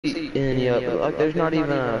see any of it. Like, there's not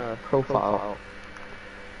even a profile.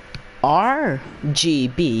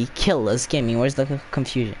 RGB Killers Gaming. Where's the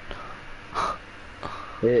confusion?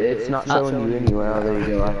 It's not showing you anywhere. Oh, there you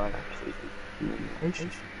go.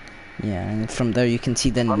 Yeah, and from there you can see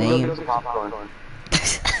the name.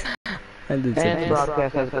 And the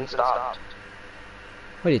broadcast has been stopped.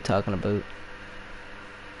 What are you talking about?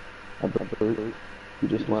 You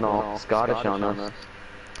just went all Scottish on us.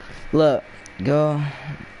 Look, go.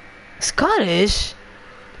 Scottish?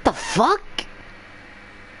 What the fuck?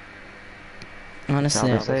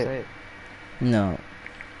 Honestly, no.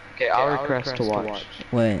 Okay, I'll request to watch.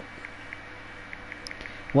 Wait.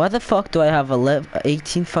 Why the fuck do I have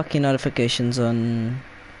 18 fucking notifications on?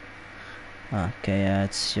 Okay, yeah,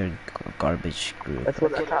 it's your garbage group. That's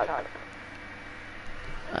what I thought.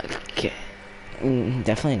 Okay.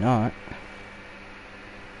 Definitely not.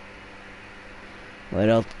 Wait,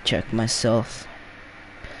 I'll check myself.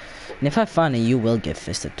 And if I find it, you will get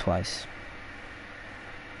fisted twice.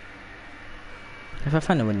 If I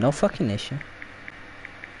find it with no fucking issue.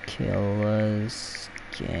 Killers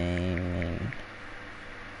Gaming.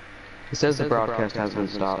 It says the broadcast has been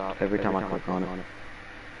stopped every time I click on it.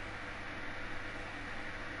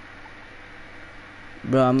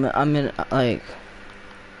 Bro, I'm in, like...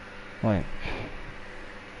 Wait.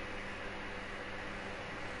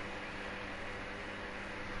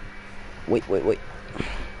 Wait.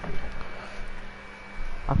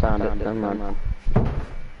 I found it. Never mind.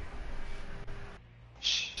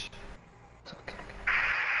 Shh. It's okay.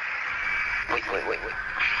 Wait.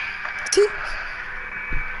 See?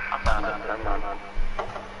 I found it. Never mind.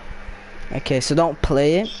 Okay, so don't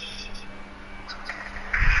play it.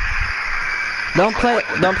 Don't play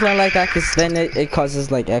it like that, cause then it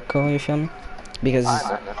causes like echo. You feel me? Because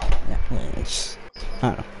it's, I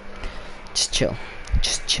don't know. Just chill.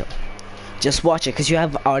 Just watch it, cause you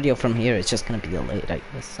have audio from here. It's just gonna be delayed, I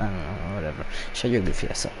guess. I don't know, whatever. Show your goofy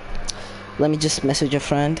ass up. Let me just message a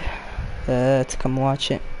friend to come watch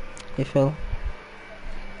it. You feel?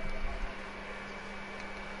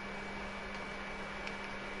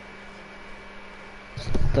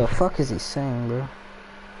 The fuck is he saying, bro?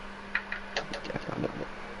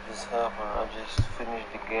 Just happened. I just finished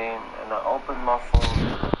the game and I opened my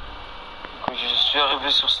phone. Quand je suis arrivé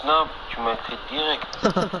sur Snap, tu m'as écrit direct.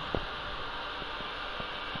 Are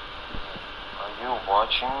you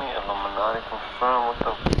watching me? Illuminati confirm. What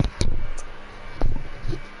the?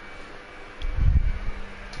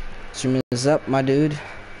 Stream is up, my dude.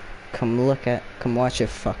 Come watch it,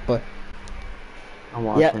 fuck boy. I'm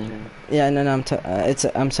watching. Yeah, no,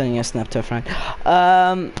 I'm sending you a snap to a friend.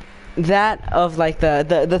 That of like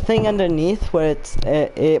the thing underneath where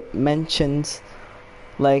it mentions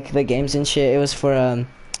like the games and shit. It was for a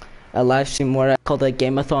live stream where I called a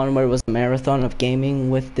gameathon, where it was a marathon of gaming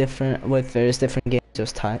with various different games. It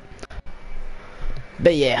was tight.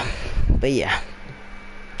 But yeah.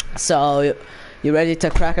 So you ready to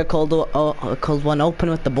crack a cold one open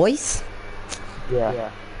with the boys? Yeah.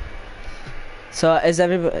 So is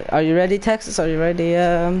everybody? Are you ready, Texas? Are you ready,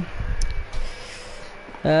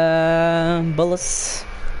 Bullets?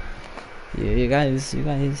 You guys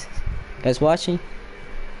watching?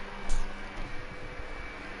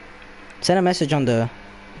 Send a message on the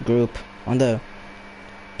group, on the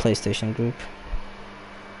PlayStation group.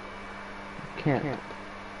 Can't.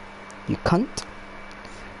 You cunt.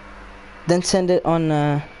 Then send it on.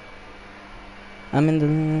 I'm in the.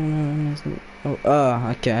 Oh,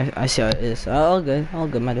 okay. I see how it is. All good,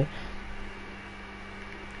 my dude.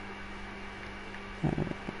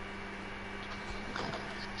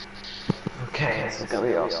 Okay, this is gonna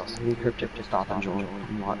be awesome. Need Cryptic to stop and join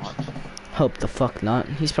and watch. Hope the fuck not.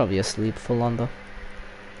 He's probably asleep full on though.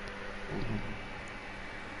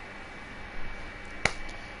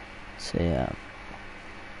 So yeah.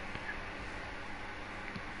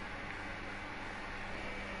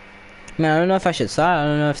 Man, I don't know if I should start. I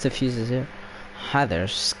don't know if the fuse is here. Hi there,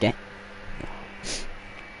 Skank.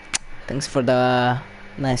 Thanks for the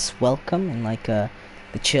nice welcome and like the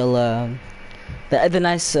chill the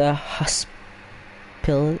nice I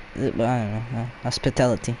don't know,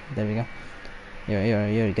 hospitality. There we go.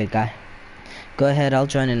 You're a good guy. Go ahead, I'll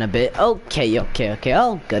join in a bit. Okay.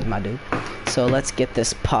 All good, my dude. So let's get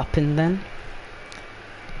this popping then.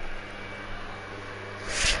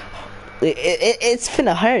 It's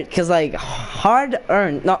finna hurt, cause like hard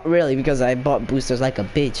earned, not really, because I bought boosters like a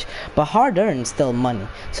bitch, but hard earned still money.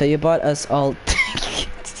 So you bought us all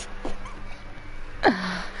tickets.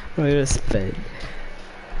 Wait a spin.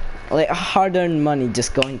 Like hard earned money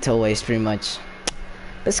just going to waste pretty much.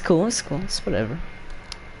 It's cool, it's whatever.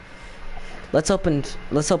 Let's open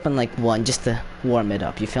like one just to warm it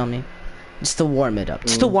up. You feel me? Just to warm it up.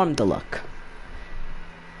 Just to warm the look.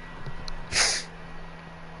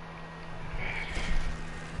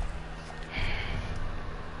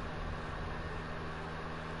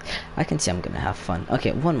 I can see I'm gonna have fun.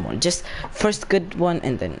 Okay, one more. Just first good one,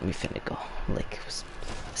 and then we finna go. Like,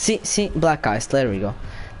 see, black eyes. There we go.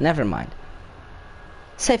 Never mind.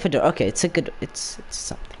 Safe door. Okay, it's a good. It's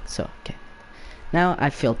something. So okay. Now I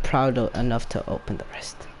feel proud enough to open the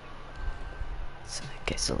rest. So,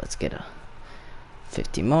 okay, so let's get a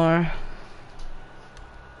 50 more.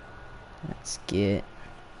 Let's get.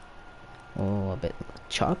 Oh, a bit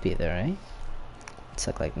choppy there, eh? It's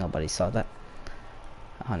like nobody saw that.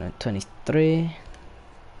 123.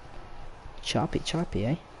 Choppy,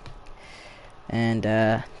 eh? And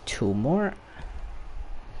 2 more.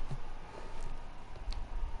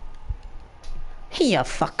 Here,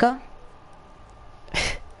 fucker.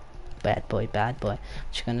 Bad boy. What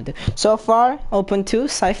you gonna do? So far, open 2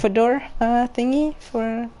 cipher door thingy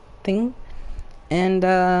for thing, and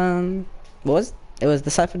it was the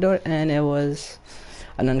cipher door, and it was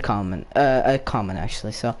an uncommon, a common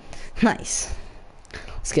actually. So nice.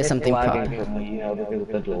 Let's get something popping. You know, because of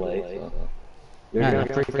the delay. So. You're gonna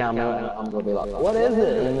freak out, and I'm gonna be like, what is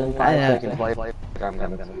it? And then 5 seconds later, I'm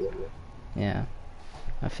gonna see it. Yeah,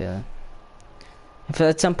 I feel it. If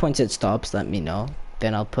at some point it stops, let me know.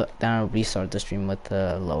 Then I'll restart the stream with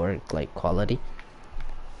lower like quality.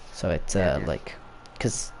 So it's like,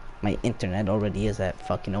 cause my internet already is at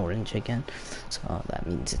fucking orange again. So that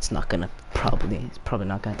means it's probably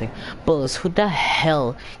not gonna take. Bulls, who the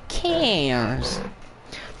hell cares?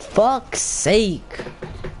 Fuck's sake.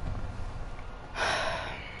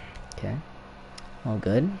 Okay. All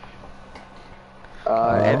good.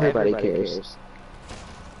 Everybody cares.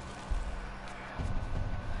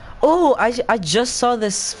 Oh, I just saw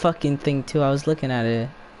this fucking thing too. I was looking at it.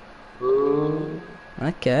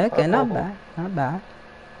 Okay, not bad.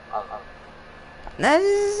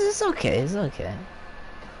 It's okay.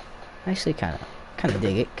 Actually, kind of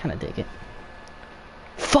dig it.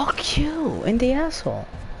 Fuck you in the asshole.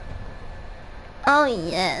 Oh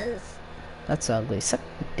yes. That's ugly. Suck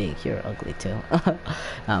dick. You're ugly too.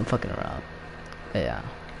 I'm fucking around. Yeah,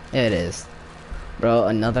 it is, bro.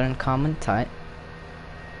 Another uncommon type.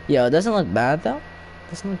 Yo, it doesn't look bad though.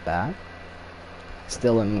 Doesn't look bad.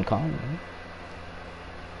 Still an uncommon.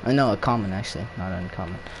 I know a common actually, not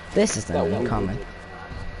uncommon. This is the uncommon.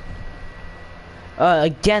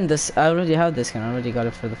 Again, this I already have this gun. I already got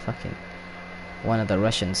it for the fucking one of the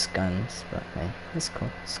Russians' guns. But hey, it's cool.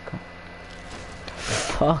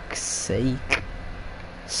 Fuck's sake,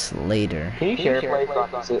 Slater. Can you share play so I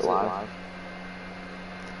can see it live?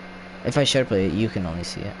 If I share play, you can only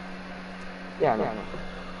see it. Yeah, no.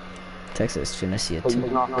 Texas finna see it So too. you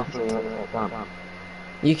can also see it at the time.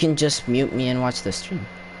 You can just mute me and watch the stream.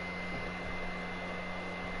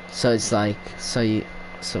 So it's like, so you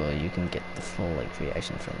can get the full like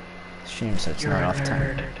reaction from the stream, so it's not off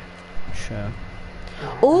time. Sure.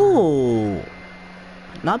 Oh,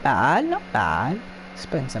 not bad.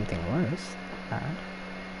 Expecting something worse. Not bad.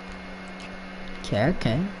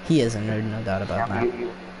 Okay. He is a nerd, no doubt about that.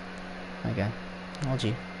 Okay.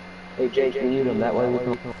 LG. Hey Jake, can you mute him that way? We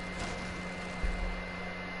can.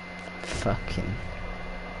 Fucking.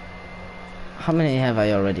 How many have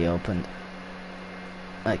I already opened?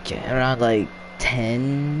 Okay, around like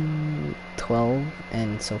 10, 12,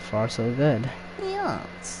 and so far so good.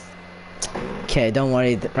 Yes. Okay, don't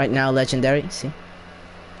worry. Right now, legendary. See.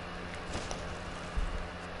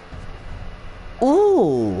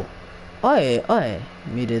 Ooh. Oi.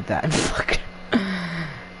 Muted that. Fucker.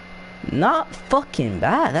 Not fucking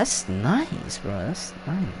bad. That's nice, bro. That's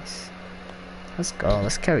nice. Let's go.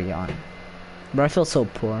 Let's carry on. Bro, I feel so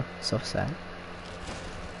poor. So sad.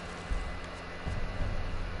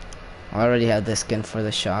 I already had this skin for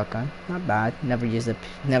the shotgun. Not bad. Never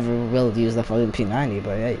will use the fucking P90,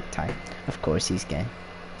 but hey, time. Of course he's gay.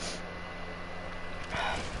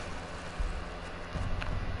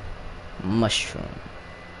 Mushroom.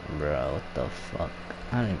 Bro, what the fuck?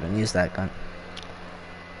 I don't even use that gun.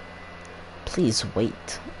 Please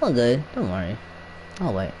wait. All good. Don't worry.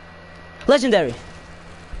 I'll wait. Legendary.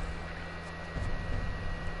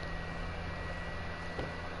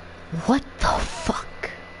 What the fuck?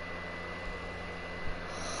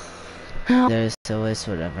 There's always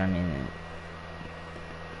whatever. I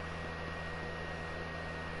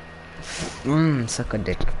mean, suck a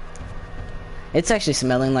dick. It's actually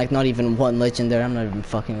smelling like not even one legendary. I'm not even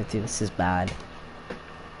fucking with you. This is bad.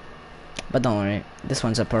 But don't worry. This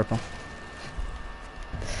one's a purple.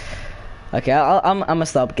 Okay, I'm gonna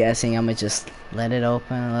stop guessing. I'm gonna just let it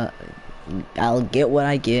open. I'll get what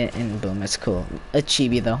I get, and boom, it's cool. A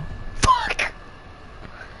chibi though. Fuck.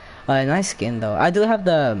 Nice skin though. I do have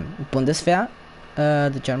the Bundeswehr,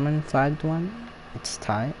 the German flagged one. It's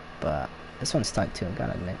tight, but this one's tight too.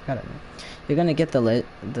 Gotta admit. You're gonna get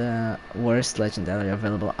the worst legendary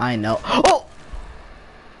available. I know. Oh!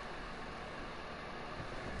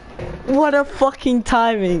 What a fucking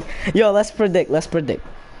timing! Yo, let's predict.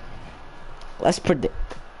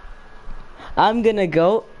 I'm gonna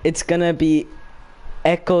go. It's gonna be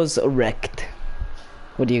Echoes wrecked.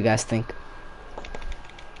 What do you guys think?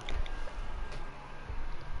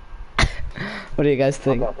 What do you guys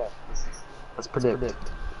think? Let's predict.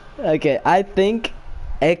 Okay, I think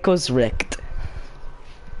Echoes wrecked.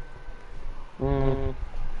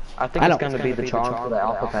 I think it's gonna be the charm for the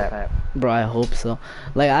alpha pack. Bro, I hope so.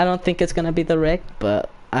 Like, I don't think it's gonna be the wreck, but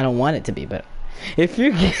I don't want it to be. But if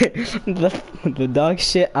you get the dog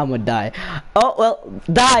shit, I'ma die. Oh well,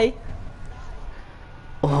 die.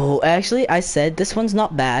 Oh, actually, I said this one's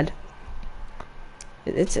not bad.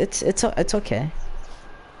 It's okay.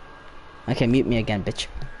 Okay, mute me again, bitch.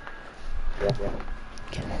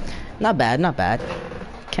 Okay, not bad.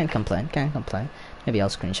 Can't complain. Maybe I'll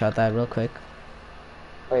screenshot that real quick.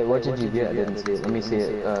 Wait, what did you get? I didn't see it. Let me see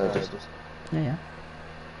it. Just. Yeah.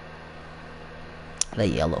 The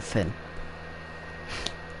yellow fin.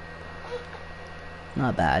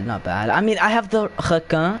 Not bad. I mean, I have the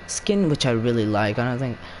Requin skin, which I really like. I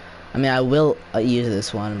mean, I will use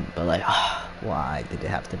this one, but like, why did it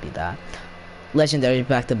have to be that? Legendary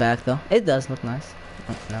back to back though. It does look nice.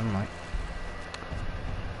 Oh, never mind.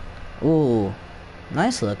 Ooh,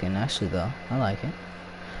 nice looking actually though. I like it.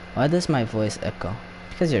 Why does my voice echo?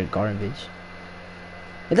 Because you're garbage.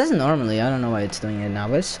 It doesn't normally. I don't know why it's doing it now,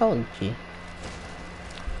 but it's solid G.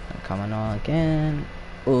 Coming on again.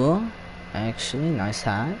 Ooh, actually, nice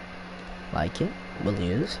hat. Like it. We'll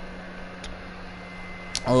use.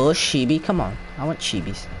 Oh, chibi, come on. I want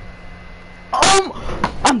chibis.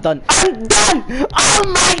 I'm done. Oh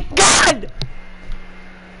my god!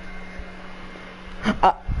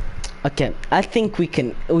 Okay, I think we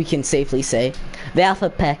can safely say the alpha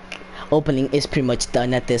pack opening is pretty much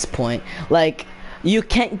done at this point. Like, you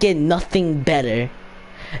can't get nothing better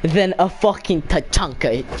than a fucking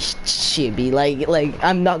Tachanka chibi. Like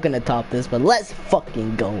I'm not gonna top this, but let's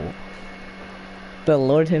fucking go. The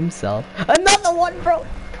Lord himself. Another one, bro.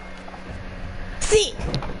 See,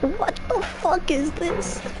 what the fuck is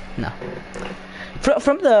this? No.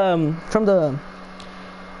 From the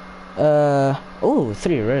oh,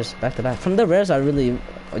 3 rares back to back. From the rares, I really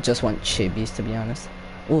just want chibis, to be honest.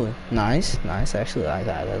 Oh, nice. I actually like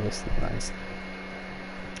that. That looks nice.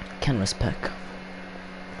 Can respect.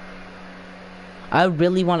 I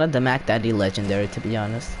really wanted the Mac Daddy legendary, to be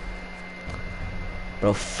honest.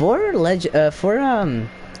 Bro, 4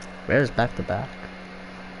 rares back to back.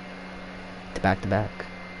 Back to back.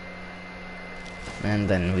 And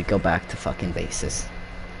then we go back to fucking bases.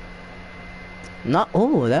 Not,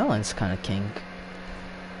 oh, that one's kind of king.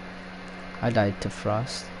 I died to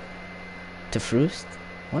Frost. To Froost?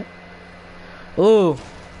 What? Oh,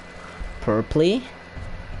 purpley.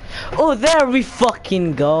 Oh, there we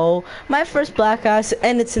fucking go. My first black eyes,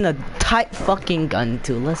 and it's in a tight fucking gun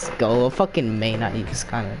too. Let's go. A fucking main I use,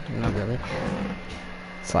 kind of, not really.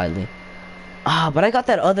 Slightly. Ah, but I got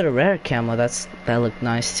that other rare camo. That looked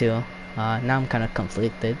nice too. Now I'm kind of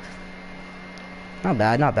conflicted. Not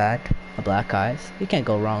bad. A black eyes. You can't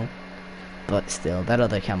go wrong. But still, that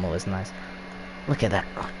other camo was nice. Look at that.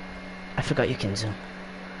 I forgot you can zoom.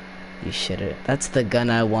 You shitter. That's the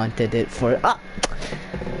gun I wanted it for.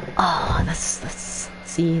 Oh, that's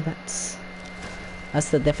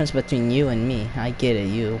the difference between you and me. I get it.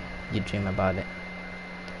 You dream about it.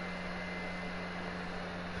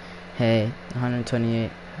 Hey,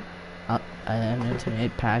 128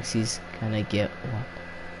 packs. He's gonna get one.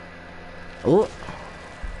 Oh.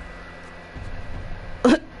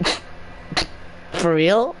 For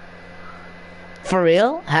real? For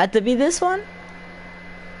real? Had to be this one?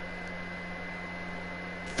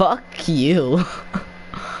 Fuck you.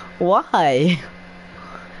 Why?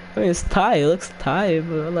 I mean, it's Thai. It looks Thai,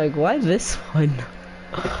 but like, why this one?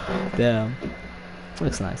 Damn.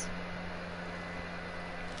 Looks nice.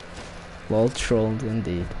 Well trolled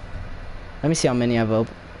indeed. Let me see how many I've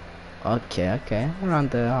opened. Okay.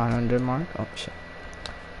 Around the 100 mark. Oh shit.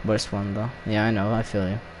 Worst one though. Yeah, I know. I feel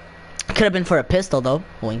you. Could have been for a pistol though.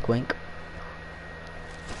 Wink, wink.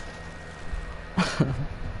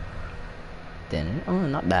 Dinner. Oh,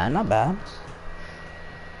 not bad. Not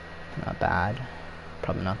bad.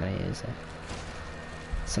 Probably not gonna use it.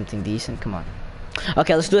 Something decent. Come on.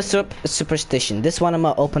 Okay, let's do a superstition. This one I'm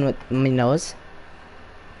gonna open with my nose.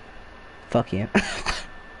 Fuck you.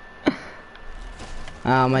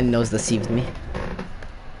 My nose deceived me.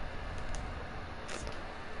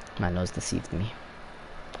 My nose deceived me.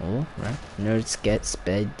 Oh, right. Nerds get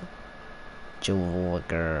sped.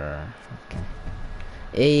 Joker. Okay.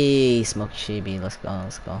 Hey, Smoke Chibi. Let's go,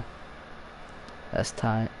 let's go. That's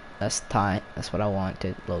tight. That's tight. That's what I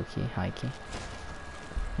wanted. Low key, high key.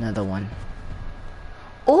 Another one.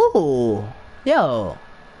 Oh! Yo!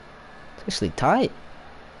 It's actually tight.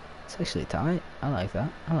 It's actually tight. I like that.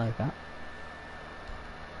 I like that.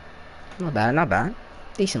 Not bad, not bad.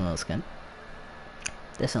 Decent little skin.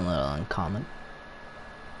 Decent little uncommon.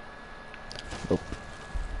 Oop.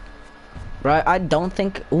 Right, I don't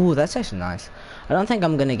think... Ooh, that's actually nice. I don't think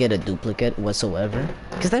I'm gonna get a duplicate whatsoever.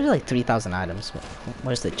 Because there's like 3,000 items.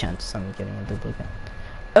 Where's the chance I'm getting a duplicate?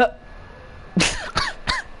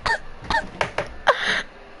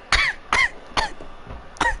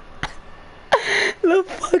 The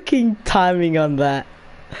fucking timing on that.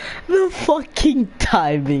 The fucking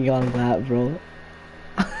timing on that, bro.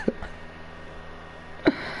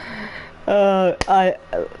 Oh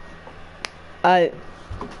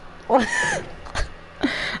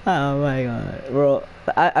my god, bro.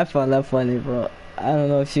 I found that funny, bro. I don't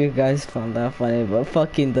know if you guys found that funny, but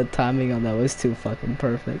fucking the timing on that was too fucking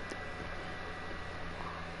perfect.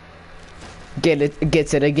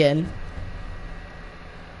 Gets it again.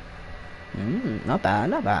 Not bad,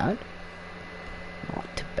 not bad. Not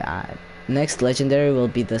too bad. Next legendary will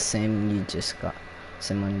be the same you just got.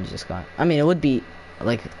 Same one you just got. I mean, it would be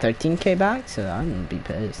like 13k back, so I wouldn't be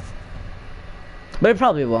pissed. But it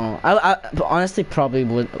probably won't. I honestly probably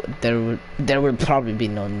would. There would probably be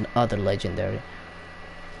no other legendary.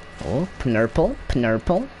 Oh,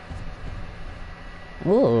 Pnurple.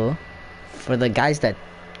 Oh, for the guys that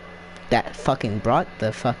fucking brought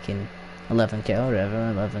the fucking 11k or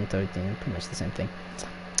whatever, 11, 13, pretty much the same thing.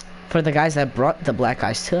 For the guys that brought the black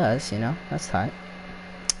eyes to us, you know, that's tight.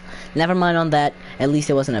 Never mind on that. At least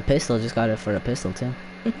it wasn't a pistol. Just got it for a pistol too.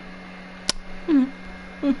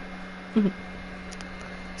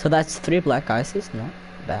 So that's 3 black ices. Not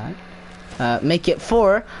bad. Make it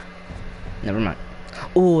 4. Never mind.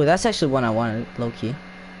 Ooh, that's actually one I wanted. Low key.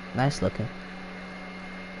 Nice looking.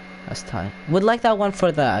 That's tight. Would like that one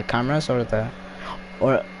for the cameras or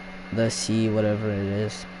the C, whatever it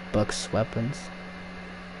is. Books, weapons.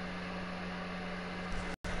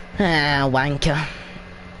 Ah, wanker.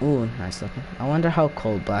 Ooh, nice looking. I wonder how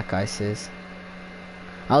cold black ice is.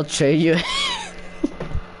 I'll trade you.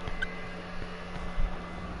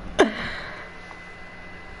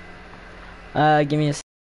 Give me a.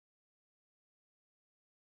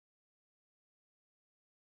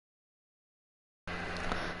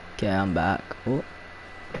 Okay, I'm back. Ooh.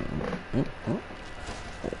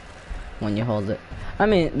 When you hold it. I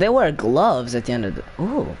mean, they wear gloves at the end of the...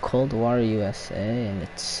 Ooh, Cold War USA, and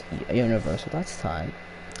it's universal. That's tight.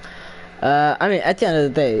 I mean, at the end of the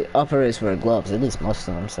day, operators wear gloves. At least most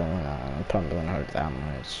of them, so, you know, it probably wouldn't hurt that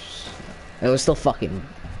much. It would still fucking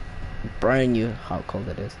burn you how cold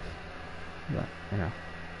it is. But, you know.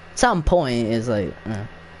 At some point, it's like,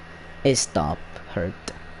 it stop hurt.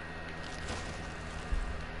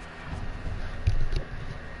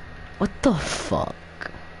 What the fuck?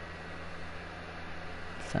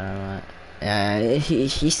 Yeah,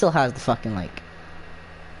 he still has the fucking, like,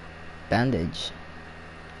 bandage.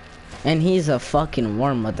 And he's a fucking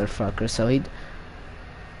warm motherfucker, so he'd...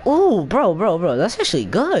 Ooh, bro, that's actually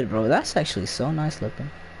good, bro. That's actually so nice looking.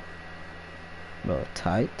 Bro,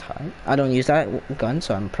 tight. I don't use that gun,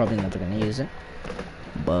 so I'm probably never gonna use it.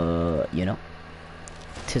 But, you know.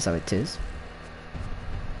 Tis how it is.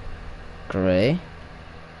 Gray.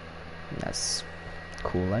 That's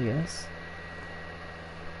cool, I guess.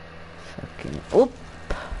 Fucking... Oop!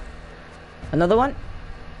 Another one?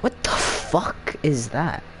 What the fuck is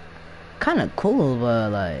that? Kinda cool,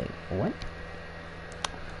 but like, what?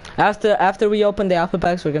 After we open the alpha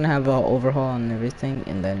packs, we're gonna have an overhaul and everything,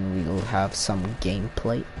 and then we will have some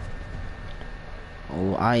gameplay.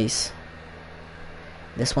 Oh, ice.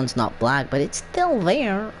 This one's not black, but it's still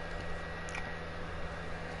there.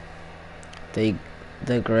 The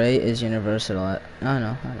gray is universal. I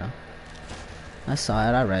know. I saw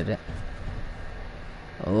it, I read it.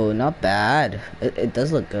 Oh, not bad. It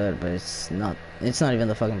does look good, but it's not even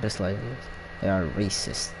the fucking best like this. They are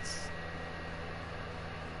racists.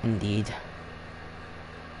 Indeed,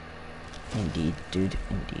 dude,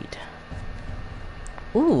 indeed.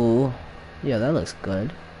 Ooh, yeah, that looks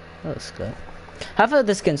good. Half of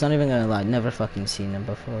the skins, not even gonna lie, never fucking seen them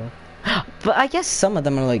before. But I guess some of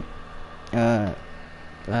them are like,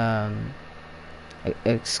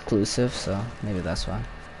 exclusive, so maybe that's why.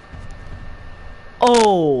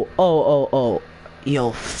 Oh.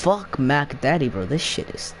 Yo, fuck Mac Daddy, bro. This shit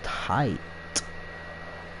is tight.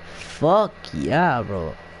 Fuck yeah,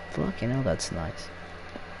 bro. Fucking hell, that's nice.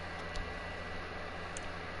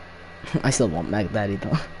 I still want Mac Daddy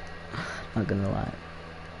though. Not gonna lie.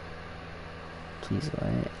 Please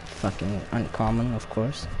wait. Fucking uncommon, of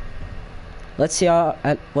course. Let's see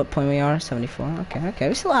at what point we are. 74. Okay.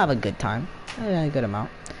 We still have a good time. A good amount.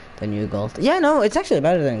 The new gold. Yeah, no, it's actually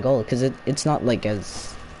better than gold because it's not like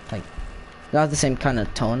as like not the same kind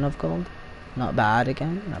of tone of gold. Not bad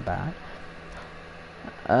again. Not bad.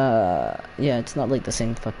 Yeah, it's not like the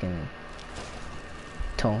same fucking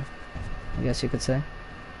tone, I guess you could say.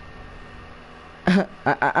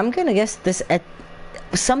 I'm gonna guess this at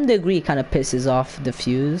some degree kind of pisses off the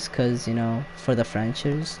Fuse, cause you know, for the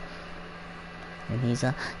Frenchers, and he's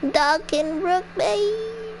a Duncan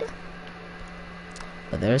Brookmaid.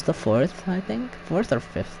 But there's the 4th, I think, 4th or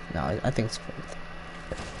 5th. No, I think it's 4th.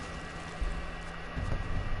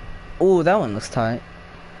 Oh, that one looks tight.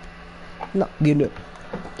 Not gonna.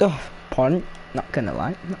 Oh, pardon. Not gonna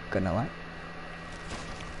lie.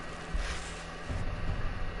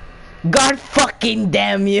 God fucking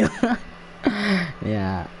damn you!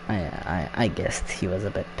 Yeah, I guessed he was a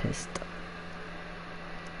bit pissed.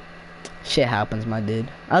 Shit happens, my dude.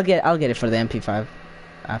 I'll get it for the MP5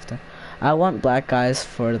 after. I want black eyes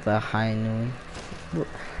for the high noon.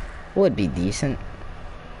 Would be decent.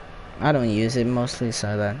 I don't use it mostly,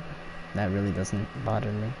 so that really doesn't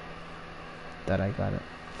bother me. That I got it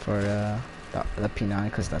for the P9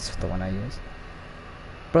 because that's the one I use.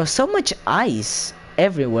 Bro, so much ice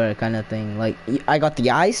everywhere, kind of thing. Like I got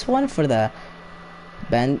the ice one for the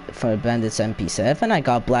Bandits MP7. I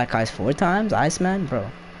got black ice 4 times. Iceman, bro.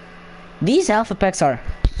 These alpha packs are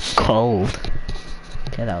cold.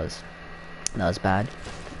 Okay, that was bad.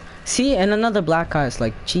 See, and another black ice.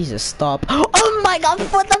 Like Jesus, stop. Oh my God,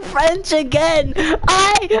 for the French again.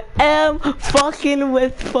 I am fucking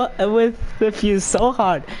with the Fuse so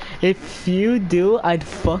hard. If you do, I'd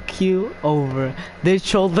fuck you over. They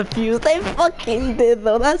trolled the Fuse. They fucking did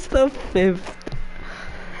though. That's the 5th.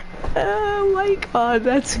 Oh my God,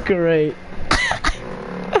 that's great.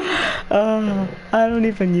 I don't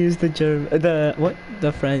even use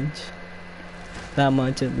the French that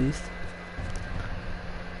much at least.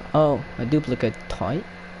 Oh, a duplicate toy.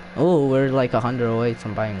 Oh, we're like 100 away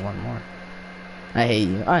from buying one more. I hate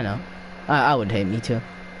you. I know. I would hate me too.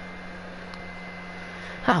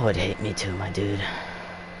 I would hate me too, my dude.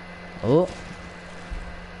 Oh,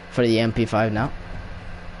 for the MP5 now.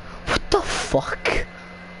 What the fuck?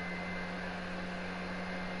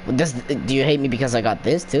 Do you hate me because I got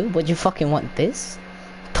this too? Would you fucking want this?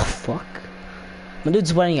 What the fuck? My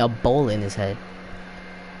dude's wearing a bowl in his head.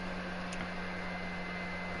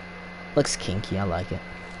 Looks kinky, I like it.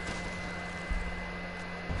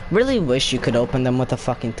 Really wish you could open them with a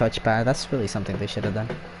fucking touchpad. That's really something they should have done.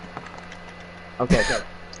 Okay.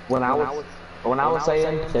 When I was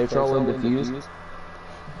saying they're trolling the Fuse,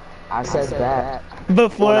 I said that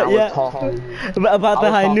before, yeah. About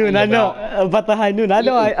the high noon. I know about the high noon. I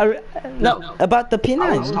know. No, about the P9.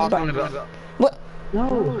 I was talking about what?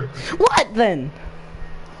 No. What then?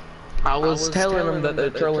 I was telling them that they're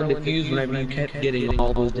trolling the Fuse whenever you kept getting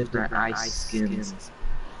all those different ice skins.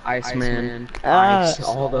 Iceman, ice,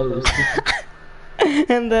 all those.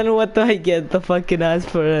 And then what do I get? The fucking ass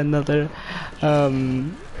for another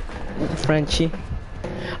Frenchie.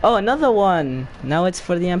 Oh, another one. Now it's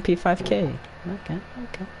for the MP5K. Okay.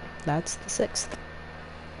 That's the 6th.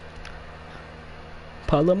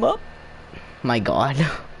 Pull them up. My God.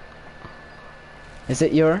 Is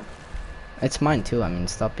it your? It's mine too. I mean,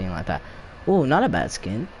 stop being like that. Ooh, not a bad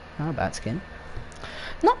skin. Not a bad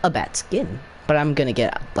skin. But I'm gonna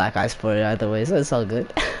get black eyes for it either way, so it's all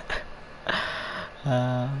good.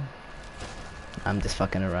 I'm just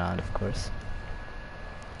fucking around, of course.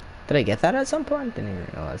 Did I get that at some point? Didn't even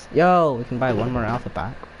realize. Yo, we can buy one more alpha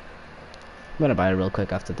pack. I'm gonna buy it real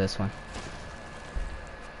quick after this one.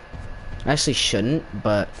 I actually shouldn't,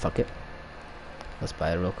 but fuck it. Let's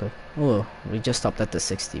buy it real quick. Ooh, we just stopped at the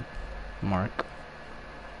 60 mark.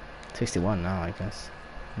 61 now, I guess.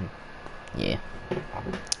 Yeah.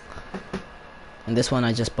 And this one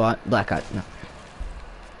I just bought black eye. No.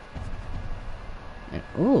 And,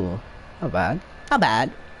 ooh, not bad. Not bad.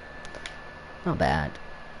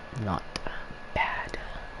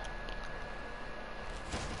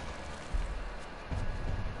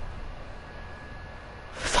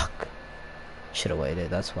 Fuck. Should have waited,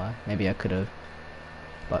 that's why. Maybe I could have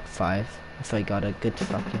bought 5 if I got a good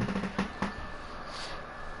fucking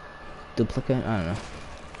duplicate. I don't know.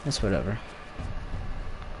 It's whatever.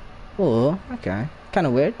 Oh, okay. Kind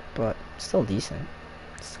of weird, but still decent.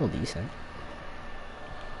 Still decent.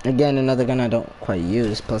 Again, another gun I don't quite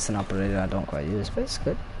use, plus an operator I don't quite use, but it's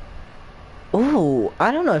good. Ooh,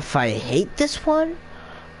 I don't know if I hate this one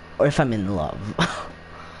or if I'm in love.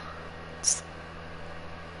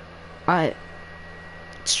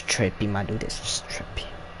 It's trippy, my dude. It's just trippy.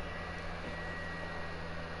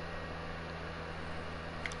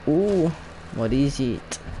 Ooh, what is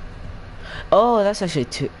it? Oh, that's actually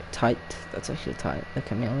too tight. That's actually tight. The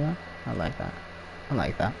chameleon. I like that. I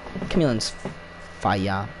like that. Chameleon's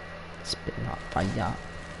fire. Spitting hot fire.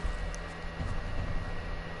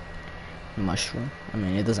 Mushroom. I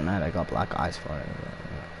mean, it doesn't matter. I got black eyes for it.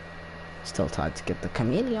 Still tight to get the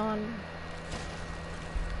chameleon.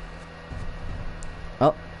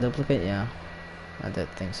 Oh, duplicate. Yeah, I did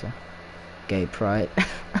think so. Gay pride.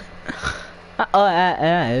 Oh,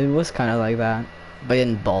 it was kind of like that, but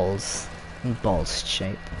in balls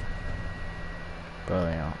shape.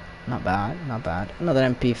 Brilliant. Not bad, not bad. Another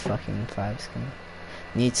MP fucking 5 skin.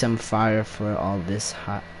 Need some fire for all this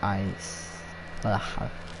hot ice.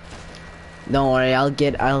 Don't worry, I'll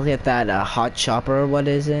get that hot chopper. What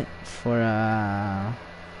is it for?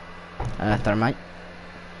 Thermite.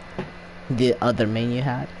 The other main you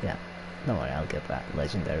had, yeah. Don't worry, I'll get that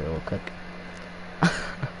legendary real quick.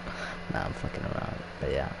 Nah, I'm fucking around,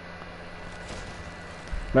 but yeah.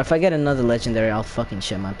 But if I get another legendary, I'll fucking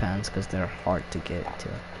shit my pants because they're hard to get to.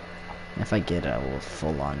 If I get it, I will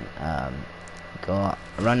full on go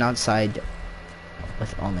run outside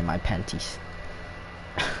with only my panties.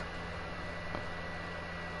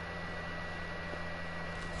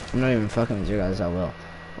 I'm not even fucking with you guys, I will.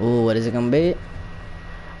 Ooh, what is it gonna be?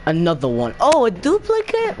 Another one. Oh, a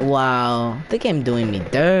duplicate? Wow, the game doing me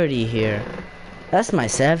dirty here. That's my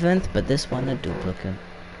 7th, but this one a duplicate.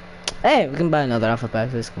 Hey, we can buy another alpha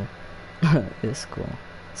pack. This is cool. It's cool.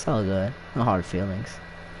 It's all good. No hard feelings.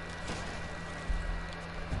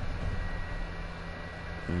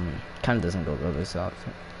 Kind of doesn't go with this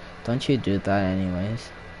outfit. Don't you do that anyways?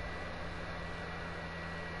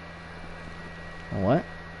 What?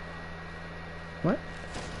 What?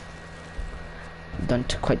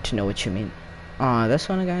 Don't quite know what you mean. Ah, this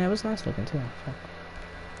one again, that was nice looking too. Fuck.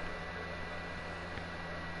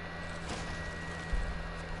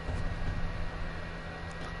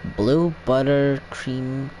 Blue butter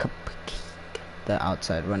cream cupcake. The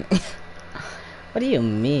outside running. What do you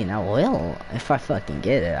mean? I will. If I fucking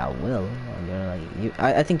get it, I will. You're like,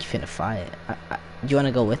 I think you finna fight. Do you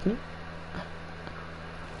wanna go with me?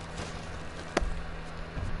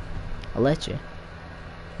 I'll let you.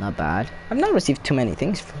 Not bad. I've not received too many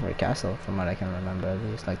things for a castle, from what I can remember. At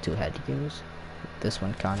least like 2 headgears. This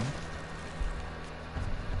one kind of.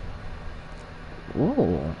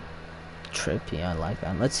 Ooh, trippy. I like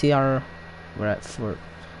that. Let's see our. We're at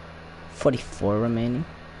 44 remaining.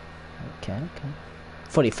 Okay, okay.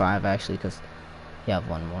 45 actually, because you have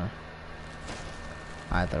one more.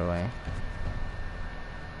 Either way.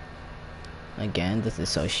 Again, the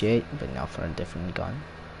dissociate, but now for a different gun.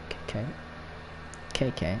 Okay.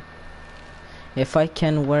 KK. If I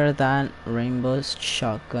can wear that rainbow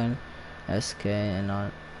shotgun SK and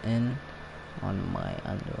on my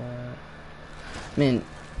underwear. I mean,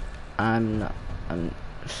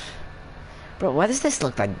 bro, why does this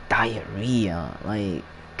look like diarrhea? Like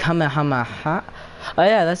Kamehameha? Oh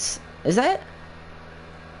yeah, is that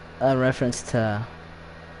a reference to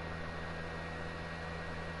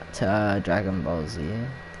Dragon Ball Z?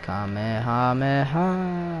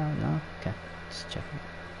 Kamehameha. No? Okay. Just checking.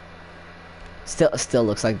 Still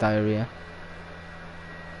looks like diarrhea.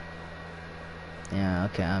 Yeah,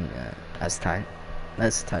 okay, that's tight.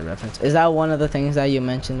 That's a tight reference. Is that one of the things that you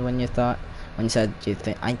mentioned when you said you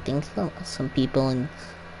think? I think so. Some people in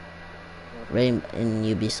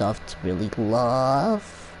Ubisoft really love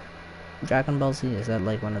Dragon Ball Z. Is that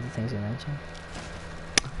like one of the things you mentioned?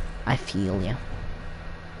 I feel you.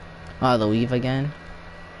 Oh, the weave again.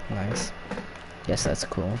 Nice. Guess that's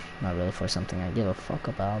cool. Not really for something I give a fuck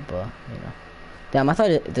about, but you know. Damn, I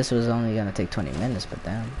thought this was only gonna take 20 minutes, but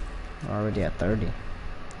damn, we're already at 30.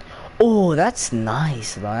 Oh, that's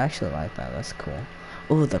nice. Bro. I actually like that. That's cool.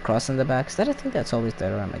 Oh, the cross in the back. Is that? I think that's always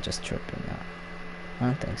there, or am I just tripping out? I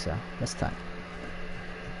don't think so. That's tight.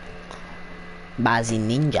 Bazi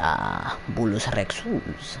Ninja, Bulus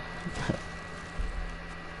Rexus.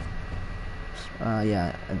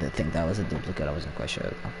 Yeah, I did think that was a duplicate. I wasn't quite sure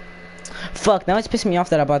though. Fuck, now it's pissing me off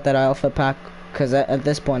that I bought that alpha pack, cause at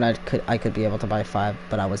this point I could be able to buy 5,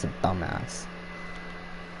 but I was a dumbass.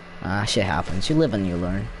 Shit happens. You live and you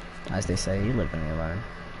learn, as they say. You live and you learn.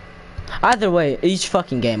 Either way, each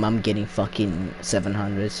fucking game I'm getting fucking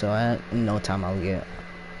 700, so in no time I'll get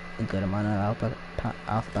a good amount of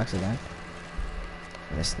alpha packs again.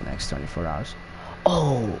 This next 24 hours.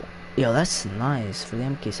 Oh, yo, that's nice for the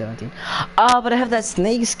MK17. Ah, but I have that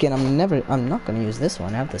snake skin. I'm not gonna use this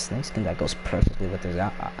one. I have the snake skin that goes perfectly with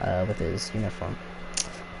his uniform.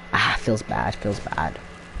 Ah, feels bad.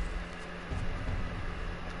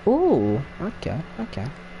 Ooh, okay.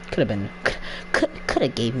 Could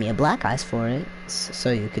have gave me a black eyes for it,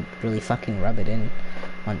 so you could really fucking rub it in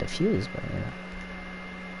on the fuse, but you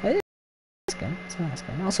know. It's good. It's a nice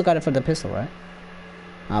gun. I also got it for the pistol, right?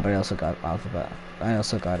 Ah, but I also got alphabet. I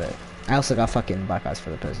also got fucking black eyes for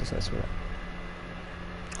the pistol, so that's weird.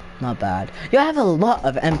 Not bad. Yo, I have a lot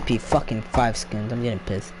of MP fucking 5 skins. I'm getting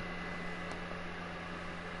pissed.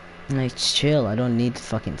 Like, chill. I don't need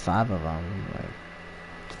fucking 5 of them. Like,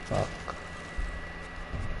 fuck.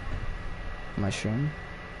 Mushroom.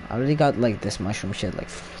 I already got like this mushroom shit like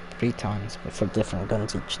 3 times, but for different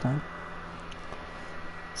guns each time.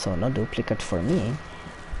 So no duplicate for me.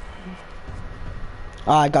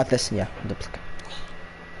 Oh, I got this. Yeah, duplicate.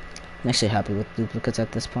 I'm actually happy with duplicates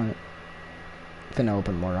at this point. Finna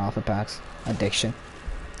open more alpha packs. Addiction.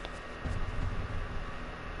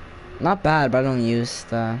 Not bad, but I don't use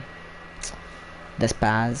the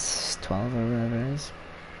Spaz 12 or whatever it is.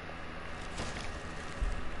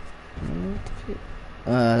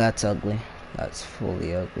 That's ugly. That's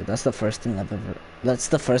fully ugly. That's the first thing I've ever. That's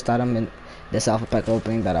the first item in this alpha pack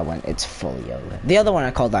opening that I went. It's fully ugly. The other one I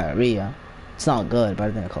called diarrhea. It's not good, but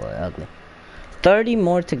I didn't call it ugly. 30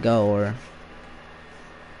 more to go, or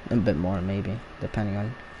a bit more maybe, depending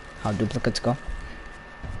on how duplicates go.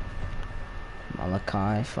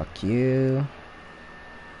 Malachi, fuck you.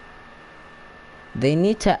 They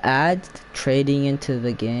need to add trading into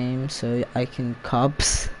the game so I can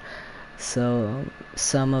cups. So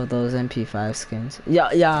some of those MP5 skins.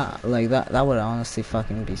 Yeah, like that would honestly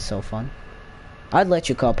fucking be so fun. I'd let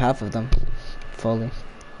you cop half of them fully.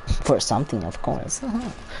 For something, of course.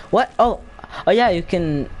 What? Oh yeah, you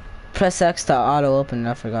can press X to auto open.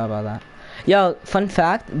 I forgot about that. Yo, fun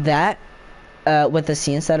fact, that with a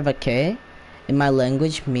C instead of a K in my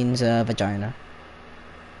language means vagina.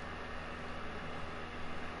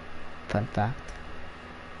 Fun fact.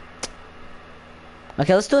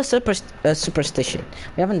 Okay, let's do a superstition.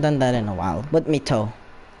 We haven't done that in a while. With Mito.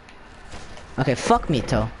 Okay, fuck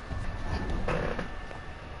Mito.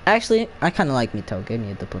 Actually, I kind of like Mito. Give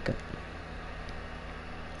me a duplicate.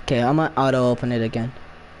 Okay, I'm gonna auto open it again.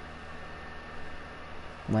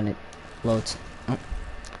 When it loads.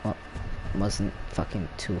 Well, wasn't fucking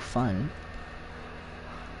too fun.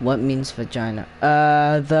 What means vagina?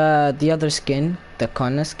 The other skin, the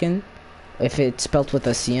Kona skin. If it's spelled with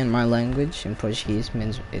a C in my language, in Portuguese,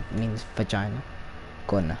 it means vagina.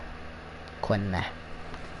 Kona. Kona.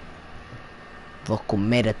 Vou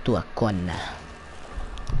comer a tua kona.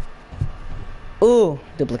 Ooh,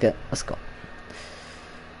 duplicate. Let's go.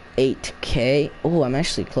 8K. Ooh, I'm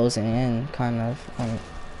actually closing in, kind of. I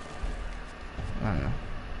don't know.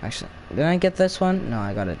 Actually, did I get this one? No,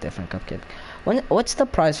 I got a different cupcake. What's the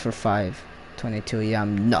price for 522? Yeah,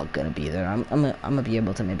 I'm not gonna be there. I'm gonna be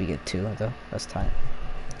able to maybe get 2 though. That's tight.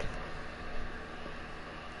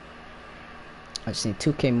 I just need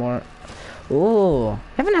 2K more. Ooh,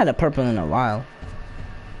 haven't had a purple in a while.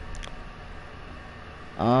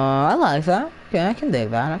 I like that. Okay, I can dig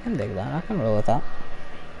that. I can roll with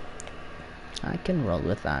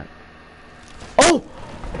that. Oh!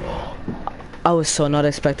 I was so not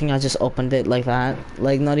expecting. I just opened it like that.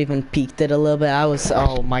 Like, not even peeked it a little bit.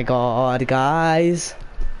 Oh my god, guys.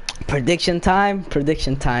 Prediction time.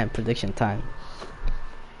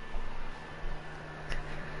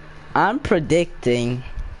 I'm predicting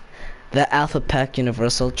the Alpha Pack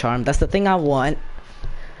Universal Charm. That's the thing I want.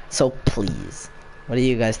 So please. What are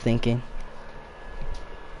you guys thinking?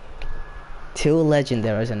 2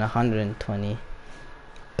 legendaries and 120.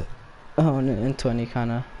 120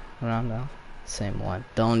 kind of around now. Same one.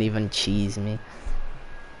 Don't even cheese me.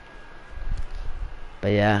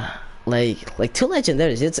 But yeah, like 2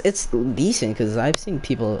 legendaries. It's decent because I've seen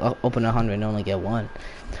people open 100 and only get 1.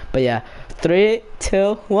 But yeah, 3,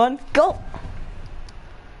 2, 1, go.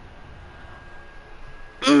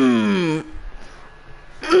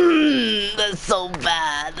 That's so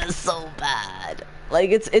bad.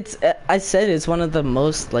 Like it's I said it's one of the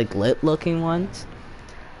most like lit looking ones.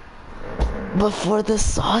 But for the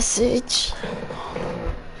sausage,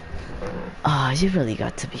 you really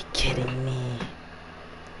got to be kidding me.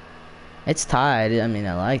 It's tied. I mean,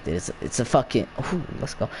 I liked it. It's a fucking. Ooh,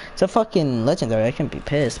 let's go. It's a fucking legendary. I can be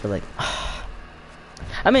pissed, but like,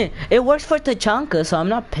 I mean, it works for Tachanka, so I'm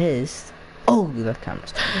not pissed. Oh, the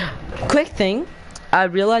cameras. Quick thing. I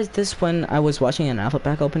realized this when I was watching an alpha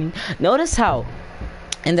pack opening. Notice how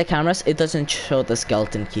in the cameras it doesn't show the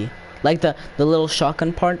skeleton key. Like the little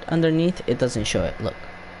shotgun part underneath, it doesn't show it. Look.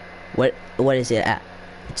 What is it at?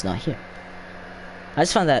 It's not here. I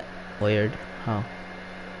just found that weird how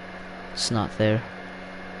it's not there.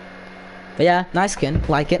 But yeah, nice skin.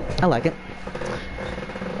 Like it. I like it.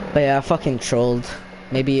 But yeah, I fucking trolled.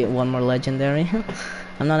 Maybe one more legendary.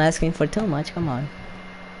 I'm not asking for too much. Come on.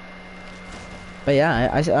 But yeah,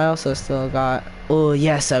 I also still got. Oh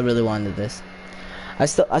yes, I really wanted this. I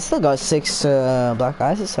still got 6 black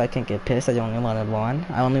eyes, so I can't get pissed. I only wanted 1.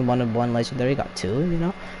 I only wanted 1 legendary. Got 2. You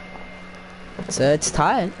know. So it's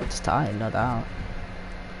tied. It's tied, no doubt.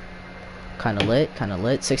 Kinda lit. Kinda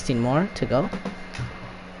lit. 16 more to go.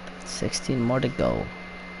 16 more to go.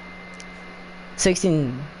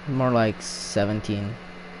 16 more like 17,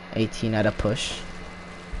 18 at a push.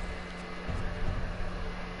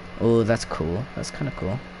 Oh, that's cool. That's kind of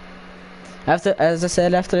cool. After, as I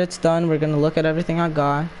said, after it's done, we're gonna look at everything I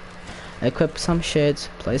got, equip some shit,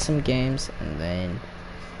 play some games, and then.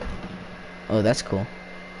 Oh, that's cool.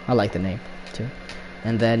 I like the name too.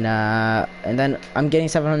 And then I'm getting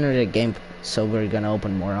 700 a game, so we're gonna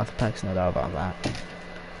open more alpha packs. No doubt about that.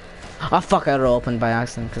 Oh fuck! I opened by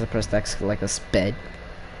accident because I pressed X like a sped.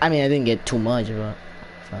 I mean, I didn't get too much, but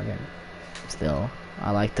fucking still, I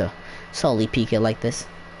like to slowly peek it like this.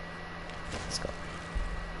 Let's go.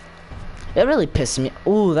 It really pissed me.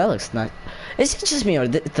 Ooh, that looks nice. Is it just me or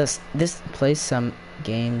this plays some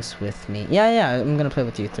games with me? Yeah, I'm gonna play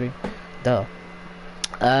with you 3. Duh.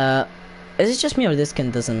 Is it just me or this skin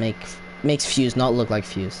doesn't makes Fuse not look like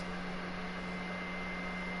Fuse?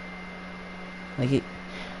 Like it.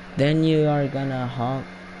 Then you are gonna hop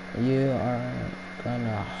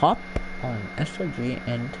on SRG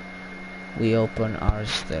and we open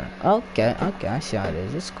ours there. Okay, I see how it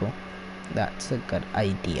is. It's cool. That's a good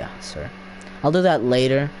idea, sir. I'll do that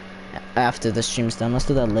later after the stream's done. Let's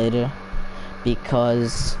do that later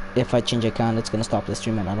because if I change account, it's gonna stop the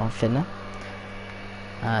stream and I don't fit now.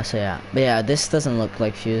 So yeah, but yeah, this doesn't look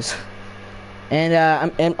like Fuse. And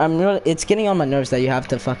I'm really, it's getting on my nerves that you have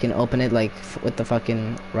to fucking open it like with the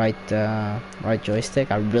fucking right joystick.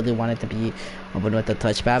 I really want it to be open with the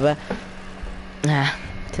touchpad, but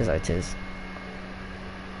tis how it is.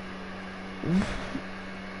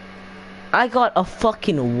 I got a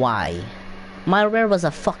fucking Y. My rare was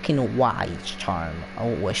a fucking Y charm.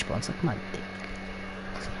 Oh, wishbone, suck my dick.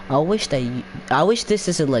 I wish this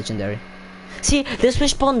is a legendary. See, this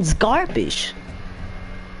wishbone's garbage.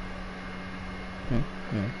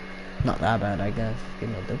 Not that bad, I guess. Give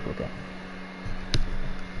me a duplicate.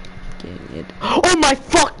 Give me it. Oh my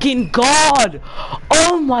fucking god!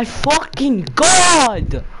 Oh my fucking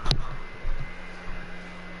god!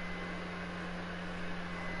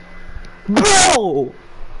 Bro!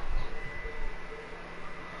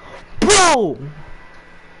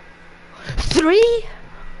 3?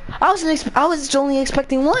 I was only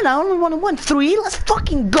expecting 1. I only wanted 1. 3? Let's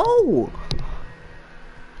fucking go!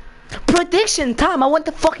 Prediction time! I want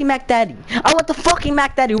the fucking Mac Daddy! I want the fucking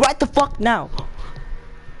Mac Daddy right the fuck now!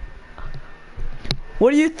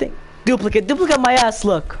 What do you think? Duplicate my ass,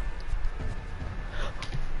 look!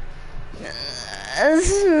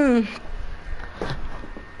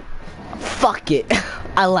 Fuck it.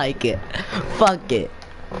 I like it. Fuck it.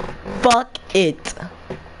 Fuck it.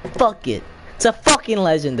 Fuck it. It's a fucking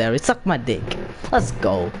legendary. Suck my dick. Let's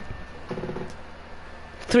go.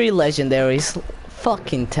 3 legendaries.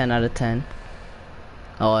 Fucking 10 out of 10.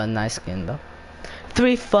 Oh, a nice skin though.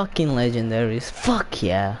 3 fucking legendaries. Fuck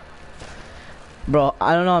yeah. Bro,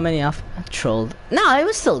 I don't know how many I've trolled. No, it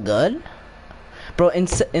was still good. Bro, in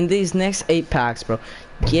these next 8 packs, bro,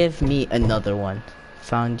 give me another one.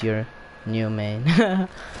 Found your new main.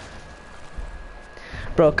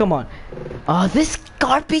 Bro, come on. Oh, this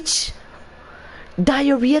garbage.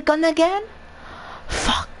 Diarrhea gun again?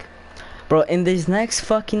 Fuck. Bro, in these next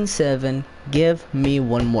fucking 7, give me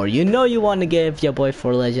one more. You know you want to give your boy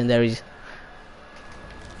 4 legendaries.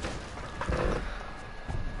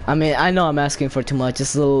 I mean, I know I'm asking for too much.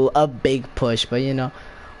 It's a big push, but you know,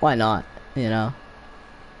 why not? You know,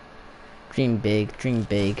 dream big, dream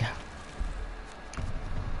big.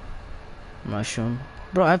 Mushroom,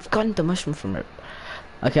 bro. I've gotten the mushroom from it.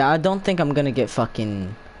 Okay, I don't think I'm gonna get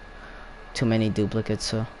fucking too many duplicates.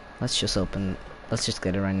 So let's just open. Let's just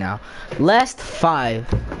get it right now. Last 5.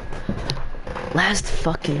 Last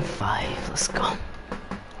fucking 5. Let's go.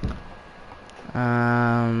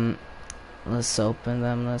 Let's open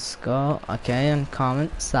them. Let's go. Okay, and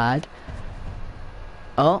comment side.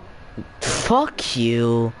 Oh, fuck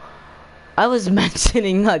you. I was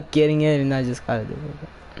mentioning not getting it, and I just got it.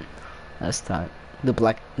 Last time.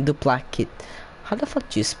 Duplicate. How the fuck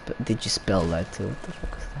did you spell that too? What the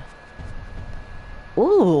fuck is that?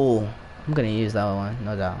 Ooh, I'm gonna use that one,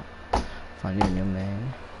 no doubt. Find a new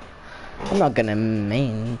main. I'm not gonna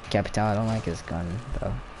main Capital. I don't like his gun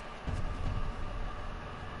though.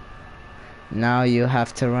 Now you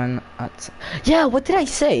have to run outside. Yeah, what did I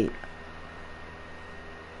say?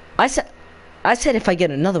 I said if I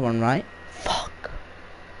get another one, right? Fuck.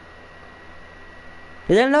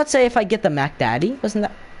 Did I not say if I get the Mac Daddy? Was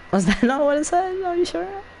that not what it said? Are you sure?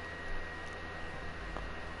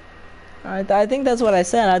 I think that's what I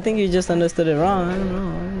said. I think you just understood it wrong. I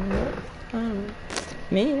don't know.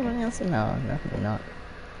 Me? Anyone else? No, definitely not.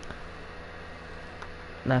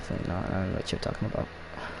 Definitely not. I don't know what you're talking about.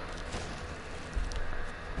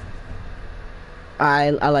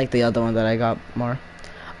 I like the other one that I got more.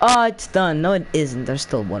 Oh, it's done. No, it isn't. There's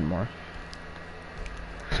still one more.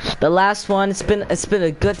 The last one. It's been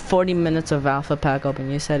a good 40 minutes of alpha pack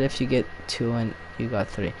open. You said if you get 2 and you got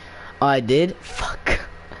 3. Oh, I did. Fuck.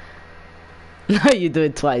 No, you do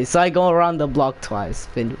it twice. So I go around the block twice.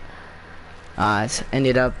 It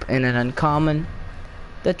ended up in an uncommon.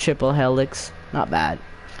 The triple helix. Not bad.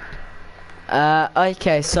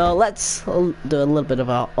 Okay, so let's do a little bit of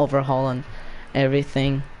a overhaul on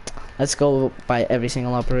everything. Let's go by every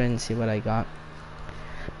single operator and see what I got,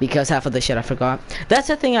 because half of the shit I forgot. That's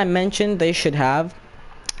the thing I mentioned. They should have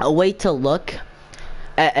a way to look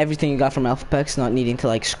at everything you got from Alpha Packs, not needing to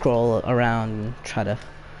like scroll around and try to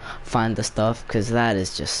find the stuff, because that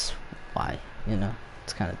is just why, you know,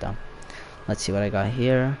 it's kind of dumb. Let's see what I got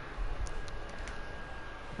here.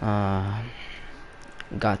 Got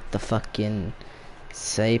the fucking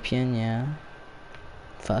Sapien, yeah.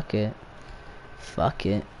 Fuck it.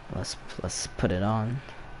 Let's put it on.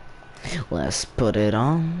 Let's put it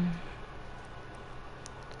on.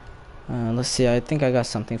 Let's see. I think I got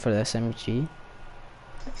something for the SMG.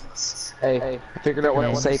 Hey, I figured out what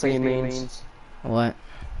Sapien means. What?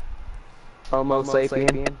 Homo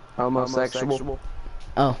sapien. Homosexual.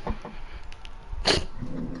 Oh.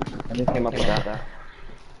 I just came up with that.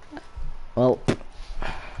 Well.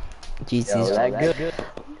 Jesus. Yo, that good?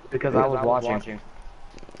 Because I was watching.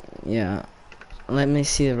 Yeah. Let me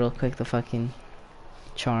see real quick the fucking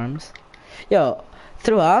charms. Yo,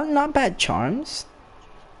 throughout, not bad charms.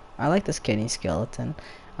 I like the skating skeleton.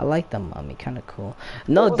 I like the mummy, kind of cool.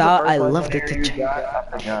 No doubt, I love the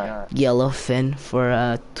Yellowfin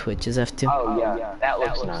for Twitch's F2. Oh yeah, that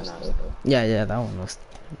looks nice. Yeah, that one looks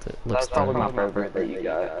That's probably my favorite that you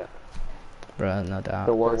got. Bro, no doubt.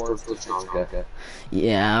 The worst was the Tonka.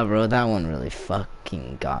 Yeah, bro, that one really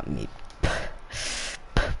fucking got me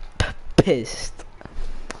pissed.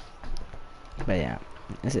 But yeah,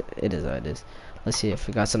 it is what it is. Let's see if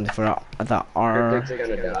we got something for the R.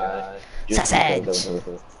 Sausage!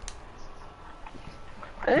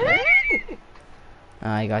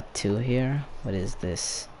 I got 2 here. What is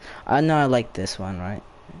this? No, I like this one, right?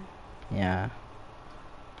 Yeah.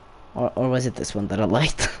 Or was it this one that I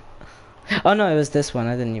liked? Oh no, it was this one.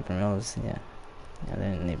 I didn't even realize. Yeah. I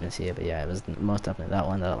didn't even see it, but yeah, it was most definitely that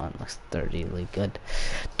one. That one looks dirtily good.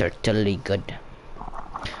 Dirtily good.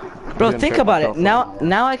 Bro, think about it.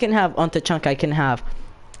 Now I can have on Tachanka. I can have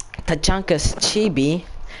Tachanka's chibi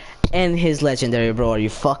and his legendary, bro. Are you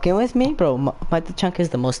fucking with me, bro? My Tachanka is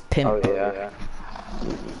the most pimp. Oh yeah.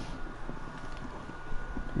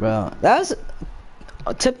 Bro, that was,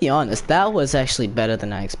 to be honest, that was actually better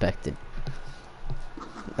than I expected.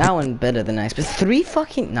 That one better than I expected. 3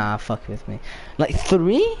 fucking fuck with me. Like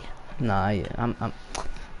 3? Nah, yeah,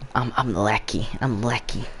 I'm lucky. I'm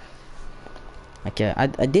lucky. Okay, I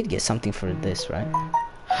did get something for this, right?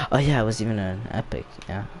 Oh yeah, it was even an epic.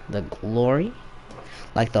 Yeah, the glory,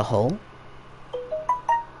 like the hole.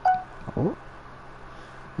 Oh,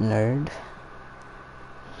 nerd.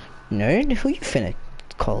 Who you finna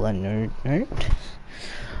call a nerd?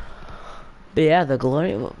 But yeah, the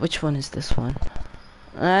glory. Which one is this one?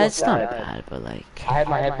 It's not bad, but like. I had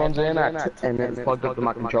my headphones in, and then plugged up to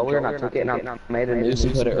my controller, and I took it and I made a noose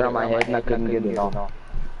and put it around my head, and I couldn't get it off.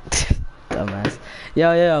 Dumbass.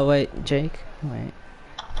 Yo, wait, Jake, wait.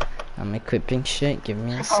 I'm equipping shit. Give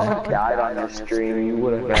me a sec. If you died on your stream, you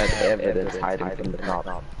would have had evidence hiding from the top.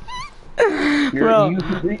 Bro, you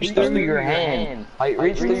could reach through your hand, like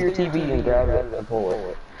reach through your TV and grab it and pull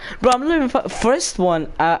it. Bro, I'm living first one.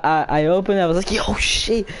 I opened it. I was like, yo,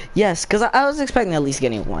 shit, yes, because I was expecting at least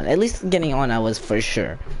getting one. At least getting one, I was for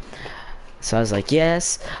sure. So I was like,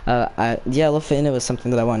 yes. Yellowfin, it was something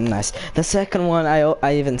that I wanted. Nice. The second one,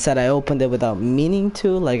 I even said I opened it without meaning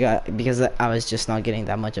to, like, because I was just not getting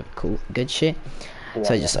that much of good shit. Yeah,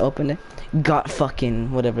 so I just opened it. Got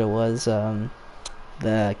fucking whatever it was, the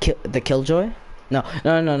Killjoy.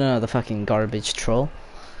 No, the fucking garbage troll.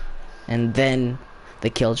 And then the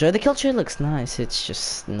Killjoy. The Killjoy looks nice, it's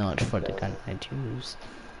just not for the gun I'd use.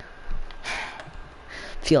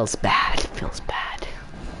 Feels bad.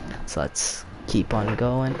 So let's keep on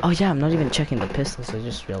going. Oh yeah, I'm not even checking the pistols, I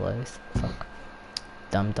just realized. Fuck.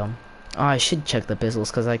 Dumb. Oh, I should check the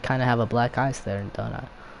pistols, because I kind of have a black ice there, don't I?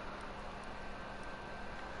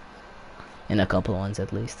 In a couple ones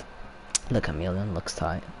at least. The Chameleon looks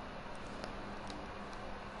tight.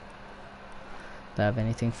 Do I have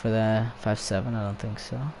anything for the 5.7? I don't think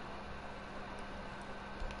so.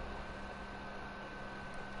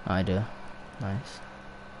 Oh, I do. Nice.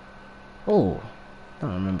 Oh,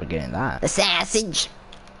 don't remember getting that. The sausage.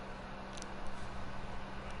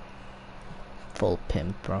 Full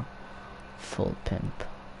pimp, bro. Full pimp.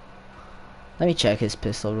 Let me check his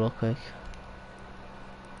pistol real quick.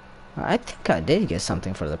 I think I did get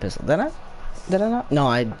something for the pistol. Did I? Did I not? No,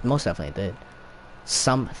 I most definitely did.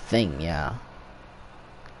 Something, yeah.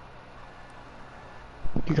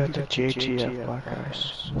 You got the JTF black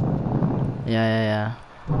ice. Yeah.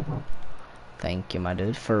 Thank you, my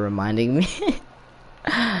dude, for reminding me.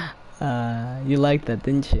 You liked that,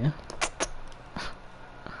 didn't you?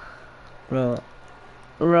 Bro.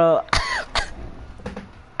 Bro,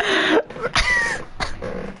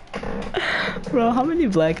 how many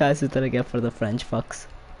black ices did I get for the French fucks?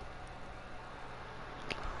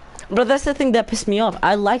 Bro, that's the thing that pissed me off.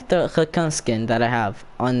 I like the Hakan skin that I have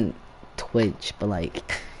on Twitch, but like,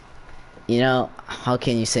 you know, how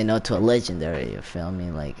can you say no to a legendary, you feel me?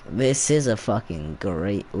 Like, this is a fucking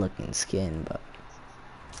great looking skin, but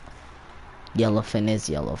Yellowfin is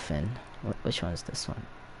Yellowfin. Which one is this one?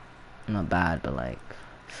 Not bad, but like,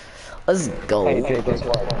 let's go. Hey, guess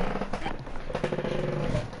what?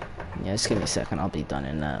 Yeah, just give me a second, I'll be done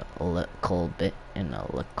in a little bit.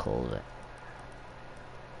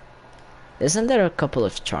 Isn't there a couple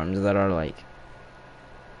of charms that are like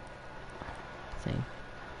thing?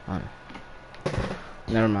 Oh no.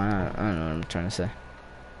 Never mind, I don't know what I'm trying to say.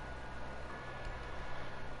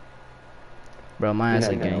 Bro, my eyes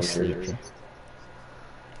are getting sleepy.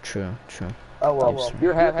 True. Oh well,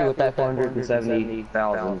 you're happy with that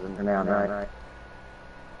 470,000 for now, right?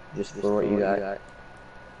 Just for what you got.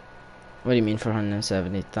 What do you mean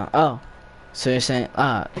 470,000? Oh, so you're saying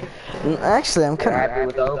actually I'm kind of happy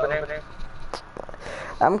with the opening.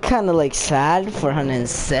 I'm kind of like sad.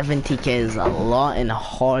 470k is a lot and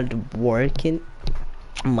hard working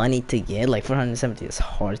money to get. Like 470 is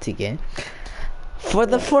hard to get. For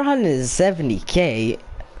the 470k,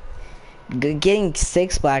 getting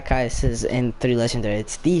 6 black ices and 3 legendary,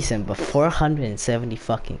 it's decent. But 470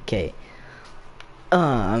 fucking k.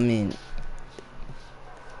 I mean,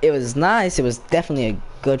 it was nice. It was definitely a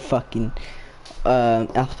good fucking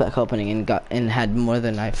alphabet opening, and had more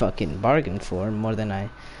than I fucking bargained for, more than I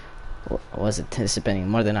was anticipating,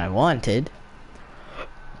 more than I wanted.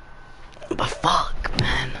 But fuck,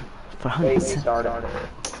 man, 470.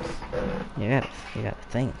 You gotta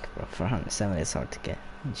think, bro. 470 is hard to get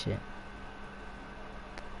and shit.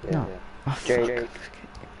 No. Oh, Jake.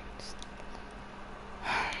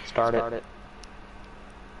 Start it.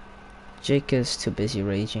 Jake is too busy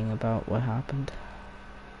raging about what happened.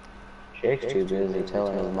 Jake's too busy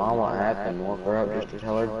telling his mom what happened. Woke her up just to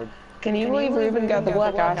tell her. Can you believe we even got the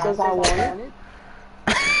black ices I wanted?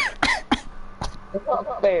 It's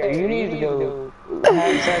not fair. You need to go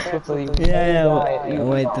have sex with the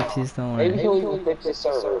Wait, please don't worry. Maybe he'll even fix his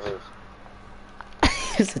servers.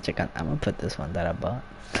 You're such a cunt. I'm gonna put this one that I bought.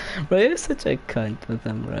 Bro, you're such a cunt with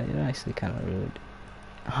them, bro. You're actually kind of rude.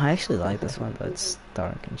 Oh, I actually like this one, but it's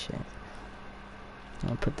dark and shit.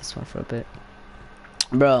 I'll put this one for a bit.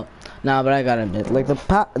 Bro, nah, but I gotta admit, like,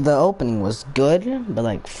 the opening was good, but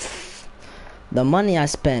like, the money I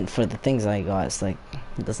spent for the things I got, it's like,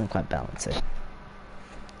 it doesn't quite balance it.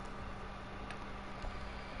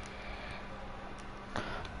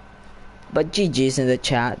 But GG's in the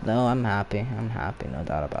chat, though. I'm happy, no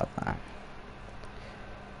doubt about that.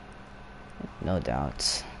 No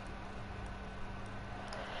doubts.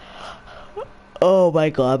 Oh my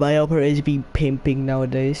god, my operator be pimping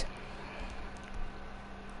nowadays.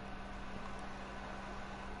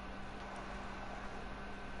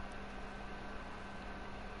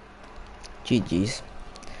 GG's.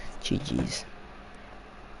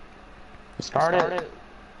 Start it.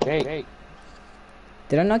 Jake.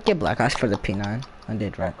 Did I not get black ice for the P9? I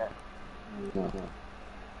did, right? No.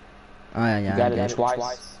 Oh yeah, You got it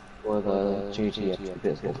twice for the GTF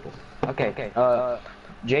pistol. Okay.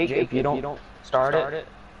 Jake, if you don't start it,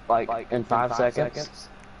 like in 5 seconds.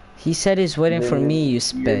 He said he's waiting for me, you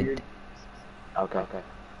sped. Okay.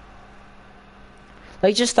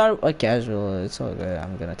 Like, just start a casual. It's all good.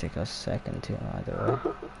 I'm gonna take a second to either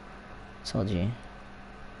way. It's all G.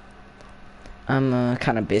 I'm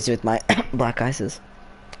kind of busy with my black ices.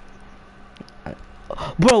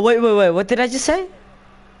 Bro, wait. What did I just say?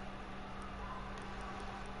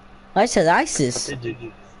 I said ISIS.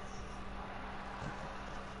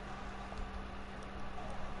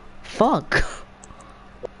 Fuck.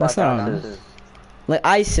 That's not on. Like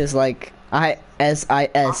ISIS, like ISIS.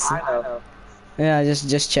 Yeah,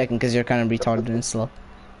 just checking because you're kind of retarded and slow.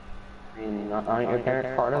 I mean, aren't your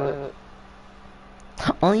parents part of it?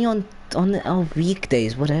 Only on the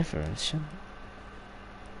weekdays, whatever. Sure.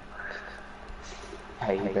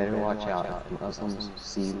 Hey, you better watch out. Muslims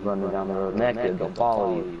see you running down the road naked, they'll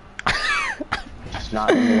follow you. It's not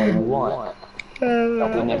in the way you want. They'll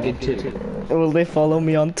be naked too. Will they follow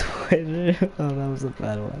me on Twitter? Oh, that was a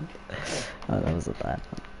bad one.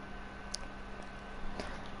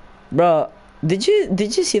 Bro, did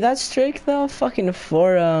you see that streak though? Fucking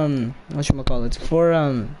for whatchamacallit, for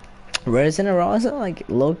Rares in a row. I was like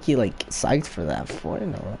low-key like psyched for that 4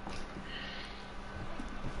 in a row.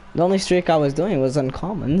 The only streak I was doing was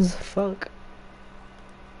uncommons. Fuck.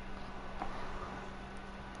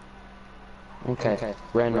 Okay.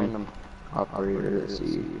 Random operator, let's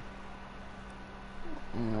see.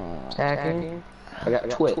 Hacking. I got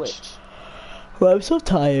Twitch. Well, I'm so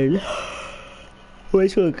tired.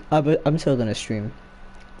 Wait, look, I'm still gonna stream.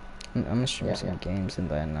 I'm gonna stream some games and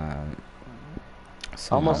then I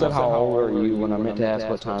almost said how old are you when I meant to ask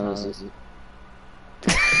what time is this.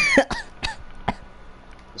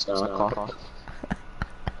 It's not a car.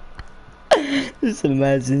 Just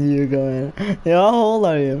imagine you going, yeah, how old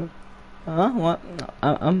are you? Huh? What?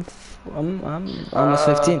 I'm almost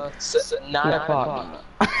 15. 9 o'clock.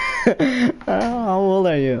 How old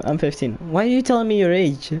are you? I'm 15. Why are you telling me your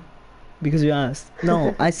age? Because you asked.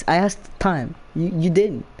 No, I asked time. You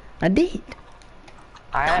didn't. I did.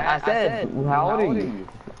 I said, how old are you?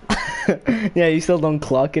 Yeah, you still don't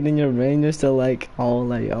clock it in your brain. You're still like, how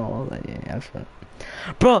old are you? How old are you? Yeah,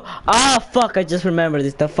 bro, fuck, I just remembered.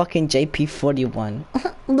 It's the fucking JP41.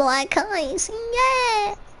 Black eyes,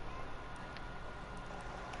 yeah.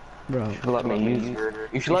 Bro,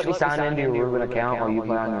 You should let me sign into your Ruben account while you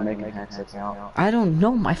play on your Making Hacks account. I don't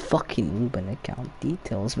know my fucking Ruben account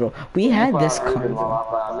details, bro. We had this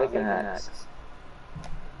convo.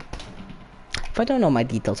 If I don't know my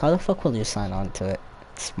details, how the fuck will you sign on to it?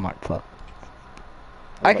 Smart fuck.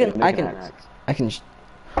 I can.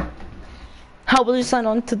 How will you sign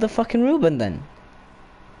on to the fucking Ruben then?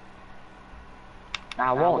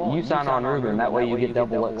 I won't. You sign on Ruben. That way you get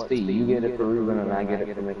double XP. You get it for Ruben and I get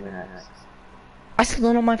it for Making Hacks. I still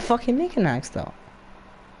don't know my fucking Making Hacks though.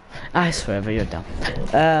 I swear, but you're dumb.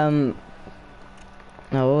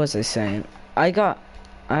 No, what was I saying? I got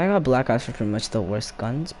Black Eyes for pretty much the worst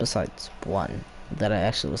guns besides one that I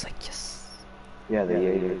actually was like, yes. Yeah, the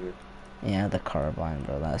Jaeger. Yeah, the carbine,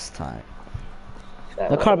 bro. Last time.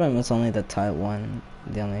 The carbine was only the Type 1,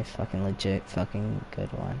 the only fucking legit fucking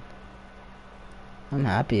good one. I'm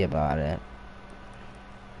happy about it.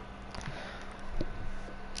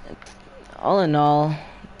 All in all,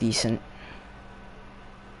 decent.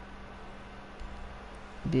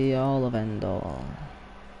 Be all of end all.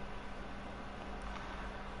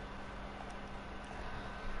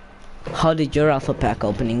 How did your alpha pack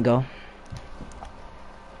opening go?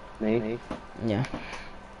 Me? Yeah.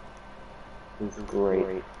 It was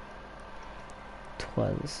great.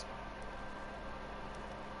 Twas.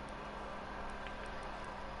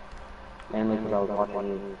 Mainly because I was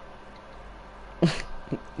watching you.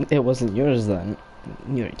 It wasn't yours then.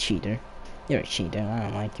 You're a cheater. You're a cheater. I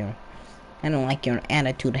don't like your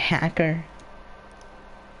attitude, hacker.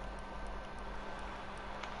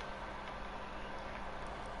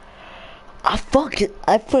 I forget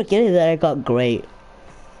that I got great.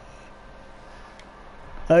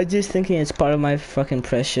 I was just thinking it's part of my fucking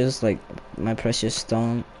precious, like, my precious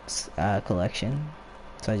stones collection.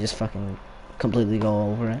 So I just fucking completely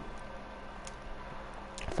go over it.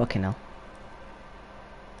 Fucking hell.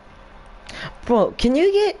 Bro, can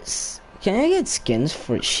you get skins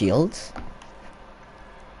for shields?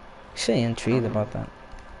 Actually intrigued about that.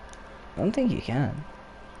 I don't think you can.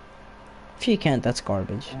 If you can't, that's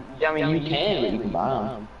garbage. Yeah, I mean, you can, but you can buy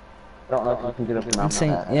them. I don't know if you can get up from I'm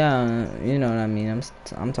saying, yeah, you know what I mean.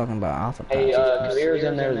 I'm talking about alpha packs. Hey, Kavira's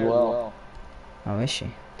in there as well. Oh, is she?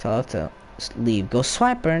 Tell her to leave. Go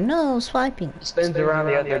swipe her. No, swiping. Spins around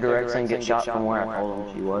the other direction and gets shot from where I told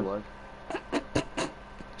him she was.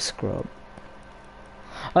 Scrub.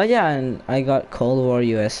 Oh yeah, and I got Cold War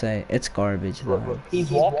USA. It's garbage though. He's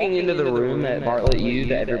walking into the room at Bartlett U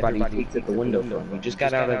that everybody peeks at the window from. He just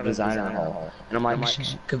got out of designer hall. And I'm like,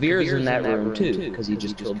 Kavir's in that room too, because he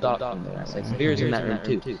just killed Doc from there. I said, Kavir's in that room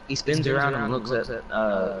too. He spins around and looks at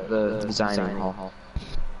the designer hall.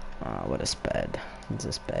 Ah, what a sped. He's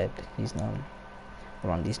a sped. He's known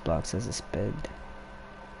around these blocks as a sped.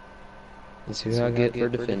 That's who I get for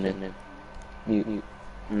defending. You.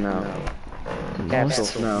 No.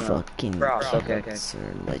 Most no. fucking Frost, okay. cards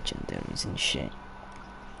are legendaries and shit.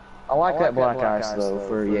 I like that black ice though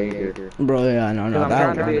for Jaeger. Bro, yeah, no, I'm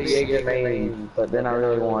that trying to be a Jaeger main, but then I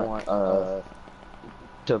really want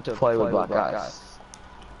to play with black ice.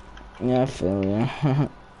 Yeah, I feel you.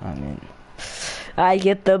 I mean, I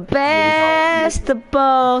get the best of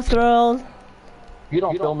both worlds. You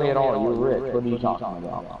don't feel me at all. You're rich. What are you talking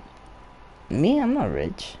about? Me, I'm not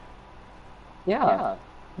rich. Yeah.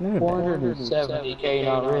 Never been. 470K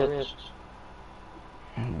not rich.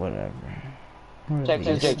 Whatever. Check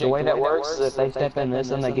this, Jake. The way that works is if they step in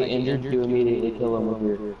this and they get injured, you immediately kill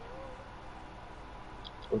them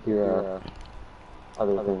with your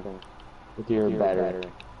other thing, with your battery.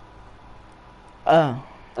 Oh.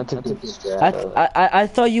 That's a good strat. I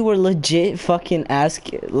thought you were legit fucking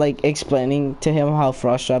explaining to him how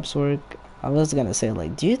frost traps work. I was gonna say,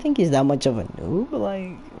 like, do you think he's that much of a noob?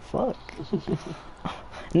 Like, fuck.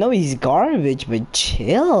 No, he's garbage, but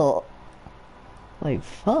chill. Like,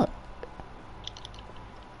 fuck.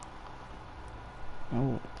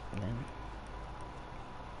 Oh, man.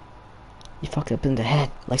 You fucked up in the head,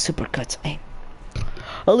 like supercuts, eh?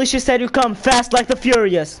 Alicia said you come fast like the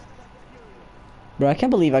Furious. Bro, I can't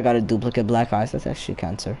believe I got a duplicate black ice. That's actually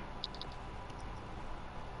cancer.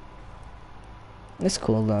 It's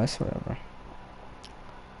cool though, it's whatever.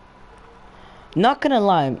 Not gonna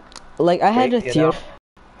lie, like I had a theory.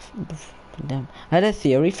 Damn, I had a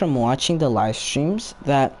theory from watching the live streams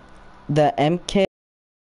that the MK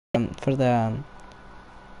for the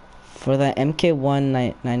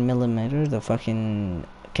MK1 9mm, the fucking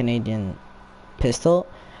Canadian pistol,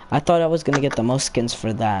 I thought I was gonna get the most skins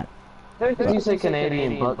for that. You say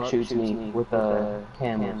Canadian buck shoots me with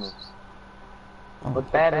camos.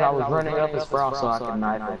 What's bad is I was running up his frost so I could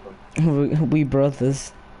knife him. We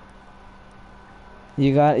brothers.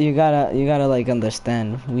 You gotta like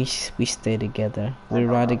understand. We stay together. We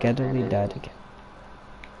ride together. We die together.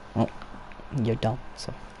 Oh, you're dumb.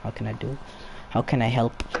 So how can I do? How can I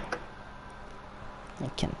help? I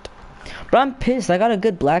can't. Bro, I'm pissed. I got a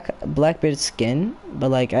good Blackbeard skin, but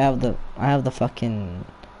like I have the fucking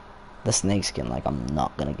the snake skin. Like I'm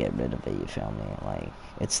not gonna get rid of it. You feel me? Like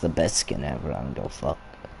it's the best skin ever. I don't give a fuck.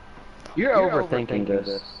 You're overthinking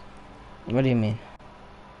this. What do you mean?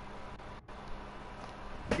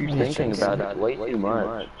 You're thinking about it way too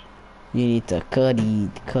much. You need to cuddy.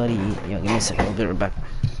 Yo, give me a second. I'll be right back.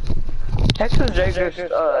 Texas Jake just,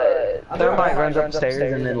 Thermite runs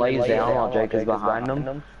upstairs and then lays down while Jake is behind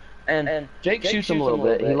him. And Jake shoots him a little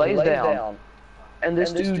bit. He lays down. And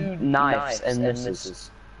this dude knifes and misses.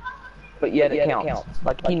 But yet it counts.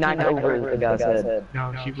 Like he knifed over the guy's head.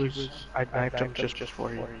 No, I knifed him just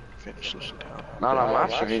before he finished this down. Not on my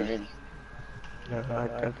stream. No, I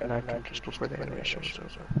knifed him just before the animation was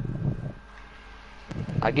over.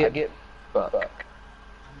 I get fuck.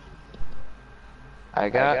 I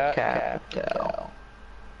got capital.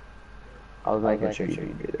 I was making sure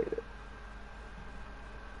you did it.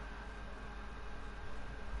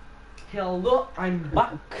 Hello, I'm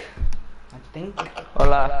back. I think.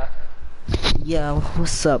 Hola. Yeah,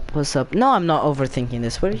 what's up? What's up? No, I'm not overthinking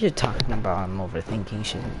this. What are you talking about? I'm overthinking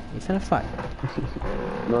shit. You finna fight.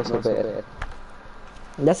 No so bad.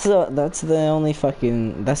 That's the only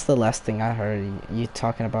fucking. That's the last thing I heard. You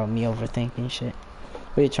talking about me overthinking shit.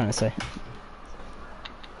 What are you trying to say?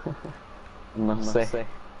 No sé.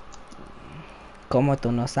 Como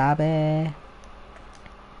tú no sabes.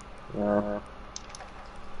 Well,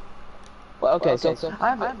 okay, so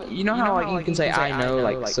you know how like you can say I know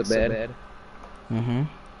like Sabed? Mm-hmm.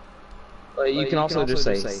 But you can also just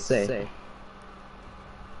say.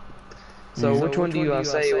 So which one do you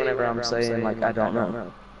say whenever I'm saying like I don't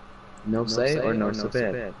know? No say or no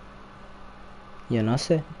Sabed? Yo no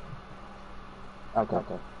sé. Okay.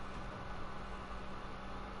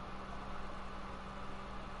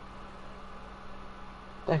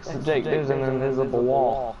 Jake, there's an invisible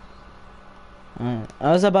wall. I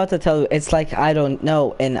was about to tell you, it's like I don't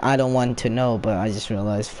know and I don't want to know, but I just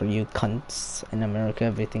realized for you cunts in America,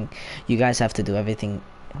 everything, you guys have to do everything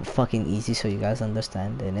fucking easy so you guys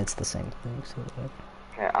understand, and it's the same thing, so whatever.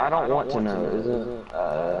 Okay, I don't want to know, isn't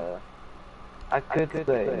I could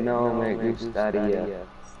say, no me gustaría.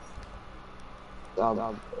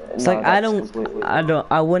 It's no, like that's completely wrong.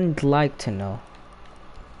 I wouldn't like to know.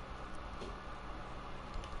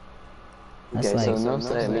 That's Okay, like so no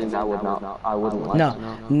say means I wouldn't like no, to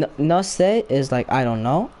know. no say is like I don't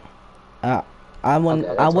know. Uh, Okay, I that's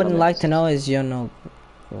what I wouldn't like meant. to know is you know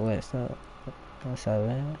what's up or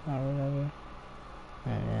whatever.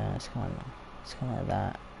 And yeah, it's kind of like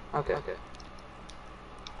that. Okay.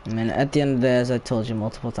 I mean, at the end of the day, as I told you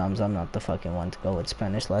multiple times, I'm not the fucking one to go with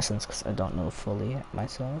Spanish lessons because I don't know fully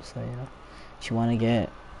myself. So you know, if you want to get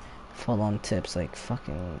full-on tips, like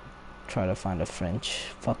fucking try to find a French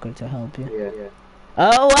fucker to help you. Yeah.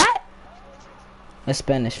 Oh, what? A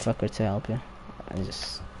Spanish fucker to help you.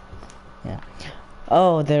 Yeah.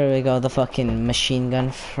 Oh, there we go. The fucking machine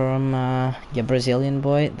gun from your Brazilian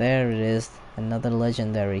boy. There it is. Another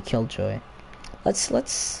legendary Killjoy. Let's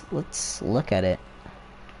look at it.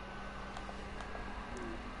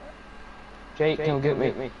 Jake, come get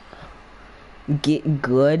me. Get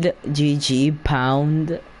good. GG.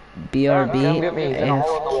 Pound. BRB. Come get me. It's in a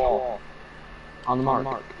hole in the wall. On the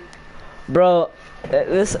mark. Bro,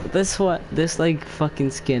 this like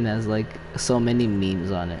fucking skin has like so many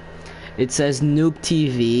memes on it. It says Noob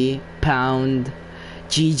TV, Pound,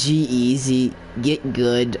 GG Easy, Get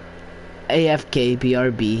Good, AFK,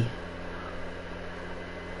 BRB.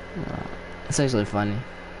 It's actually funny.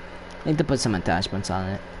 I need to put some attachments on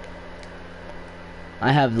it.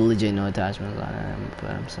 I have legit no attachments on it. I'm gonna put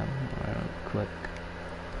them some right quick.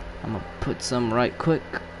 I'm gonna put some right quick.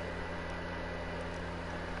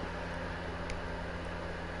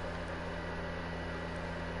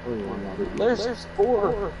 There's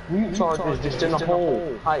 4 mute charges just in a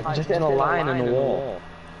hole. Just in a line in the wall.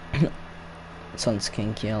 Sounds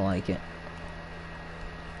kinky, I like it.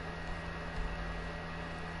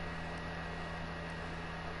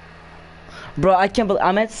 Bro, I can't believe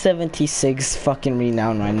I'm at 76 fucking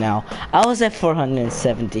renown right now. I was at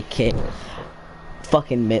 470k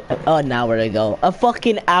fucking an hour ago. A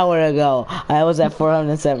fucking hour ago. I was at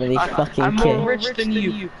 470 fucking I'm k. more rich than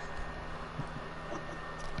you.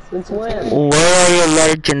 Since when? Where are your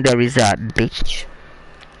legendaries at, bitch?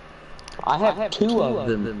 I have 2 of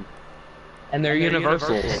them. And they're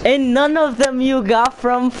universals. And none of them you got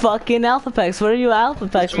from fucking Alpha Packs. Where are you Alpha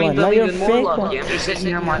Packs one? No, you're fake one. I'm just sitting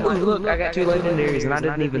here, I'm like, look, I got 2 legendaries and I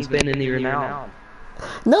didn't even spend any renown.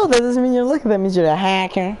 No, that doesn't mean you're lucky. That means you're a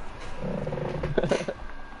hacker.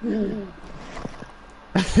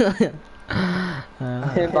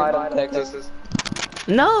 Invite on Texas.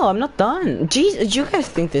 No, I'm not done. Jeez, you guys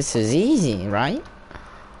think this is easy, right?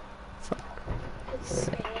 Fuck.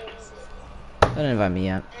 Don't invite me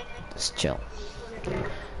yet. Just chill.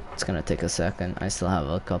 It's gonna take a second. I still have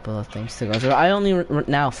a couple of things to go through. I only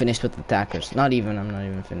now finished with attackers. I'm not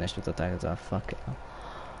even finished with attackers. Oh, fuck it.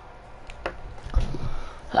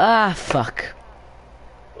 Ah, fuck.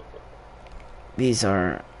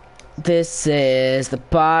 This is the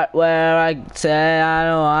part where I say I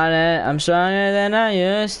don't want it. I'm stronger than I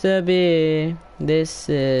used to be. This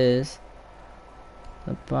is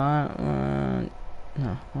the part where...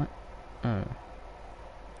 No, what? I don't know.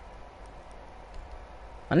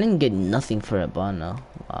 I didn't get nothing for a bun though.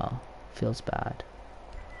 Wow. Feels bad.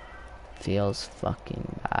 Feels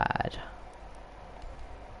fucking bad.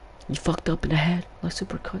 You fucked up in the head like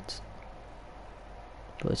supercuts.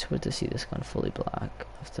 But it's weird to see this gun fully black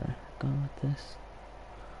after going with this.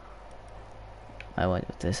 I went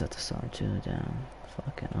with this at the start too, damn.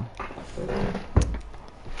 Fucking hell.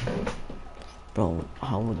 Bro,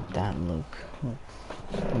 how would that look?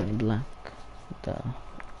 In black. The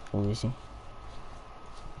Uzi.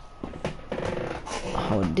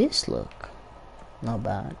 How would this look? Not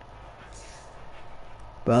bad.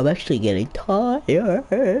 Bro, I'm actually getting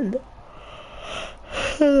tired.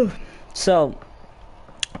 So,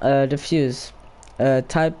 Diffuse,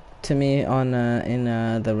 type to me on in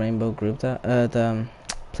the Rainbow group, the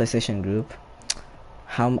PlayStation group.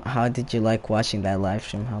 How did you like watching that live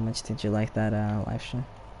stream? How much did you like that live stream?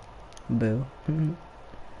 Boo.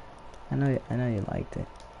 I know you liked it.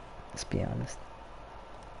 Let's be honest.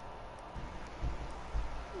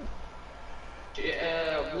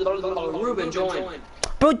 Ruben joined.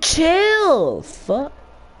 Bro, chill. Fuck.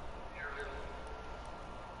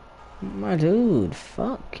 My dude,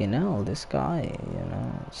 fucking hell, this guy, you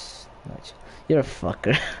know, you're a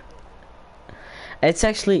fucker. It's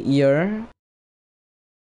actually your...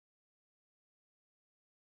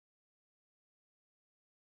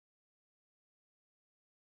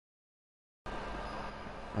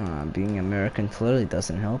 being American clearly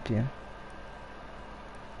doesn't help you.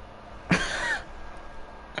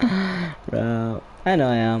 Bro, I know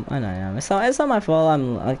I am. It's not my fault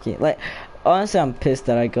I'm lucky. Like, Honestly, I'm pissed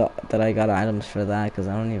that I got items for that because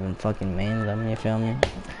I don't even fucking main them. You feel me?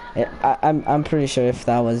 I'm pretty sure if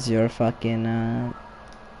that was your fucking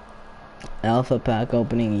alpha pack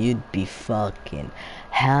opening, you'd be fucking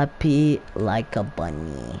happy like a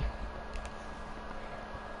bunny.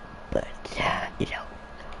 But you know,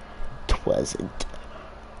 it wasn't.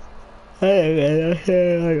 I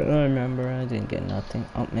don't remember. I didn't get nothing.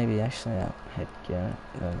 Oh, maybe actually I hit get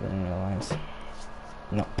the new lines.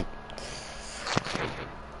 Nope.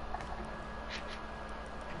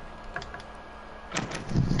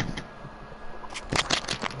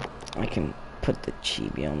 I can put the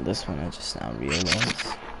chibi on this one. I just now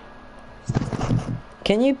realized.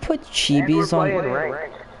 Can you put chibis on?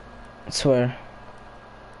 Swear.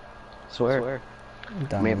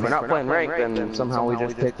 I mean, if we're not playing rank, then somehow we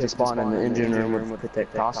just pick to spawn in the engine room with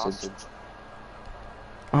protect hostage.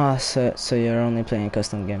 Ah, so you're only playing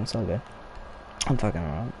custom games. Okay. I'm fucking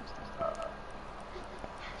around.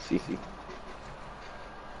 CC.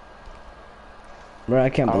 Bro, I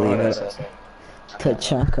can't believe it.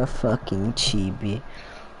 Tachanka fucking chibi.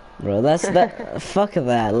 Bro, that's that. Fuck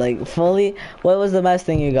that. Like, fully. What was the best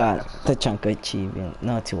thing you got? Tachanka chibi.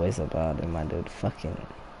 No two ways about it, my dude. Fucking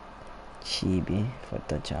chibi for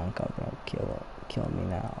Tachanka, bro. Kill me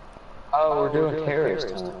now. Oh, we're doing terrorist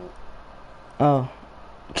time. Oh.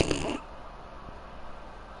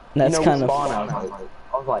 That's kind of. I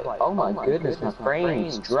was like, oh my goodness, my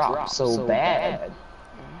frames dropped so bad.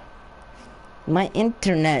 My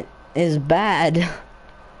internet is bad.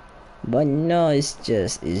 But no, it's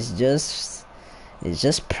just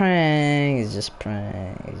prank. It's just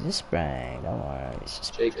prank. Don't worry. It's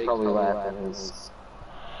just. Jake's probably laughing his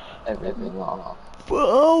everything off.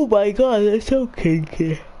 Oh my god, that's so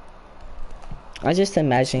kinky. I just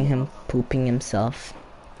imagine him pooping himself.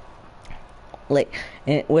 Like,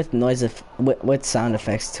 with noise with sound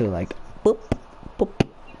effects too, like boop, boop,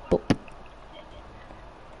 boop.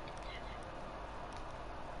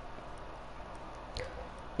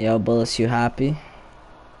 Yo, Bullis, you happy?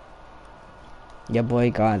 Your boy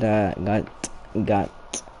got. I'm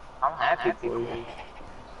happy for you.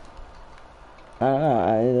 I don't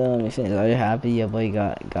know. Let me finish. Are you happy? Your boy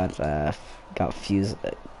got fused,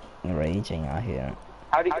 raging out here.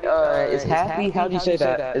 How do you, is happy? How do you say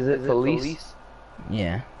that? Is it Felice?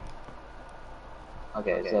 Yeah.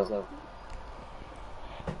 Okay, so.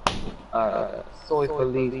 Soy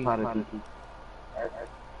Felice para ti.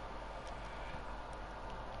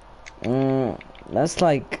 That's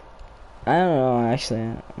like, I don't know actually.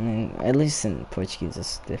 I mean, at least in Portuguese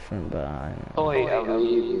it's different, but I don't know. Soy, I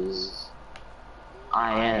believe, is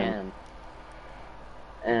I am.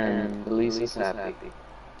 And Felice is happy.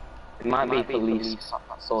 It might be Felice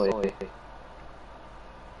Soy.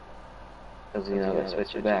 Because, you know, they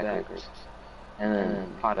switch it backwards. And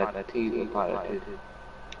then para ti or para tu.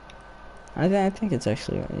 I think it's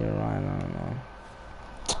actually, you're right, I don't know.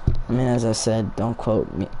 I mean, as I said, don't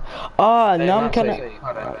quote me. Oh, no, I'm kinda...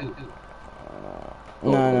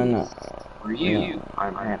 No. For you,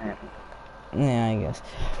 I'm happy. Yeah, I guess.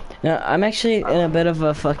 No, I'm actually in a bit of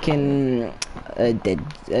a fucking...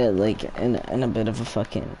 like, in a bit of a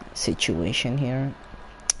fucking situation here.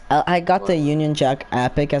 I got the Union Jack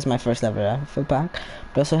Epic as my first ever alpha pack.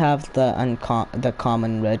 But I also have the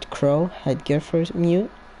common Red Crow headgear for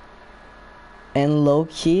mute. And low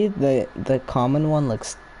key, the common one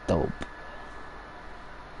looks dope.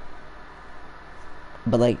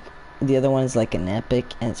 But like, the other one is like an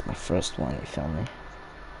epic, and it's my first one, you feel me?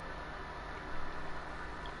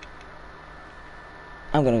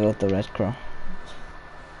 I'm gonna go with the Red Crow.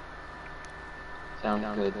 Sounds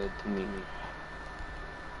good to me.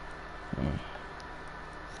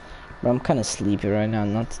 But I'm kind of sleepy right now,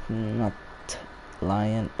 not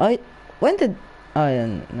lying. When did... Oh yeah,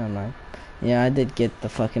 never mind. Yeah, I did get the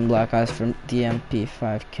fucking black eyes from DMP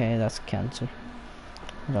 5K. That's cancer.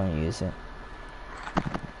 I don't use it.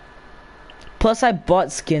 Plus, I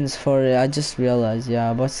bought skins for it. I just realized. Yeah,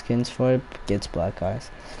 I bought skins for it. Gets black eyes.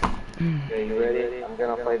 Okay, you ready? I'm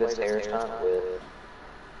gonna play this terrorist hunt with.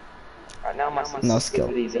 Right now, my no skill.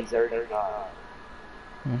 is at 35.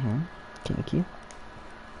 Kinky.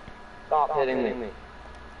 Stop hitting me.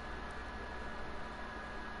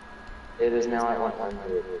 It is now at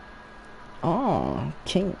 100. Oh,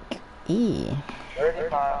 kink. E.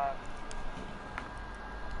 35.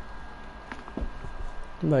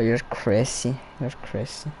 But you're crazy. You're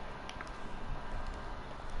crazy.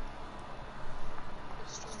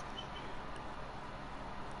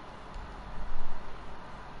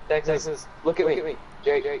 Texas, look at me.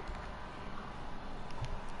 Jake,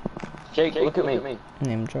 look at me.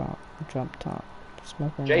 Name drop. Drop top.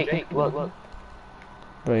 Smoking. Jake, look.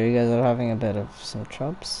 Bro, you guys are having a bit of some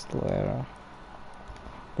troubles. Where?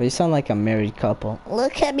 But you sound like a married couple.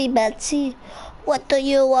 Look at me, Betsy. What do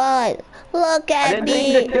you want? Look I at didn't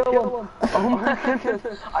mean me. to kill him. Oh my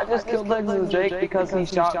goodness. I just killed Texas Jake because he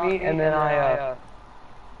shot me, and then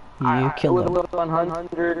You killed him. with a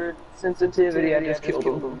 100 sensitivity, I just killed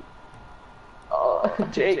him.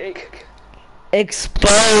 Jake.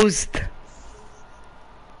 Exposed.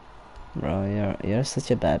 Bro, you're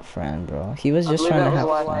such a bad friend, bro. He was just trying to have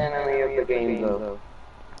fun. Enemy of the game, though.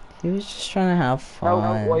 He was just trying to have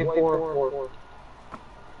fun. Wait for.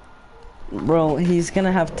 Bro, he's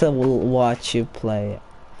gonna have to watch you play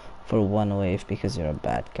for one wave because you're a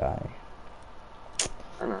bad guy.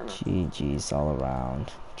 GG's all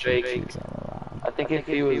around. Jake. GG's all around. I think if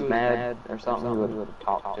he was mad or something, he would have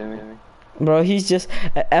talked to me. Bro, he's just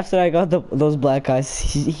after I got those black eyes,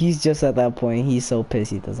 he's just at that point. He's so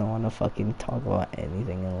pissed he doesn't want to fucking talk about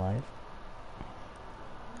anything in life.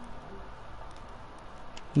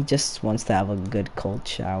 He just wants to have a good cold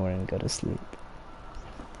shower and go to sleep.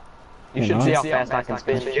 You should see how fast I can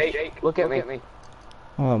spin. Jake, look at me.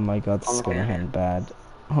 Oh my god, this is gonna end bad.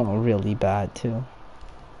 Oh, really bad too.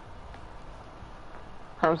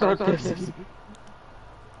 I'm so pissed.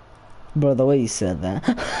 Bro, the way you said that.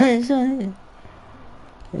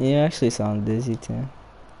 You actually sound dizzy too.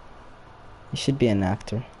 You should be an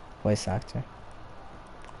actor. Voice actor.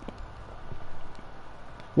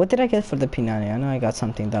 What did I get for the P90? I know I got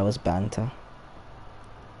something that was Banta.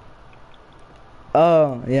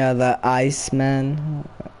 Oh, yeah, the Iceman.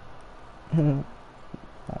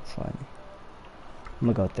 That's funny. I'm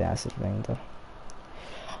gonna go with the acid ring though.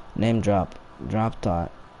 Name drop. Drop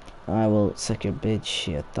dot. I will suck your bitch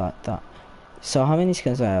shit. Dot. So how many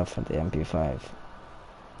skins do I have for the MP5?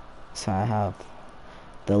 So I have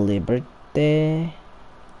the Liberty.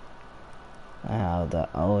 I have the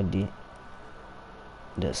Audi.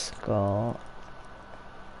 The Skull.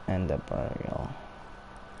 And the Burial.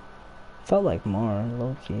 Felt like more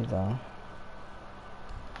low-key though.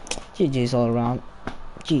 GG's all around.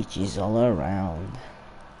 GG's all around.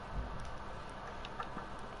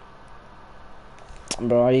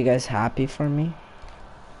 Bro, are you guys happy for me?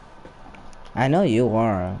 I know you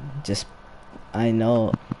are. Just, I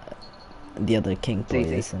know the other king boy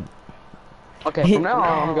isn't. Okay, from now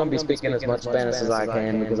on, I'm gonna be speaking as much Spanish as I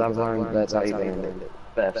can because I've learned that's how you learn it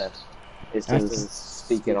best. Is to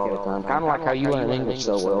speak it all the time. Kind of like how you learn English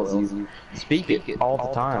so well. You speak it all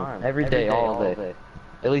the time, every day, all day.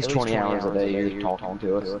 At least 20 hours a day you're talking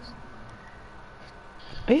to us.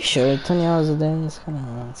 Are you sure 20 hours a day? It's kind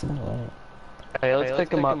of late. Hey, let's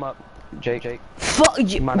pick him up, Jake. Fuck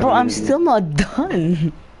you, bro! I'm still not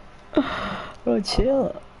done. Bro,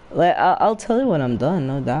 chill. Like I'll tell you when I'm done,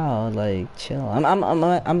 no doubt. Like chill. I'm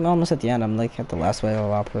almost at the end. I'm like at the last wave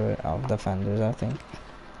of defenders, I think.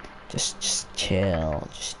 Just chill.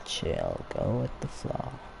 Just chill. Go with the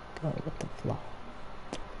flow. Go with the flow.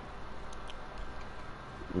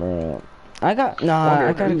 Bro, I got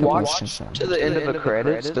a couple watch to the end of the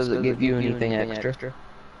credits. Does it give you anything extra?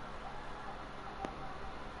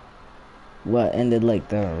 What ended like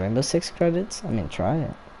the Rainbow Six credits? I mean, try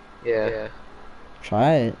it. Yeah.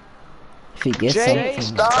 Try it. If you get Jake,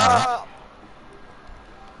 something. stop!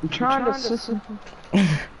 I'm trying to.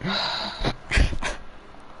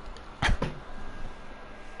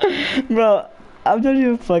 Bro, I'm not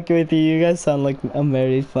even fucking with you. You guys sound like a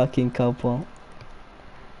married fucking couple.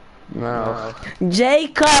 No.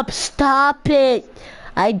 Jacob, stop it!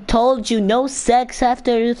 I told you no sex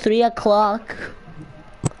after 3 o'clock.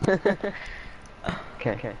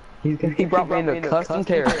 Okay. He brought me into a custom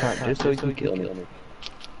terrorist hunt just so he could kill me.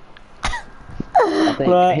 I think.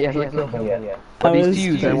 Right. Yeah. But he's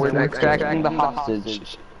fused and we're extracting the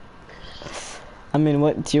hostage. I mean,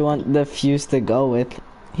 what do you want the fuse to go with?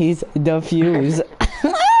 He's the fuse.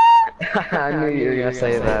 I knew you were gonna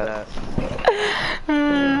say that.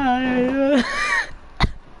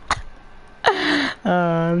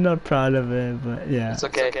 I'm not proud of it, but yeah. It's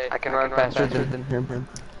okay. I can run faster than him.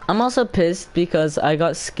 I'm also pissed because I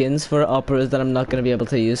got skins for operas that I'm not gonna be able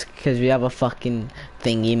to use because we have a fucking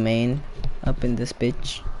thingy main up in this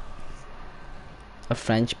bitch. A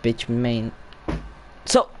French bitch main.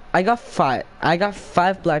 So I got five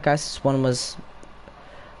black eyes. One was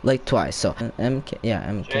like twice. So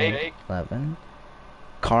MK 11,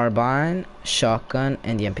 carbine, shotgun,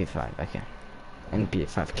 and the MP5. Okay,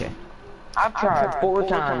 MP5K. I've tried 4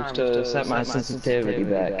 times to set my sensitivity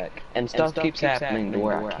back, and stuff keeps happening to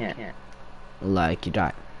where I can't. Like you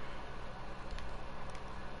die.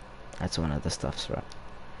 That's one of the stuffs, right?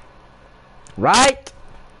 Right?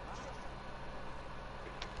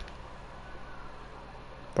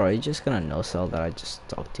 Bro, you're just gonna no sell that I just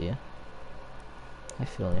talked to you. I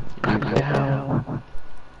feel you. Down.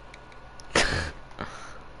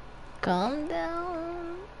 Calm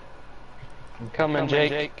down. I'm coming,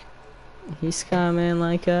 Jake. He's coming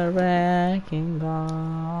like a wrecking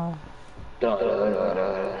ball. Da, da, da,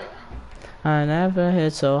 da. I never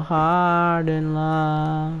hit so hard in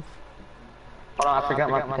love. Hold on, I forgot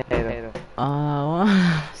my potato. Oh,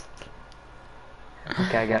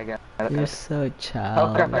 Okay, I got it. you're so Oh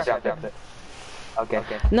childish. crap, I dropped it. Okay.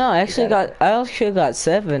 No, I actually got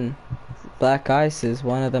 7 black ices,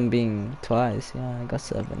 one of them being twice. Yeah, I got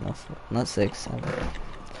 7, not 6, 7.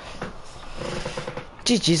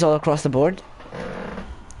 GG's all across the board.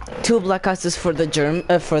 2 black ices for the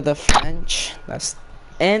for the French.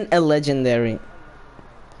 And a legendary.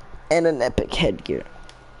 And an epic headgear.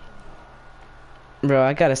 Bro,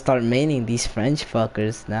 I gotta start maining these French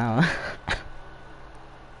fuckers now.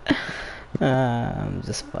 I'm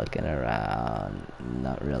just fucking around.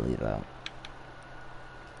 Not really though.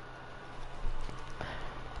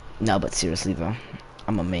 No, but seriously though,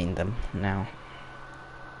 I'ma main them now.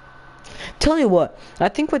 Tell you what, I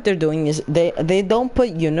think what they're doing is they don't put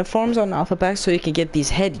uniforms on alpha packs so you can get these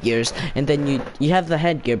headgears, and then you have the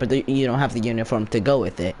headgear but you don't have the uniform to go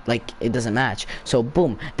with it. Like it doesn't match. So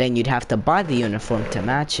boom, then you'd have to buy the uniform to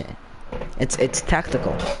match it. It's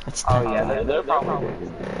tactical. It's Oh tactical. yeah, they're probably.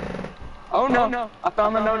 Oh no! I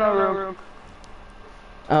found the no room.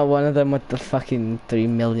 Oh, one of them with the fucking 3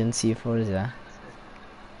 million C4s, yeah.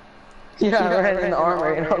 Yeah, I ran in the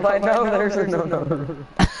armory and I was like, no, there's a no room.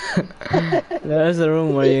 There's a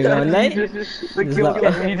room where you go, night. The kill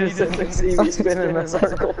cam, you just see me spinning in a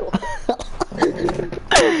circle.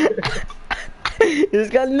 He's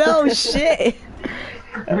got no shit.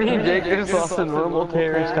 Me and Jake just lost a normal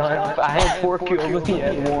terrorist time. I had 4 kills and he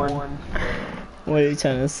had 1. What are you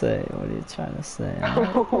trying to say? What are you trying to say?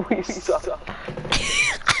 We suck.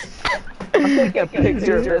 I'll take a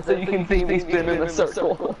picture of this so you can see me spinning in a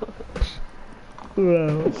circle.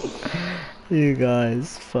 Bro, you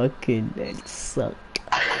guys fucking suck.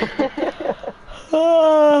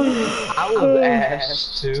 I was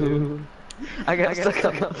ass too. I got stuck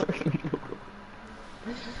on the freaking.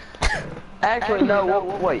 Actually,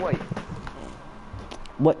 no. Wait.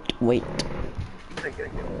 What? Wait.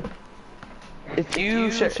 If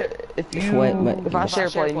I share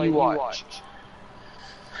play and you watch,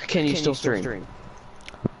 can you still stream?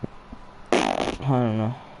 I don't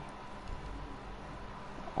know.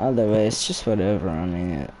 Either way, it's just whatever. I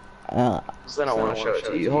mean, Then I want to show it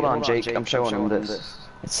to you. Hold on, Jake. I'm showing him this.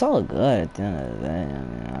 it's all good at the end of the day. I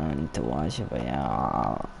mean, I don't need to watch it, but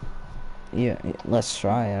yeah, let's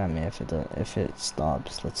try it. I mean, if it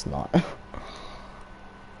stops, let's not.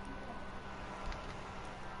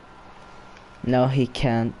 No, he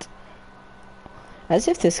can't. As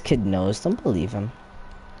if this kid knows. Don't believe him.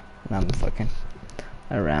 No, I'm fucking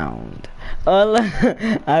around. Oh,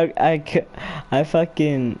 I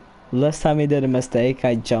fucking last time he did a mistake,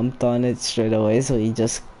 I jumped on it straight away. So he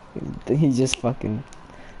just fucking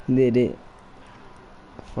did it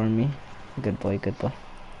for me. Good boy, good boy.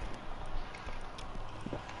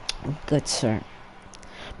 Good sir.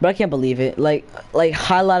 But I can't believe it. Like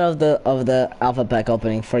highlight of the alpha pack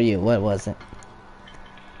opening for you. What was it?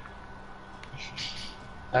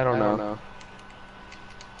 I don't know.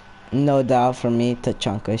 No doubt for me,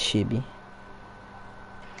 Tachanka Shibi.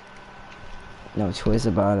 No choice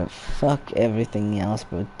about it. Fuck everything else,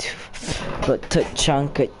 but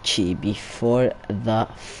Tachanka Chibi for the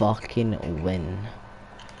fucking win.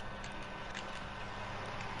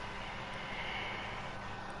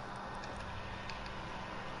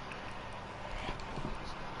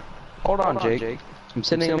 Hold on, Jake. I'm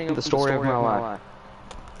sending up the story of my life.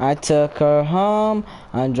 I took her home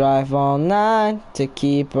and drive all night to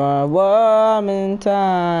keep her warm in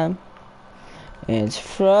time. It's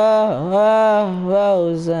frozen.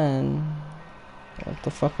 What the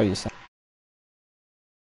fuck are you saying?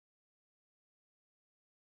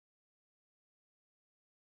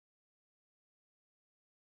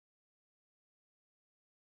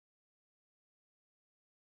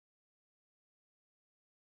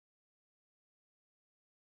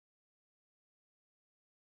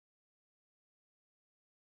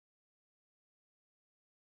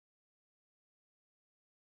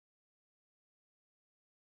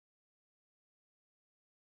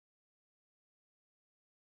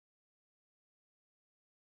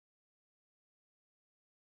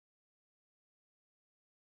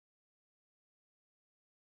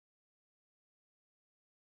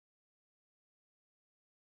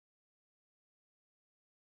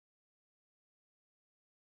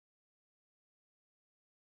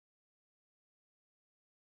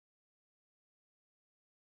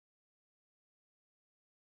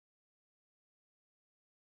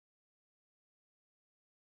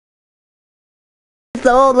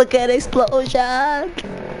 Oh, look at explosion!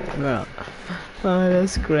 Bro. Oh,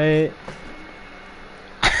 that's great.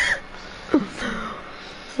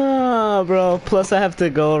 Oh, bro. Plus, I have to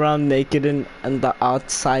go around naked and the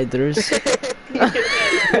outsiders.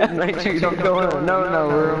 Make sure you don't go in a no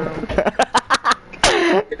room.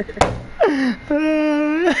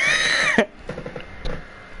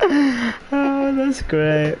 Oh, that's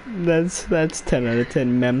great. That's 10 out of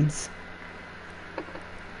 10 memes.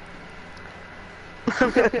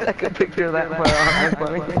 I can picture that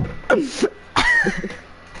funny.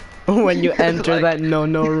 When you enter Like- that no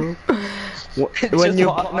room. When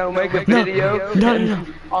you make a video, no.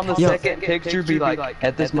 on the second picture be like,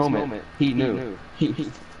 at this moment, he knew.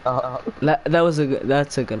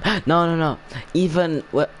 That's a good. No. Even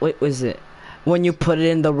what was it? When you put it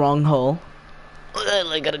in the wrong hole.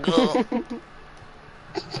 I gotta go.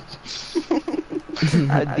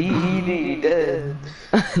 A DED dead.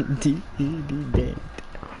 DED dead.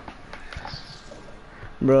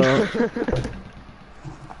 Bro.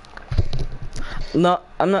 No,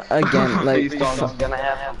 I'm not again. Like, Gonna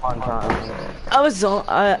have a fun time.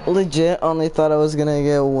 I legit only thought I was gonna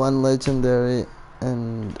get one legendary,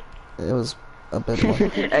 and it was a bit more.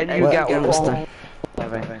 And you What? got one.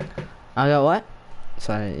 I got what?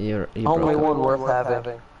 Sorry, you Only broke up. one worth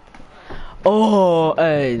having. Oh,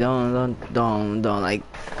 hey, don't like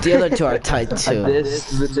the other two are tight too.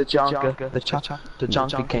 This is the Jonka, the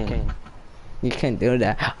Jonka King. You can't do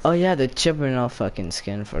that. Oh yeah, the Chipperno fucking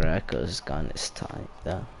skin for Echo's gun is tight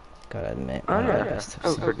though. Gotta admit. Oh one of the yeah, best I've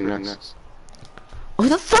oh seen. pretty nice. Who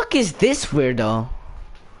the fuck is this weirdo?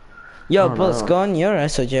 Yo, Bulls, go on your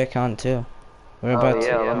SOG account too. We're about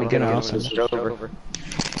to. let me we're get gonna him also. over.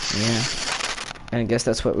 Yeah. And I guess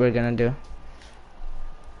that's what we're gonna do.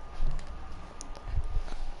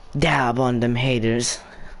 Dab on them haters.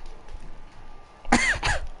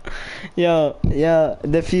 Yo,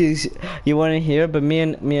 the fuse. You wanna hear? But me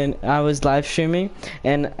and I was live streaming,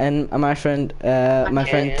 and my friend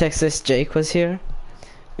Texas Jake was here,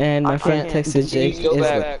 and my friend Texas Jake is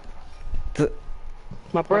like,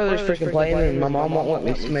 My brother's freaking playing and my mom won't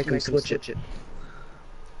let me make him switch it.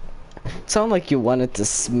 sound like you wanted to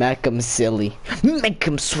smack him silly. Make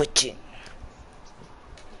him switch it.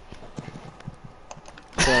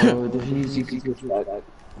 So the fuse you can switch back.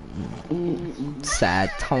 Sad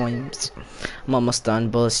times. I'm almost done,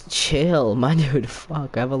 boss. Chill, my dude.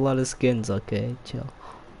 Fuck, I have a lot of skins. Okay, chill.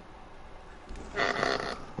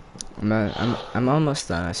 I'm almost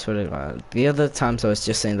done. I swear to God. The other times I was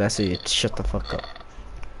just saying that so you'd shut the fuck up.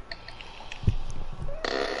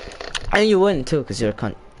 And you wouldn't too, cause you're a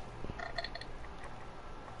cunt.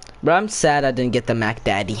 Bro, I'm sad I didn't get the Mac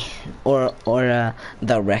Daddy or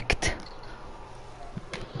the Rect.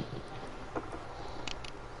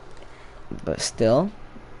 But still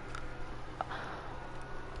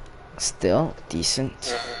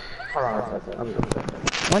decent.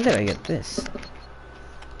 When did I get this?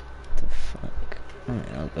 The fuck? Alright,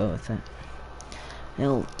 I'll go with it.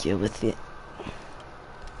 I'll go with it.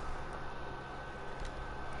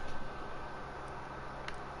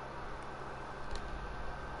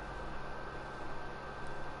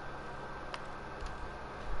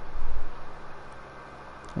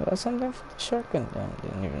 Was something for the shotgun? I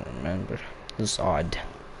didn't even remember. It was odd.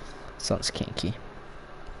 Sounds kinky.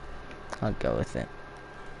 I'll go with it.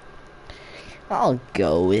 I'll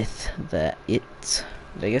go with the it.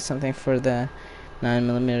 Did I get something for the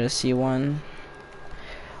 9mm C1?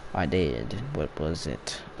 I did. What was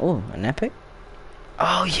it? Oh, an epic?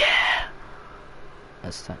 Oh yeah!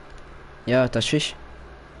 What's that? Yeah, tá fixe?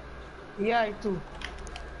 E aí, tu?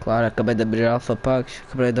 Claro, acabei de abrir Alpha Packs.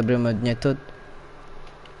 Acabei de abrir o meu dinheiro todo.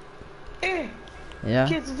 É, Yeah,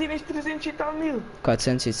 que tu tiras 300 e tal mil?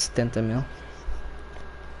 470 mil.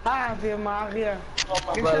 Ave Maria.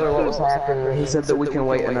 Brother, what was happening? He said that we can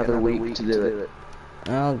wait another week to do it.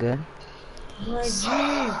 All good.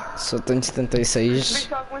 Imagina. Só tenho 76. Vês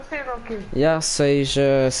que acontecer ou quê? Já 6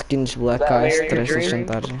 skins Black That Eyes, Mary 3 de Dream?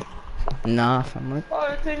 chantagem. Não, família. Oh,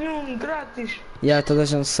 eu tenho um grátis. Já toda a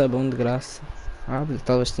gente sabe um de graça. Ah,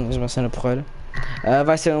 talvez tenhas uma cena porreira.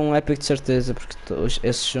 Vai ser um epic de certeza, porque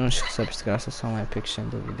esses uns que recebes de graça são épicos sem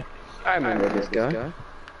dúvida. I remember this guy.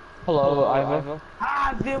 Hello, Ivan.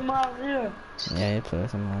 Ave Maria. Yeah, play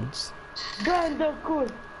with them once. Ganda cor.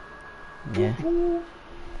 Yeah.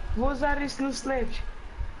 Vou usar isso no Slash.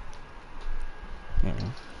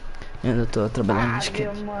 Eu ainda estou a trabalhar nas Ave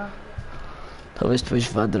skins. Maria. Talvez depois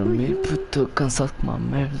vá dormir, porque estou cansado como uma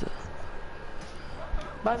merda.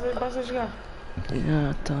 Vas a jogar?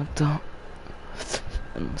 Já, tá.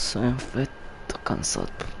 Eu não sei, velho. Estou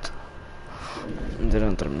cansado, puto. Ainda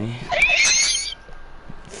não dormi.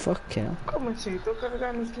 Fuck you. Como assim? Tô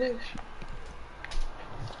carregando os leves.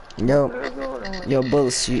 Yo,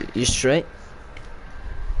 Bulls, you straight?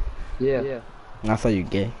 Yeah. I thought you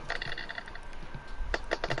gay.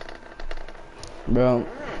 Bro,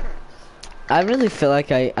 I really feel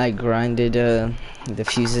like I grinded the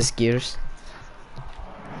fuses gears.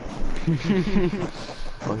 Well,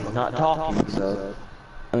 he's not talking, so.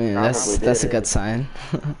 I mean, that's a good sign.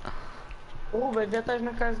 Velho, já estás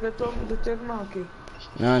na casa do teu irmão aqui.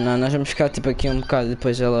 Não, nós vamos ficar tipo aqui um bocado,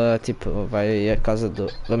 depois ela tipo vai à casa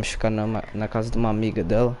do... Vamos ficar na casa de uma amiga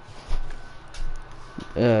dela.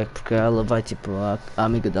 Porque ela vai tipo, a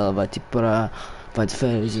amiga dela vai tipo vai de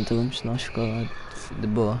férias, então vamos nós ficar lá de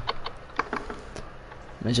boa.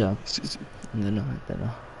 Mas já, ainda não.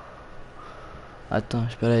 Ah, então,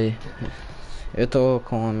 espera aí. Eu estou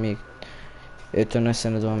com um amigo. Eu estou na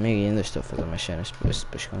cena de um amigo e ainda estou a fazer umas cenas, por isso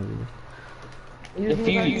depois convido. E os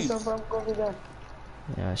lugares são para me convidar.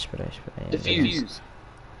 Espera aí. Diffuse.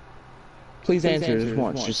 Please answer just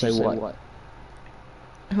once. Just say what.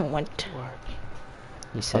 What?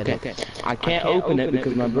 You said it. Okay. I can't open it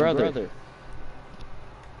because my brother.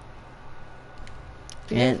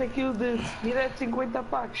 Fizeste aquilo de direto 50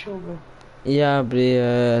 packs, velho. E abri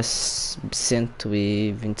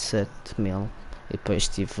 127 mil. E depois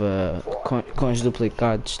tive com os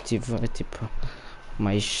duplicados tive tipo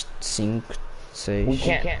mais 5, 6. We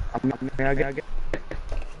can't. I mean,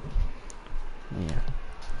 Yeah.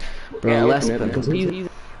 Bro, less because I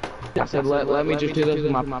said let me just do this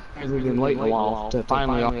with my friends. We've been waiting a while to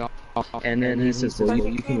finally and then he says, well,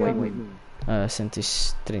 you can wait.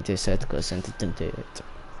 137 com 138.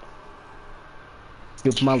 E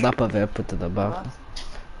o mal dá para ver a puta da barra.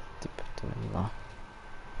 Tipo, também lá.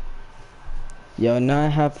 Yo, now I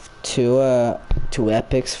have two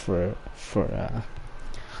epics for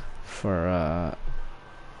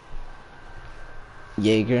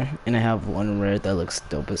Jaeger, and I have one rare that looks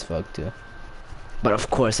dope as fuck too. But of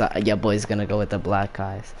course, your boy's gonna go with the black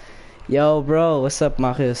eyes. Yo, bro, what's up,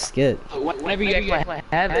 Mario Skit? Whenever you actually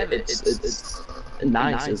have it, it's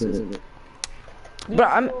nice, isn't it? Bro,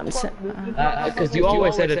 I'm because you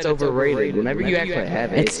always said it's overrated. Whenever you actually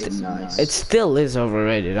have it, it's nice. It still is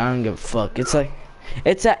overrated. I don't give a fuck. It's like,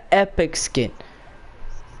 it's an epic skin.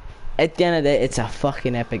 At the end of the day, it's a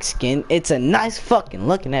fucking epic skin. It's a nice fucking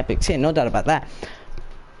looking epic skin, no doubt about that.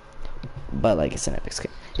 But like, it's an epic skin.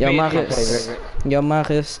 Yo, Marius.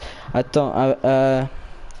 Attends,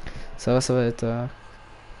 ça va,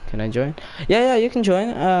 can I join? Yeah, you can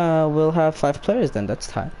join. We'll have 5 players then. That's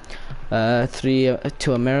time. 2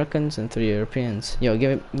 Americans and 3 Europeans. Yo,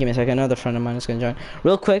 give me a second. Another friend of mine is gonna join.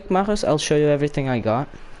 Real quick, Marcos, I'll show you everything I got,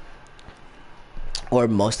 or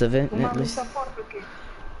most of it at least.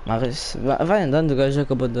 Marcos, vai andando. O gajo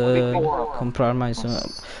acabou de comprar mais um.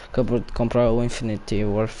 Acabou de comprar o Infinity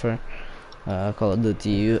Warfare, Call of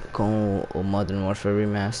Duty com o Modern Warfare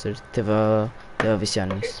Remastered. Teve a viciar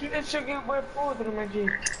nisso. Esse jogo é podre,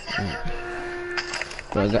 Magic.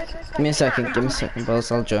 Give me a second,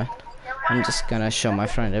 boss. I'll join. I'm just gonna show my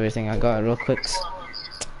friend everything I got real quick.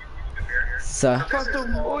 So. Faltam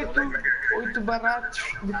 8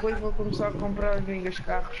 baratos, depois vou começar a comprar as minhas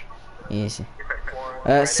carros. Easy.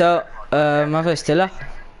 Marcos, t'es là?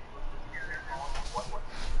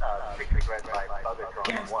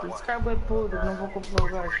 Esse cabo é podre, não vou comprar o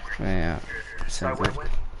gajo. Yeah, simple.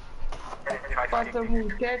 Falta-me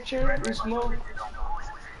o Catcher, o Smoke,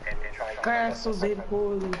 Castle,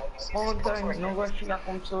 Deadpool, Mountains, não gosto de jogar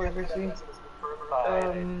com pessoas assim.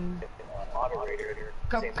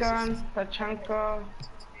 Capcan, Tachanka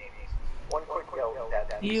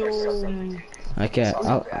e o... Okay,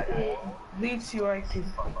 I'll... Blitz e o Ike.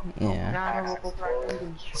 Yeah. Não vou comprar nenhum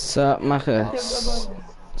deles. So, Marcos.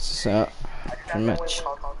 So, pretty much.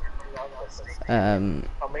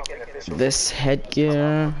 This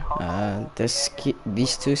headgear,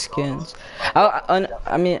 these 2 skins.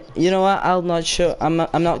 I mean, you know what? I'll not show. I'm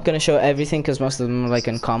not gonna show everything because most of them are like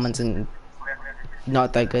uncommons and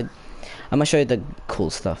not that good. I'm gonna show you the cool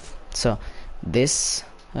stuff. So, this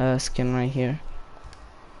skin right here.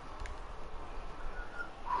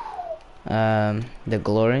 The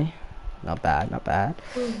Glory, not bad.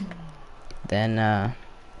 Then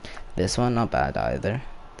this one, not bad either.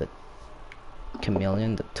 The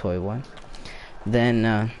Chameleon, the toy one. Then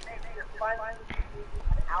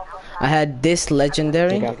I had this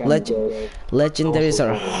legendary. Legendaries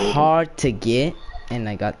are hard to get, and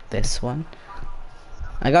I got this one.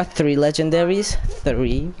 I got 3 legendaries,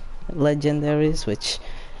 which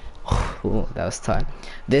ooh, that was tight.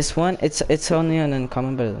 This one, it's only an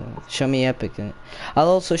uncommon, but show me epic. I'll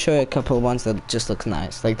also show you a couple of ones that just look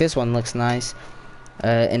nice. Like this one looks nice.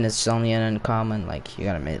 and it's only an uncommon. Like you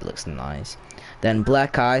gotta make it looks nice. Then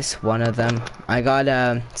black eyes, one of them. I got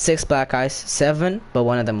 6 black eyes, 7, but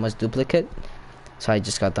one of them was duplicate. So I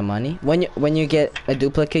just got the money. When you get a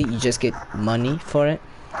duplicate, you just get money for it.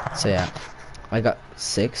 So yeah, I got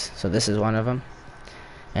 6. So this is one of them,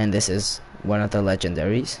 and this is one of the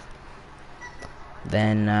legendaries.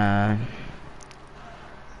 Then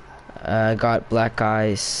I got black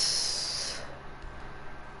eyes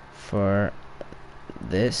for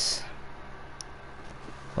this.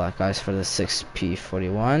 Black eyes for the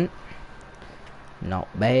 6P41. Not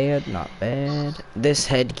bad, not bad. This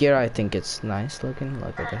headgear, I think it's nice looking.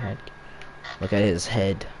 Look at the head. Look at his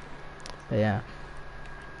head. But yeah.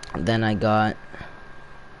 Then I got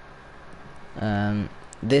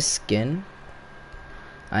this skin.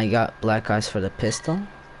 I got black eyes for the pistol.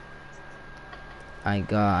 I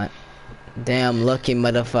got damn lucky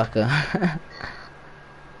motherfucker.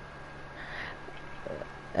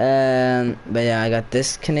 But yeah, I got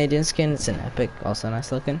this Canadian skin. It's an epic, also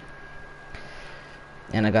nice looking.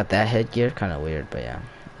 And I got that headgear, kind of weird, but yeah.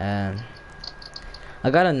 I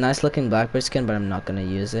got a nice looking Blackbird skin, but I'm not gonna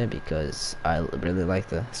use it because I really like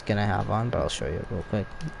the skin I have on. But I'll show you real quick.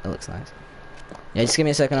 It looks nice. Yeah, just give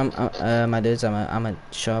me a second. My dudes, I'm gonna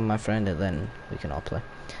show my friend, and then we can all play.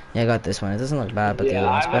 Yeah, I got this one. It doesn't look bad, but the other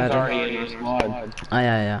one's better. Oh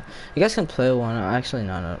yeah. You guys can play one. Actually,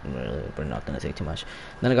 no, really. We're not gonna take too much.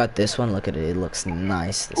 Then I got this one. Look at it. It looks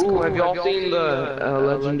nice. This Ooh, have y'all seen the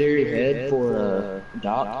legendary head for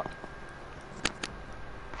Doc?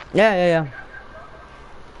 Yeah.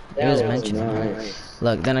 It was That mentioned. nice.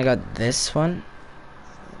 Look, then I got this one.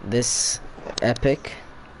 This epic.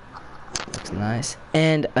 Looks nice.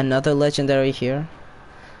 And another legendary here.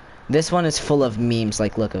 This one is full of memes.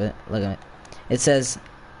 Like, look at it. Look at it. It says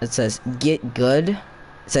get good. It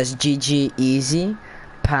says GG easy,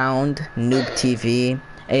 pound, noob TV,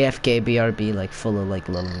 AFK BRB. Like full of like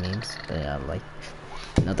little memes. But yeah, like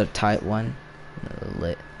another tight one. Another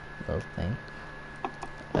lit little thing.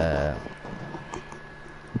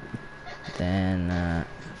 Then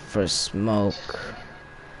for smoke,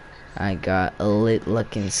 I got a lit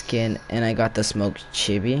looking skin, and I got the smoke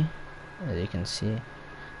chibi, as you can see.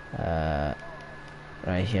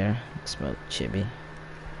 Right here, smoke chibi,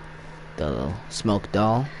 the little smoke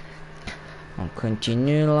doll. On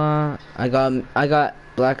continue là. I got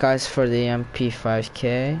black eyes for the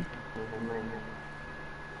MP5K.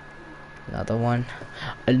 Another one.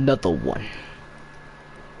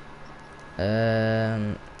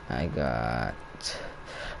 I got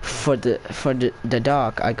for the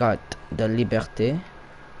dog. I got the Liberté.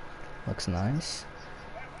 Looks nice.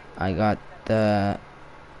 I got the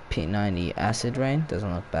P90 Acid Rain,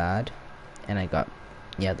 doesn't look bad. And I got,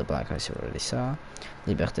 yeah, the black eyes you already saw.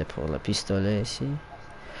 Liberté pour le pistolet ici.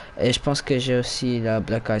 Et je pense que j'ai aussi la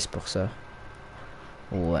black eyes pour ça.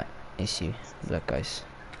 Ouais, ici, black eyes.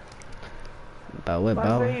 Bah ouais,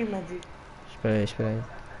 bah ouais. Je peux.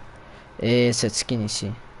 Et cette skin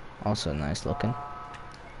ici, also nice looking.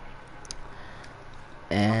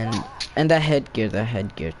 And that headgear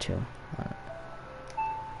too.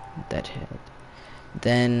 That head.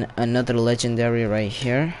 Then another legendary right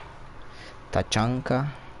here, Tachanka.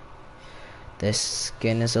 This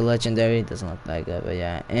skin is a legendary, doesn't look that good, but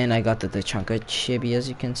yeah. And I got the Tachanka chibi, as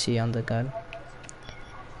you can see on the gun.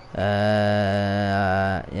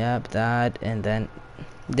 Yep, that, and then,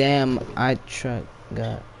 damn,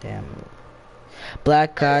 goddamn.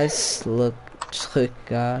 Black eyes look,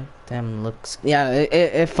 damn, looks, yeah,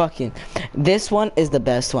 it fucking, this one is the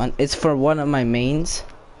best one. It's for one of my mains.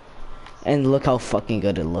 And look how fucking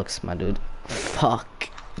good it looks, my dude. Fuck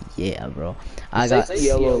yeah, bro. I got safety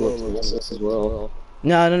yellow looks as well.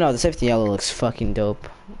 No. The safety yellow looks fucking dope.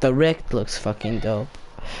 The Rick looks fucking dope.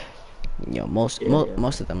 Yo, most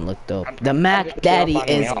of them look dope. The Mac Daddy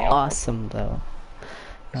is awesome though.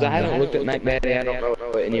 Cause I haven't looked at Mac Daddy. I don't know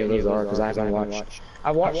what any of those are because I haven't watched. I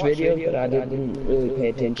watched videos, but I didn't really pay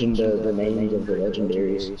attention to the names of the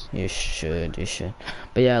legendaries. You should.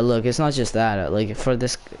 But yeah, look, it's not just that. Like for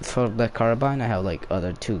the carbine, I have like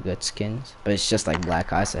other 2 good skins, but it's just like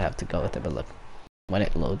black eyes. I have to go with it. But look, when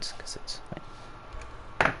it loads, cause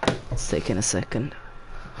it's taking a second.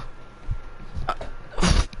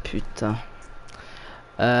 Putain.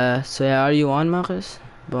 So yeah, are you on, Marius?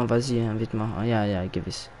 Bon, vas-y, invite-moi. Oh, yeah, give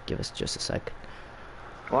us just a sec.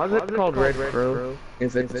 Why is it called Red Crow?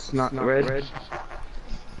 If it's not red.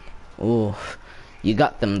 Oh, you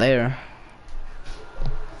got them there.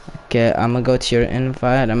 Okay, I'm gonna go to your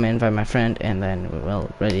invite. I'm gonna invite my friend, and then we're well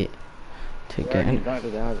ready to get in.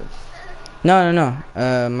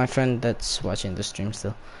 No. My friend that's watching the stream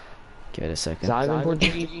still. Give it a second. Ivan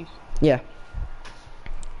Portuguese? Yeah.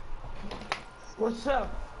 What's up?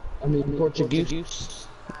 I mean, Portuguese.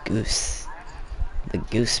 Goose. The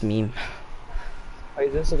goose meme. Hey,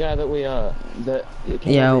 is this the guy that we, that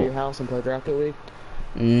came Yeah. over to your house and played Rocket League?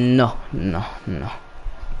 No.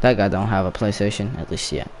 That guy don't have a PlayStation, at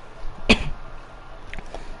least yet.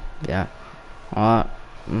 Yeah.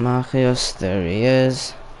 Marius, there he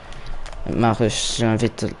is. Marius,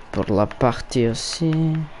 j'invite pour la partie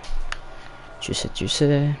aussi. Tu sais.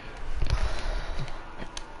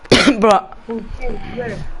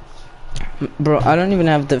 Bro, I don't even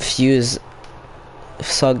have the Fuse,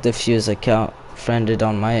 Sog the Fuse account friended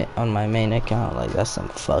on my main account. Like, that's some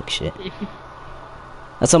fuck shit.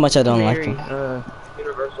 That's how much I don't like him.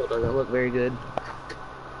 Universal doesn't look very good.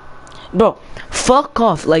 Bro, fuck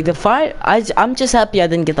off. Like, the fire, I'm just happy I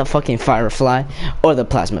didn't get the fucking Firefly or the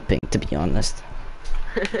Plasma Pink, to be honest.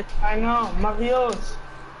 I know, Marius.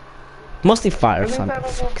 Mostly Eu nem Firefly. tava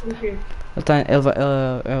com o quê?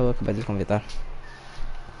 Eu acabei de convidar.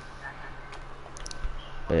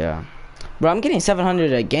 But yeah. Bro, I'm getting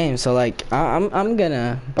 700 a game, so like I'm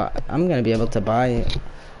gonna be able to buy a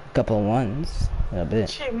couple of ones in a bit.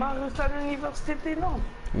 Che, Marius tá no nível 79.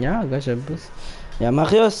 Yeah, gotcha. Yeah,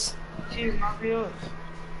 Marius. Che, Marius.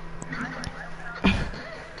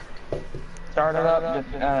 Start it up, the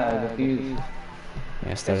Fuse.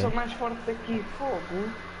 Yeah, Eu started. sou mais forte daqui, fogo.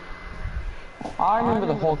 I remember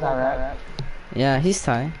the whole time, right? Yeah, he's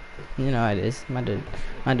tight. You know how it is. My dude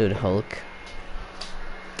Hulk.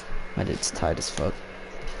 My dude's tight as fuck.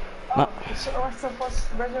 Eu acho que só posso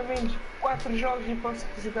mais ou menos 4 jogos e posso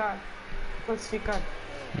jogar. Classificar.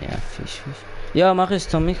 Yeah, fish. Yo, Marius,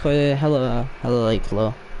 tell me hella like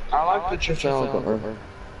low. I like the Trafalgar.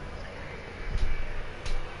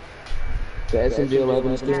 The SMG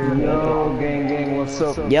 11 is Yo, gang, what's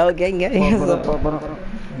up? Yo, gang.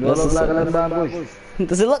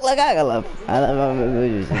 Does it look like I love? I love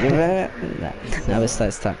Nah, it's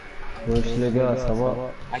time. Wesh les gars, ça va?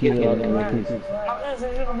 Qui est là? Marius, un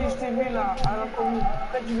jour dit je t'ai vu là, alors comme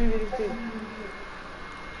peut-être je vais vérifier.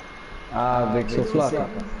 Ah, avec Sofla.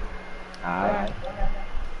 Ah,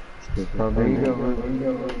 c'est pas bien.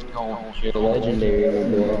 legendary.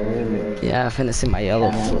 Yeah, I'm finna see my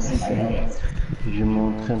yellow. Je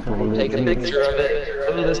m'entraîne pour le Take a picture of it.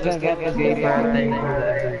 Oh, this guy got the gay power thing.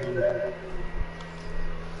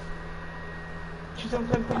 Tu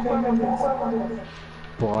t'entraînes pour quoi, Marius?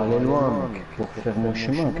 Pour aller loin, mec, pour faire mon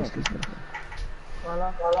chemin, qu'est-ce que c'est?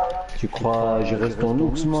 Voilà. Tu crois, je reste en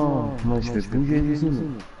ours, moi? Moi, je vais bouger d'ici.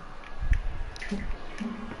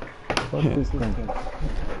 What you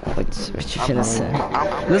finna say?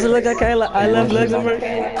 Does it look like I love Luxembourg?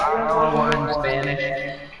 In Spanish.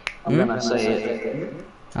 I'm gonna say it.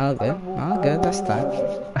 All good, that's time.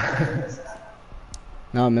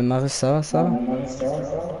 Non, mais Marius, ça va.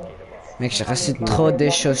 Mec, j'ai reçu trop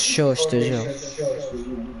des choses chaudes, je te jure.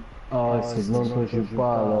 Ah, c'est longtemps que je joue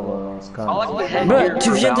pas, alors on se calme. Bro,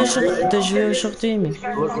 tu viens de jouer aujourd'hui, mec.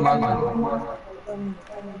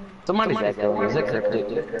 Somebody's echoing. Is it cryptic?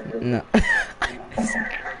 Non.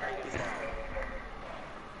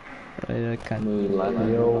 Right, I can't.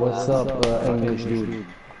 Yo, what's up, English dude?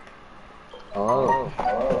 Oh.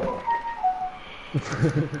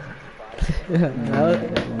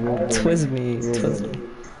 Twist me.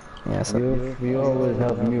 Yeah, so. You always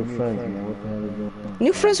have new friends, man. What the hell is your friend?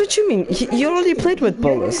 New friends? What you mean? You already played with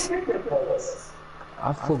Bolas.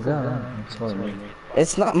 I forgot. I'm sorry, man.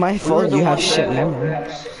 It's not my fault you have shit memory.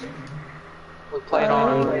 We played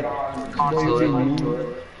on console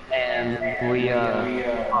and we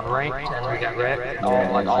on ranked and we got wrecked.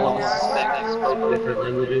 Like all of us spoke different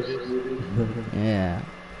languages. Yeah.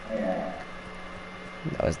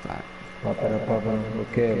 That was not.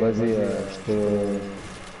 Ok, vas-y, je te...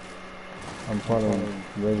 En parlant,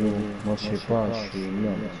 vas-y, moi je sais pas, je suis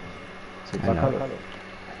merde. C'est pas grave.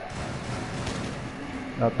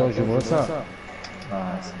 Attends, je vois ça.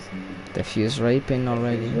 Ah, c'est... The fuse raping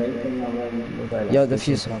already. Yo, the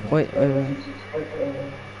fuse. Wait.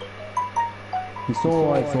 Ils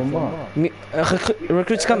sont bas.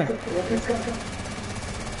 Recruits coming.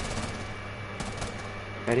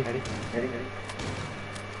 Ready?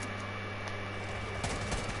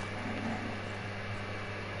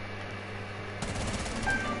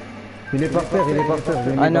 Il est par terre, je l'ai I mis par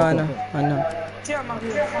know. terre. Tiens,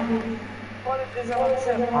 Marius. Prends le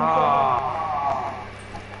désavanceur.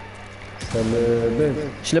 Ça le baisse.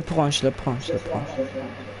 Je le prends.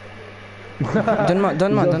 Donne-moi.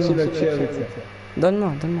 Tu l'as tué avec ça.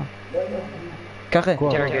 Donne-moi. Carré.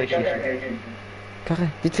 Quoi? Carré.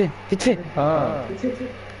 Vite fait. Ah.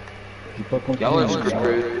 J'ai pas compris. Y'all are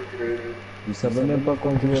screwed. Il savait même pas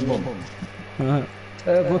conduire bon.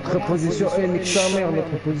 Votre position, nique sa mère,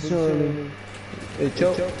 notre position, et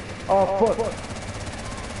ciao. Oh, fuck.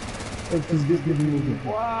 Fils de pute.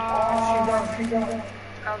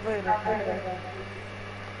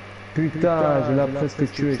 Putain, je l'ai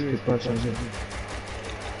presque tué, je peux pas changer.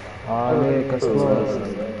 Allez, casse-toi.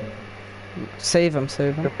 Save him,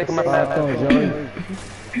 save him. Attends, j'arrive.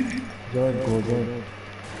 J'arrive, gros, j'arrive.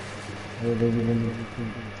 Allez,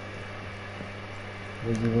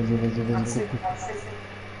 vas-y.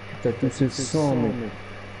 Putain, tout ce sang, mec.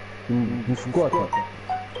 Tu me bouffes quoi, toi?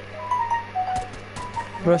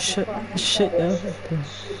 Bro, shit, yeah.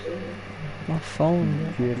 My phone.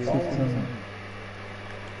 KFC, ça.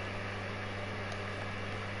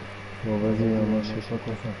 Bon, vas-y, moi, je sais pas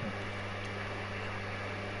quoi faire.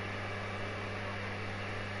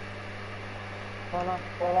 Voilà.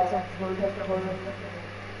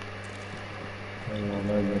 Alors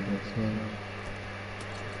là, il y a personne.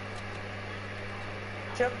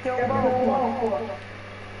 Check, t'es en bas ou quoi?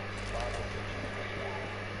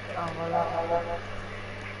 Ah, voilà.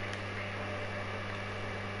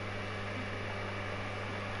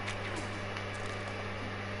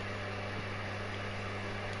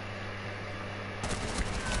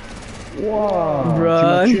 Wow,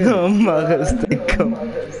 Bro, non, m'a resté comme.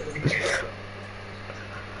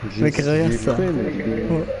 Mec, regarde ça.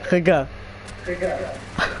 Regarde.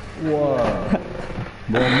 Wow.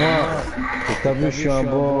 Bon, moi, t'as vu, je suis un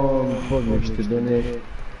bon pote, mais je t'ai donné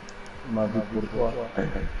ma vie pour toi.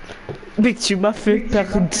 Mec, tu m'as fait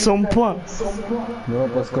perdre 100 points. Non,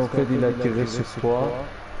 parce qu'en fait, il a tiré sur toi.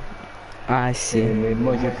 I see. Mais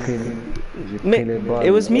moi, j'ai pris les balles.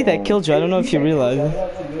 It was me that killed you. I don't know if you realize.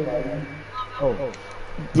 Oh.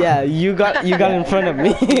 Yeah, you got in front of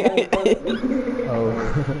me. Oh.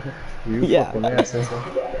 You Yeah. fucking ass.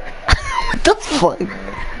 That's fun.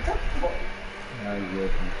 Ah,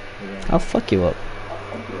 yeah. I'll fuck you up.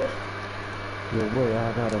 Yo, boy,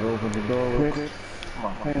 I gotta open the door real quick.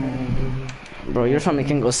 Bro, your family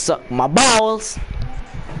can go suck my balls.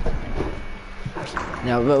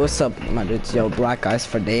 Yo, what's up, my dudes? Yo, black guys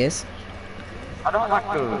for days. I don't like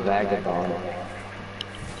the vagabond.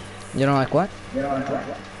 You don't like what?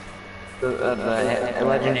 The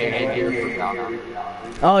legendary headgear for Falcon.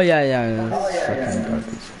 Oh yeah. That's fucking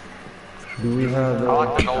garbage. Do we have I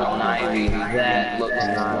like the golden ivy. That looks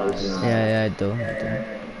nice. Yeah, I do.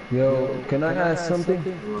 Yo, can I ask something?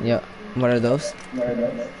 Yeah, what are those?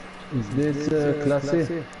 Is this classy?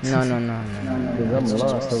 No. Because I'm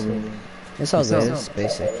lost over here. It's all good. It's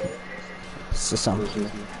basic. It's just some. Okay,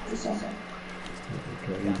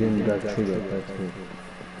 you didn't got triggered, that's good.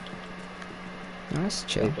 Nice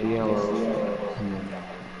chill.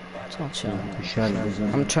 It's all chill. You shot it.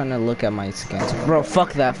 I'm trying to look at my skins. Bro,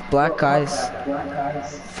 fuck that. Black guys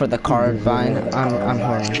for the card vine. I'm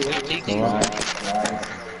horny.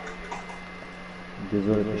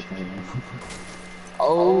 Désolé, Pichon.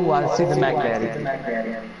 Oh, I see the Mac Daddy.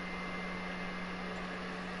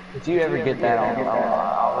 If you ever get that, I'll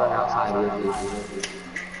run outside with you.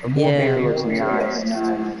 The more Yeah. beer looks nice.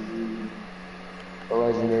 The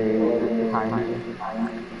legendary behind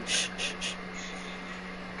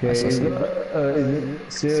Ok,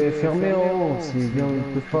 c'est fermé en haut, ils ne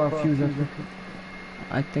peuvent pas fuse un truc.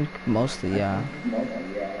 I think mostly, yeah.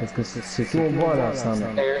 Parce que c'est tout en bois là, Sam.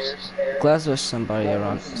 Glass was somewhere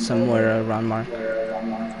around Mark.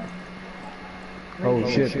 Oh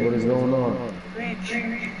shit, what is going on?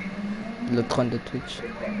 Le trône de Twitch.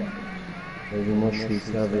 Vas-y, moi je suis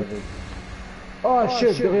ici avec. Oh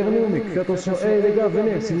shit, derrière nous, mec, fais attention. Hey les gars,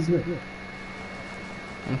 venez, s'il vous plaît.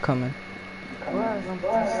 I'm coming.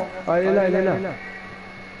 Ah, il est là.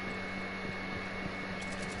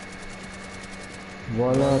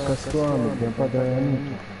 Voilà, casse-toi, mais viens pas derrière nous.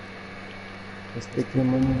 Toi. Respecte les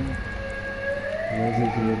menus. Vas-y,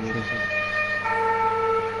 je vais autre chose.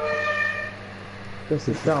 Putain,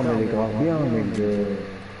 cette arme, elle est grave bien, mec.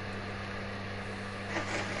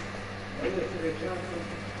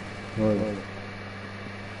 Ouais.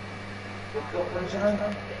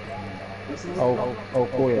 Au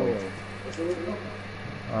coia.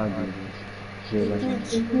 Ah, j'ai la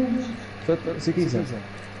chance. C'est qui ça?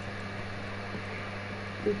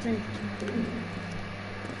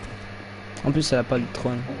 En plus, elle a pas le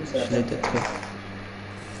trône. Je l'ai détruit.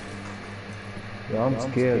 Yeah, I'm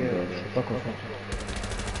scared, bro. Je sais pas quoi faire.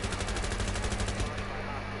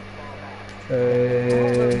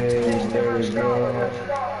 Hey, there we go.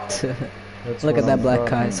 That's Look what at that I'm black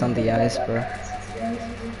talking guy. It's on the ice, bro. about.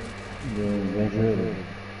 Bien joué, là.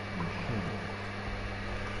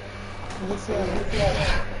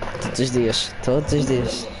 Todos os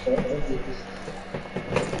dias.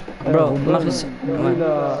 Bro, Marcos. Lui,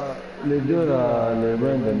 là, les deux là, les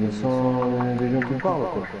random, ils sont des gens qui parlent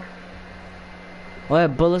quoi. Ouais,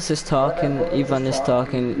 Bullis is talking, Ivan is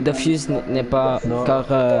talking. The Fuse n'est pas Non. car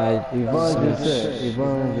Yvan, je sais,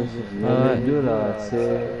 Yvan, je sais. Mais Ouais. les deux là,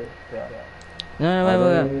 c'est. no,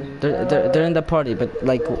 wait. They're in the party, but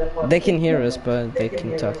like they can hear us, but they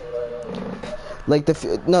can talk. Like the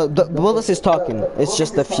Bullis is talking. It's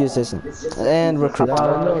just the Fuse isn't. And Recruit.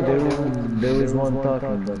 Yeah, no, there is one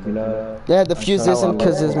talking, but Yeah, the Fuse isn't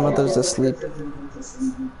because his mother's asleep.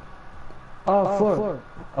 Ah, fuck!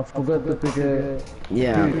 I forgot to pick a.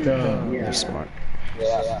 Yeah, Putain. you're smart.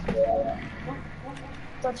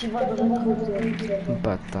 Toi, tu vas de recruter.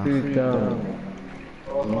 Bâtard. Putain.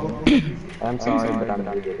 I'm sorry, but I'm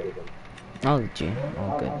not good. Oh, gee.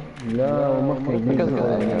 Oh, good. Là, on marque un Because of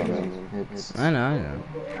that, but it's I know.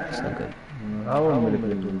 It's not good. Ah ouais, mais le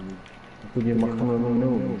coup de marque un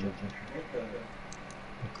nom.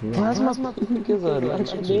 Plasma is a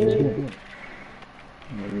legendary.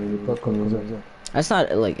 Il est pas comme les autres. That's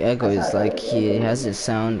not like echo. It's like he has his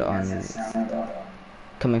sound on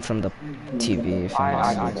coming from the TV. If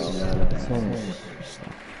I'm not mistaken.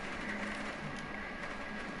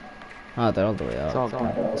 Oh, they're all the way It's all up. good.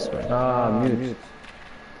 That's right. Ah, mute.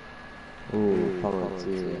 Ooh, power up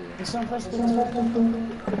too. Ils sont presque Wow,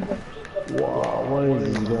 what is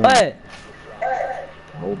this going? Hey!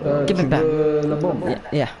 Give Tu it back. veux la bombe?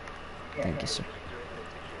 Yeah. Thank you, sir.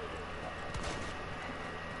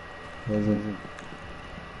 Vas-y.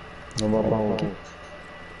 On va pas en haut.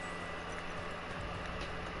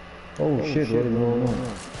 Oh shit, what is going on?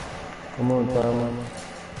 Come on, Tama.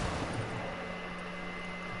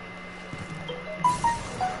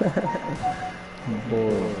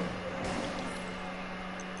 Boy.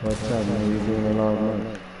 What's up, man? You're doing a lot of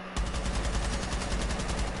money.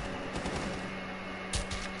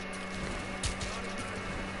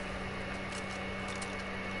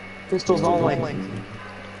 Pistols only.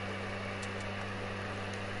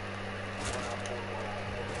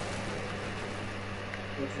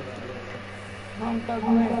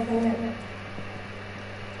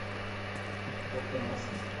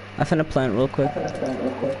 I finna plant real quick.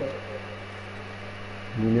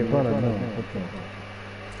 Il est pas là-dedans. Ok.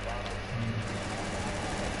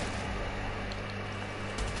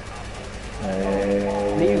 Hey,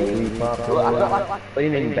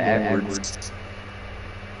 Leaning backwards.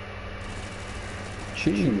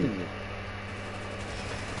 cheese.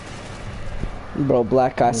 Bro,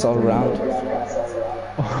 black guys all around.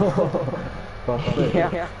 Parfait.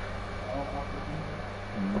 Yeah.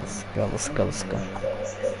 Let's go.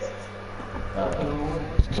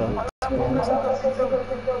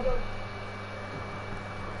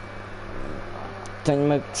 Tenho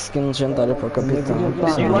uma skin legendária para o capitão.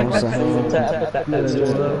 You like that?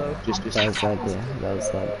 Just that was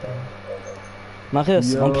that.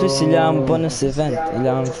 Marius, en plus il y a un bonus event. Il y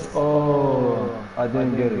a un... Oh, I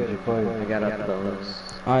didn't get it. I got a bonus.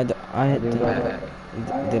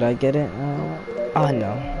 Did I get it? Oh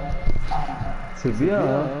no. C'est bien,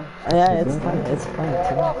 hein? Yeah, it's fine too.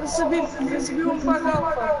 Recebi pagar,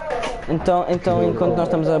 pá. Então, enquanto nós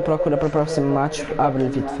estamos à procura para o próximo match, abre-lhe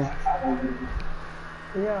vite fé.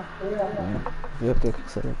 Vê o que é que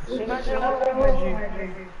recebemos.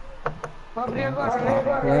 Vou abrir agora,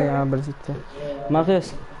 né? Abre vite fait.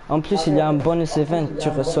 Marius, en plus il y a un bonus event, tu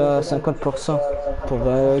reçois 50% pour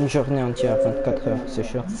une journée entière, 24 heures, c'est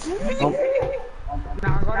sûr. Não,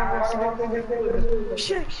 agora eu vou receber tudo.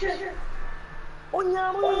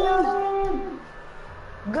 Olha, mano!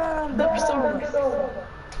 Ganda pistola!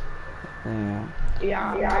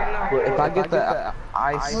 Yeah, Well, if I get the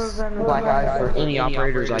ice, black ice for any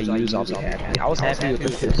operators I use, I'll be happy. I was happy with the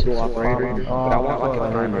pistol operator, but I want like a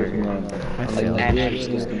primary one. Like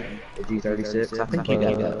Ashes, the G36. I think you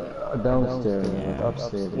got that. Downstairs,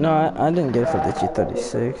 upstairs. No, I didn't get it for the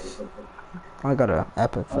G36. I got an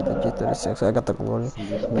epic for the G36, I got the glory.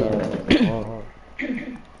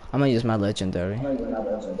 I'm gonna use my legendary,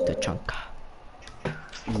 the Chunka.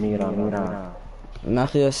 Mira.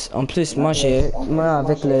 Marius, en plus, moi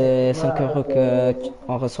avec les 5 €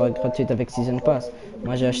 qu'on reçoit gratuit avec Season Pass,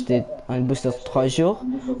 moi j'ai acheté un booster de 3 jours.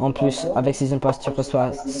 En plus, avec Season Pass, tu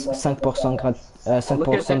reçois 5% Look at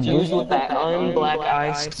 5% that de use boost. with that unblack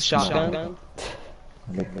ice shotgun.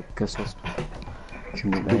 Avec la caisse.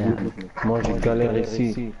 Moi, j'ai galère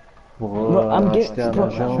ici pour Bro, acheter un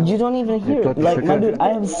agent. you don't even hear toi, it. tu Like, fais my que- dude, I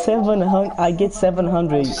have 700, I get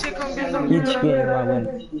 700 each game I win.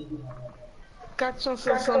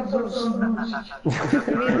 472.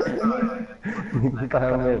 Pas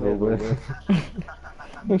un merde, ouais.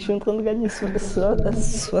 Je suis en train de gagner 700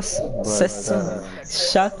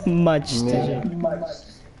 chaque match.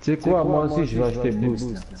 Tu sais quoi, moi aussi je vais acheter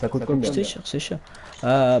Boost. Ça coûte combien? C'est sûr.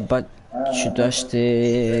 Bah, tu dois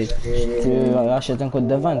acheter. Tu achètes un code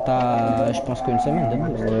de vente à, je pense qu'une semaine de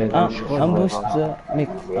boost. Ouais, Un, je crois, un ouais. boost, mais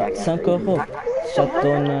 5 euros. Ça te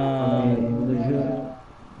donne. Le jeu.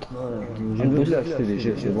 Je veux plus acheter des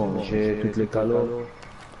jeux, c'est bon. J'ai toutes les calos.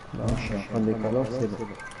 Là, je suis en train des calos, c'est bon.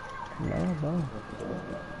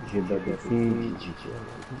 J'ai Battlefield, j'ai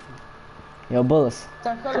Yo, bullets.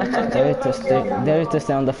 T'as quoi le Dare to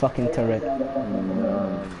stay on the fucking turret.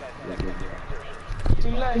 Tu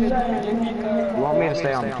l'as, il est mis You want me to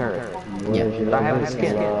stay on the turret? Yeah. But I have the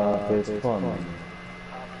skin.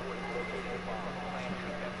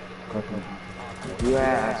 You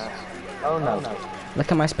asked. Oh no.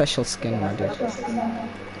 Look at my special skin, my dude.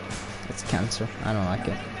 It's cancer. I don't like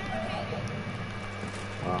it.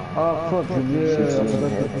 Ah, fuck, j'ai oublié.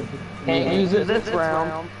 Can't use it this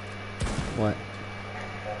round. What?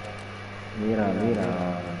 Mira.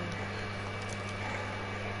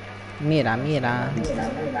 Mira.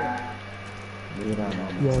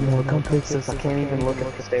 Yo, no, come fix this. I can't even look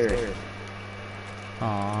at the stairs.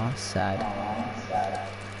 Aw, sad.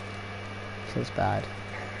 Feels bad.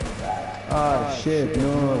 Ah, shit,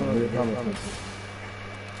 no.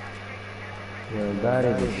 Yo, that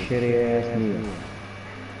is a shitty ass meal.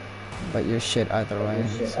 But you're shit either way.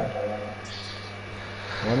 So.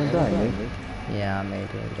 Wanna die, man? Yeah,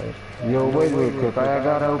 maybe a little. Yo, wait real quick. I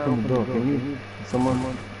gotta open the door. Can you? Someone?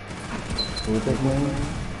 Will you take my hand?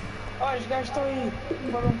 Ó, os gajos estão aí.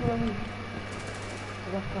 Foram por ali.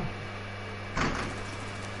 Vai cá.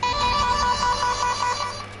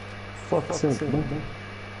 Fuck's sake, man.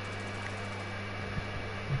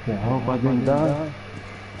 Okay, I hope I didn't die.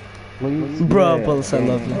 Please? Bro, Yeah. Pulse, I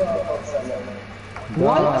love you.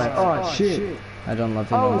 What? Oh, shit. I don't love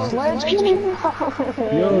you no more. Sledge killed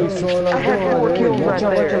Yo, he's throwing up Four kills Watch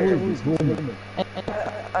right out, there. he's going.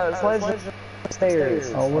 Sledge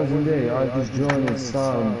stairs. I wasn't there. I just joined and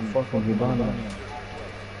saw him fucking Hibana.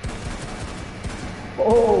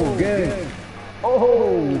 Oh, gang.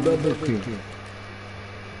 Oh, double kill.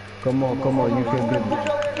 Come on, you can do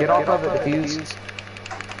it. Get off of it, defused.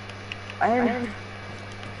 And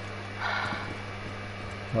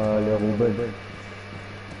Yeah, Ruben.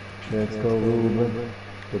 Let's go, Ruben.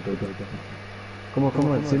 Come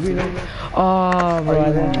on, c'est lui, non? Oh, bro,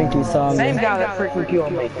 I don't think he saw same me. guy that freaking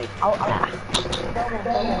killed me.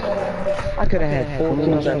 I could have had 4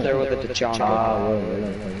 kills out there with a Tachanka. Ah,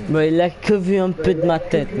 ouais. Bro, il a que vu un peu de ma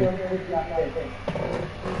tête. Mais.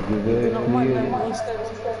 Je vais clear.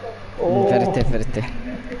 Vérité.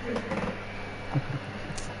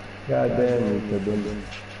 God damn it, t'as donné.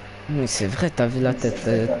 Mais c'est vrai, t'as vu la tête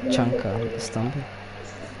de Chanka, c'est tombé.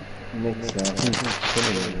 Mec, c'est un film.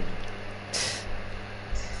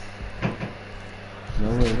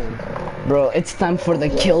 Bro, it's time for the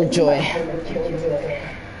killjoy.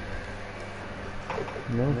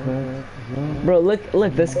 No, man. Bro,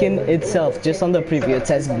 look, the skin itself, just on the preview, it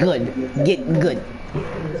says good. Get good.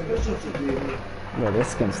 Bro, this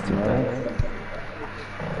skin's too bad.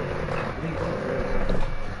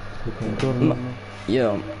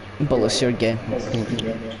 Yo, Bullis, you're gay.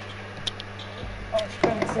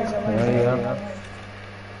 Yeah.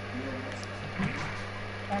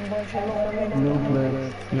 No,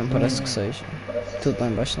 man. Não parece que seja. Tudo lá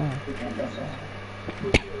embaixo não.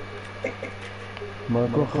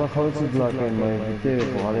 Marco, how to block in my video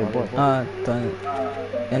pour aller boire. Ah, tá.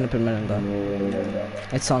 É no primeiro andar.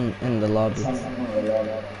 It's in the lobby.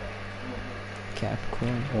 Capcom.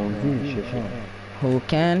 On dit, je sais pas. Who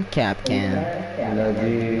can? Capcan. Il a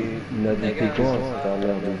dit piquant, ça a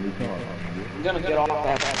l'air de piquant. I'm gonna get off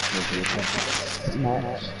that.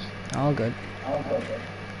 All good.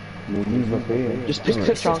 Movies va payer. Just pick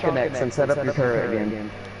Tachanka next and set up your turret again.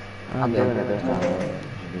 I'm doing it this time.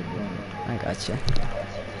 I gotcha.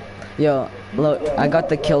 Yo, look, I got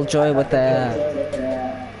the killjoy with the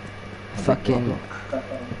fucking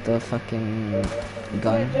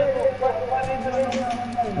gun.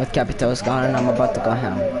 With Capito's gun, and I'm about to go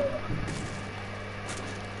ham.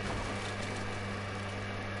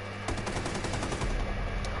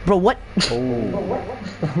 Bro, what? Oh.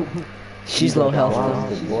 She's low health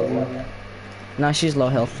though. Nah, she's low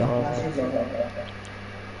health though.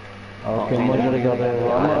 Okay, I'm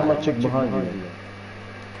gonna check behind you.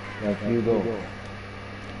 Like you go.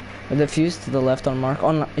 The fuse to the left on Mark.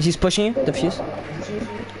 Oh, no. He's pushing you. The fuse.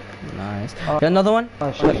 Nice. Got another one.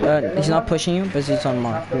 He's not pushing you, but he's on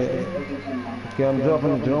Mark. Okay, I'm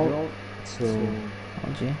dropping the drone. So Oh,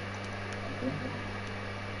 gee.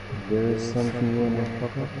 there is something in the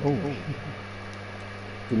fucker. Oh.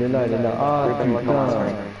 Il est là. Ah,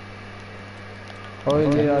 putain. Oh,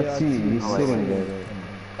 il est assis. He's sitting there.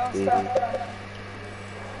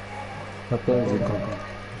 Attends, j'ai compris.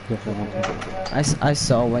 Je dois faire un truc. I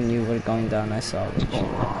saw when you were going down. I saw what you.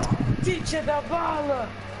 Teacher da bala!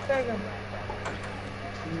 Pega.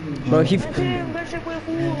 Bro, Deixa com o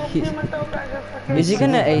burro, podia matar o gajo. is he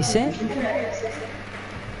gonna ace it?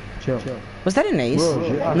 Tiens. Was that an ace?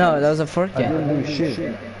 Bro, No, that was a fork. I Yeah. didn't do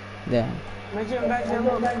shit. Yeah. Imagina um gajo é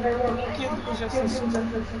louco. Aquilo que já se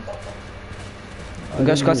O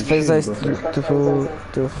gajo quase fez isso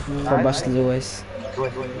tu roubaste do ace.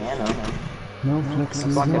 Non,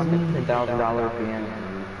 flexible. $10,000 piano.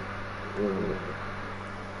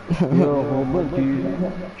 Yo, Robin,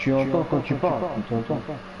 tu entends quand tu parles, tu entends.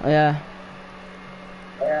 Yeah.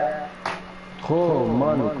 Trop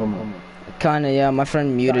mal comme. Kinda, yeah. My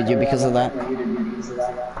friend muted you because of that.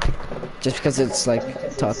 Just because it's like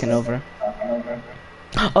talking over.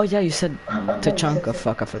 Oh yeah, you said Tachanka.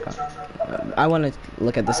 Fuck, I forgot. I want to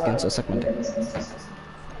look at the skin, so suck my dick.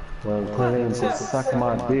 Well, tell him to suck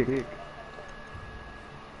my dick.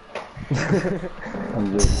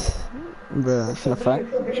 I'm just. Bruh, for the fuck?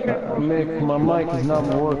 Mate, my mic is not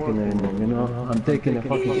working anymore, you know? I'm taking a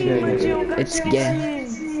fucking shit. It's gay.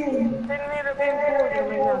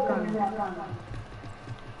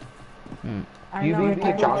 You think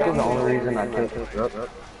Tachanka's the only reason I took it?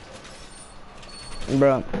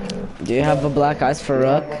 Bro, do you have a black eyes for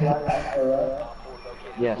Rook?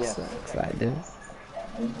 Yes. Cause I do.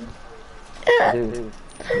 Dude.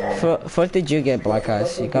 For what did you get black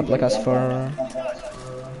eyes? You got black eyes for...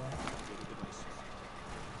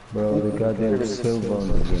 Bro, the goddamn silver on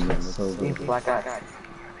the game is so good. Black eye.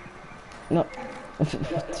 No.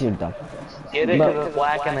 You're dumb. Get it because it's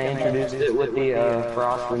black and they introduced it with the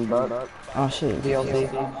Frost and Buck Oh shit. DLC.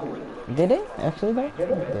 Did they? Actually though?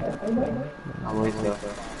 I believe so.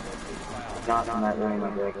 Not in that room, I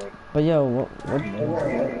think. But yo,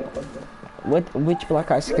 which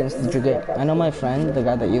black eye skins did you get? I know my friend, the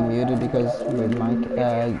guy that you muted because with Mike,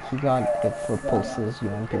 he got it for pulses,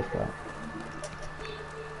 UMP for that.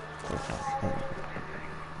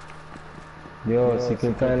 Yo, si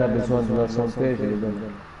quelqu'un a besoin de la santé, je lui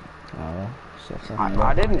donne. Ah ouais, c'est ça.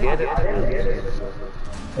 I didn't get it.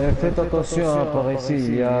 Faites attention, hein, par ici,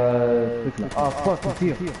 il y a truc là. Ah fuck,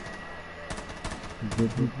 il tire.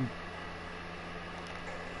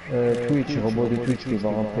 Twitch, robot de Twitch qui va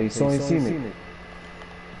rentrer. Ils sont ici, mais.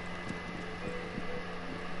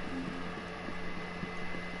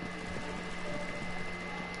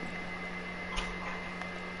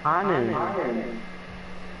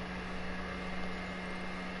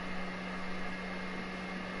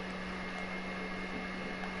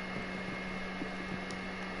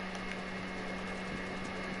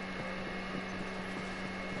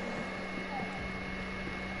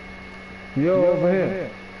 Yo, over here.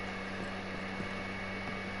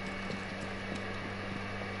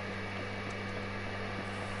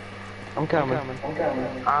 I'm coming.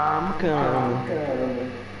 I'm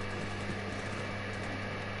coming.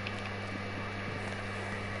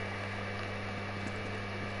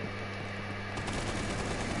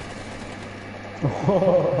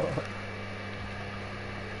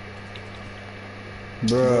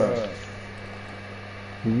 Bruh.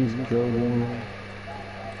 He's going.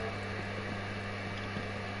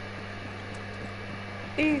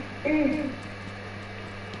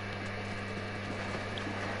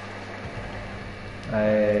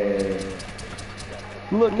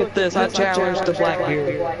 Look at this, I challenged the black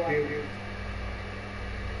hero.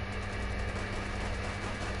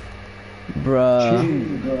 Bruh,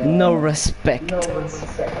 no respect.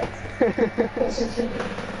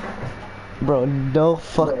 Bro, no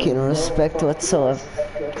fucking respect whatsoever.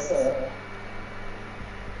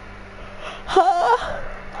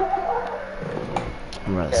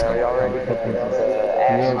 Bro, let's go.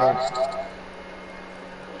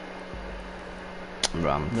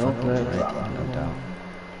 Bro, I'm fucking ready, no doubt.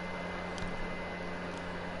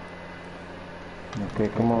 Okay,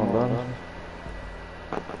 come on, bro.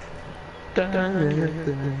 I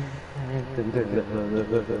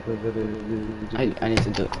need to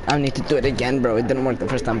do it. I need to do it again, bro. It didn't work the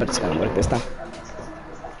first time, but it's gonna work this time.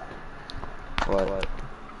 What?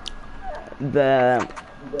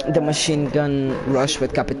 The machine gun rush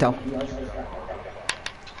with Capital.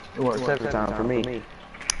 It works every time for me.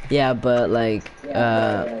 Yeah, but like,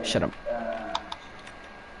 shut up.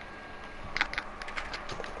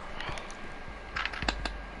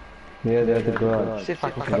 Yeah, they're at the garage. See if I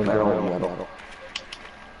can cut that on the middle.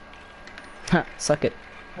 Ha, suck it.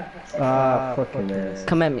 Ah, fucking ass.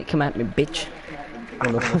 Come at me, bitch. I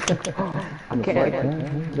can't. Look at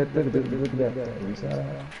that.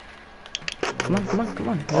 Come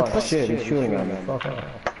on. Oh shit, he's shooting at me. Fuck off.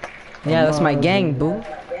 Yeah, that's my gang, boo.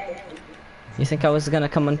 You think I was gonna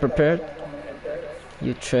come unprepared?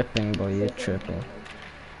 You tripping, boy, you tripping.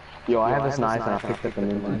 Yo, I have this knife and I picked up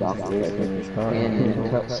an empty downstairs and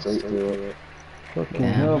it cut straight through it. Fucking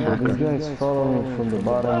hell, but these guys follow me from the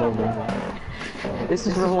bottom over. This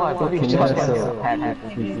is real life. Look at Fucking you. asshole.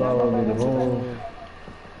 He followed me the whole...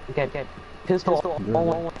 Okay, pistol.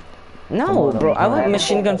 No, bro, I want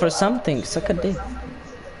machine gun for something. Suck a dick.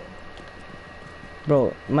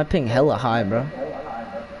 Bro, my ping hella high, bro.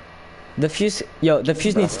 The fuse, yo, the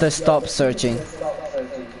fuse needs to stop searching.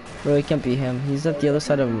 Bro, it can't be him. He's at the other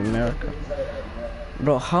side of America.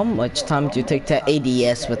 Bro, how much time do you take to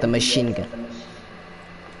ADS with a machine gun?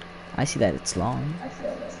 I see that it's long.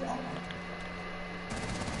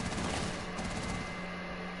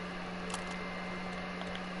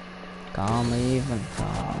 Calm even,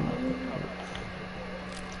 calm.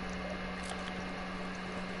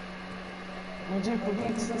 Mas é por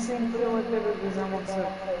isso sempre eu até vou usar uma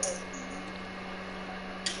pessoa.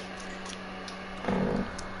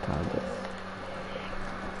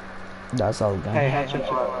 That's all gone. Hey, hatch it.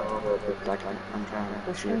 I'm trying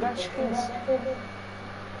to. Os que gajo esquece.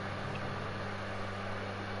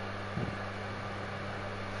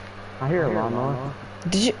 I hear a lawnmower.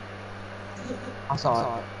 Did you? I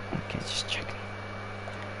saw it. Okay, just checking.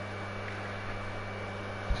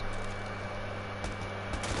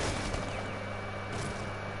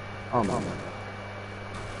 Oh my.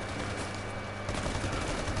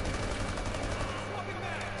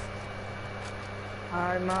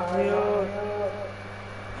 Ai, Mario.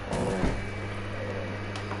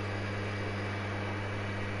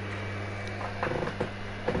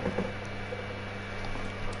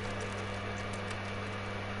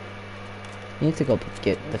 You need to go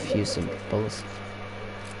get the fuse of bullets.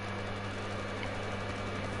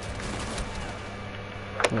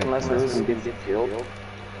 Unless the reason gives you killed.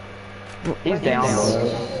 He's down.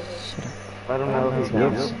 I don't know if he's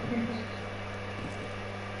down.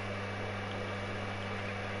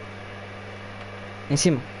 Em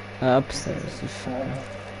cima. Upstairs. You fucker.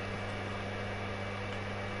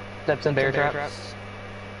 Steps in bear traps.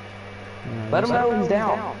 Let him know he's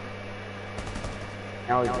down.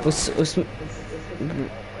 Now he's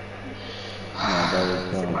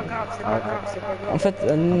En fait, I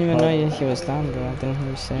didn't even know he was down, bro. I didn't hear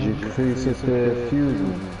you J'ai saying. cru que c'était Fuse,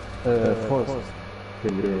 Force.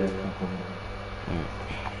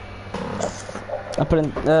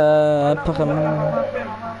 Apparemment...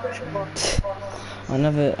 On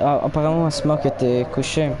avait... apparemment, Smoke était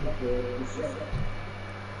couché.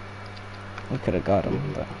 We could have got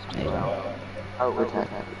him, but... Yeah. oh, we're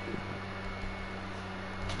tapped.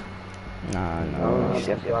 Nah, no. Oh,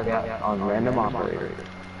 shit. I got on random operator.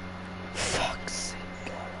 Fuck's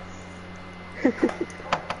sake.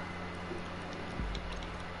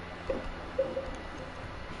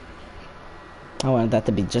 I wanted that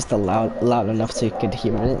to be just loud enough so you could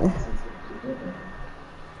hear it.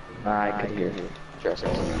 I could hear it. Trust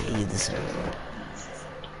me. You deserve it.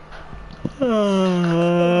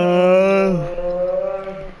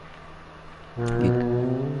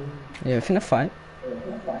 Yeah, finna fight.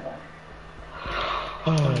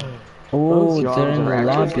 Oh, they're in the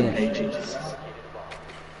lobby.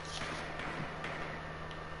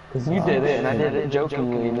 Cause you did it and I did it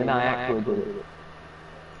jokingly and then I actually did it.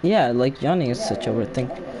 Yeah, like Yanni is such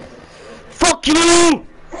overthink. Fuck you!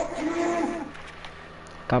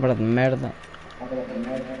 Cabra de merda.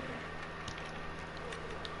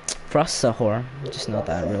 Frost's a whore. Just note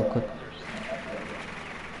that real quick.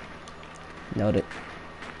 Note it.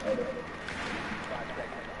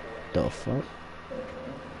 The fuck?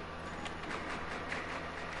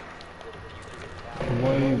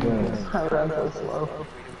 Why are you guys? I ran so slow.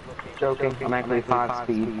 Joking, I'm actually 5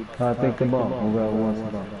 speed. I think the bomb. We got one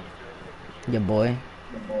bomb. Your boy.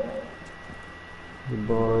 The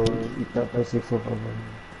boy, eat that pussy for fun.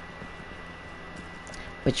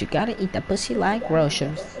 But you gotta eat the pussy like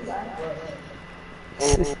groceries.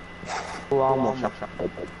 Oh, almost.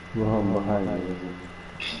 We're behind you.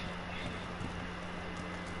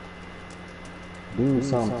 Do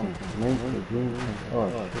something. Make it do something.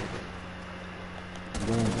 Oh shit.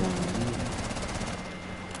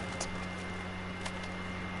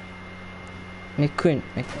 McQueen.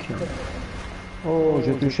 Oh,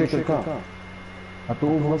 j'ai touché quelqu'un. Attends,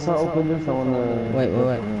 ouvre ça, open this, I wanna... Wait.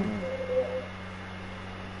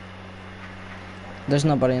 There's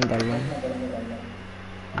nobody in that room.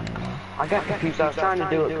 I got confused. I was trying to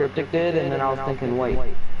do what Cryptic did, and then I was thinking, wait,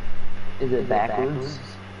 is it backwards?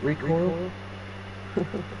 Recoil?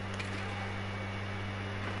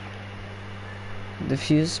 The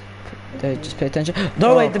fuse. Just pay attention.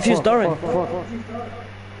 Doorway, the fuse, doorway.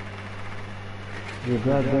 You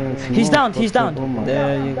goddamn He's smoke, down, he's fuck down. your woman.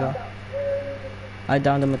 There you go. I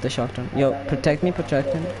downed him with the shotgun. Yo, protect me,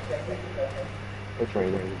 protect him.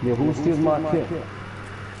 Yo, who steals my kill?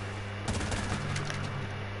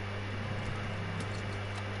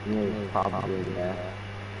 Yeah, probably, yeah.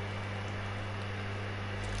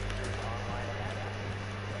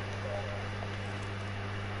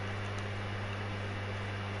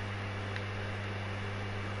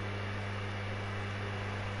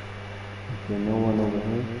 Okay, no one over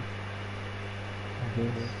here.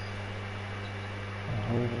 Okay.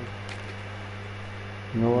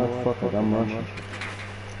 You know what? Fuck it, I'm rushing.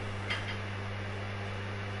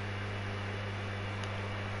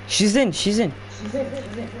 She's in, she's in.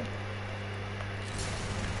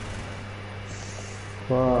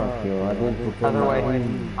 Fuck, yo, I didn't prepare Other my way.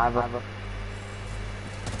 aim. I have a...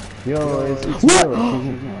 Yo, it's her.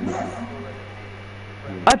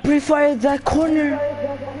 I pre-fired that corner.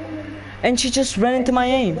 And she just ran into my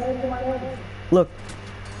aim. Look.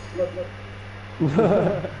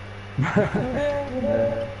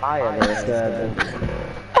 I understand.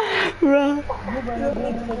 Bro.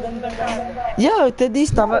 Eu te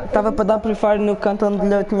disse, estava para dar pre-fire no canto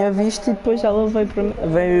onde eu tinha visto e depois ela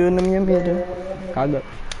veio na minha mira. Caga.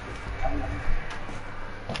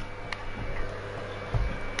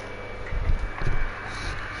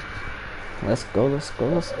 Let's go, let's go,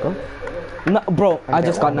 let's go. No, bro, I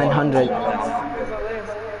just got 900.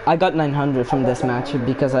 I got 900 from this match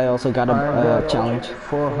because I also got a challenge.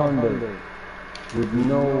 400 with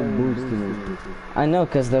no boosting. I know,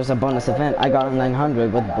 because there's a bonus event. I got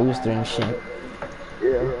 900 with booster and shit.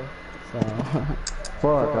 Yeah. So,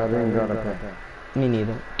 Fuck, I didn't got a pack. me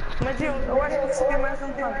neither. Mas eu acho que recebi mais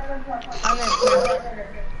um tanto. Ah, não.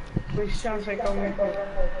 Pois chance é que aumentou.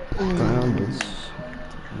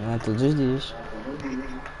 Não é todos os dias.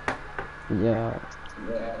 Yeah.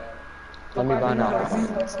 Let me buy now.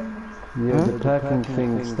 Yeah, the packing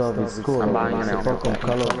thing stuff is cool. I'm buying It's an a fucking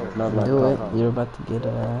color, not like Do it. color. You're about to get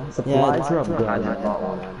a... Supply Yeah, drop, I guys. just bought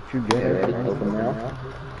one. If you get it, Open now.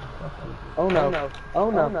 Oh no. Oh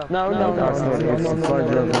no. No, no, no, I said no, if no, supply no,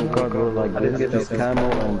 drop no, in no. cargo like I didn't this, get just this. camo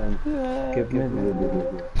and give me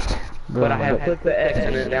the But I have put the X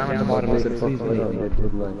and then down at the bottom of the fuck please it up. leave. They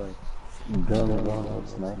put like gun,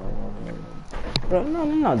 sniper. bro,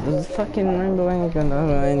 no, this fucking Rainbow ain't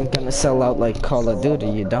gonna sell out like Call of Duty,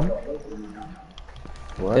 you dumb?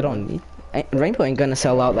 What? They don't need... Rainbow ain't gonna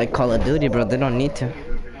sell out like Call of Duty, bro, they don't need to.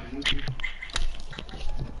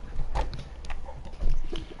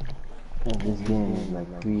 This game is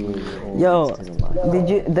like 3 years old. Yo, It's still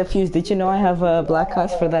alive. did you know I have a black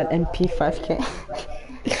house for that MP5K?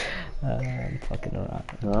 I'm fucking around.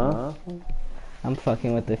 Huh? I'm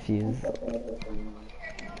fucking with the fuse.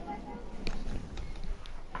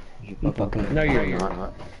 I'm fucking. No, you're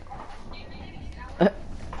not.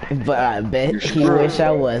 But I bet he wish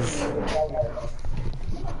I was.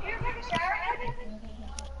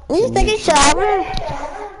 You take a shower?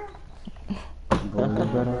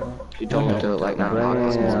 She told me to do it like 9 o'clock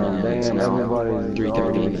this morning, and it's now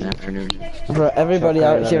 3:30 in the afternoon. Bro, everybody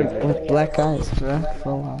out here with black eyes, bro.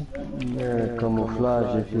 Full on. Yeah,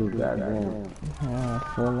 camouflage if you goddamn. Yeah,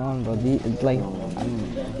 full on, bro. Like...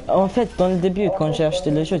 En fait, dans le début, quand j'ai acheté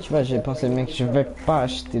le jeu, tu vois, j'ai pensé, mec, je vais pas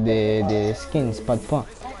acheter des skins, pas de points.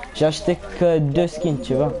 J'ai acheté que 2 skins,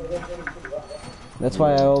 tu vois. That's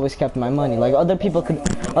why I always kept my money. Like other people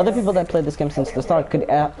that played this game since the start could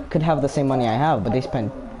have the same money I have, but they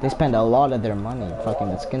spend a lot of their money fucking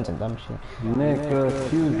with skins and dumb shit. Nick,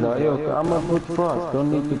 fuse like, yo, I'ma put frost.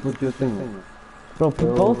 Don't need to put your thing in. Bro,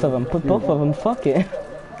 put both of them. Put both of them. Fuck it.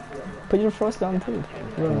 Put your frost down too.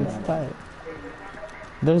 Bro, it's tight.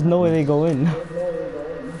 There's no way they go in.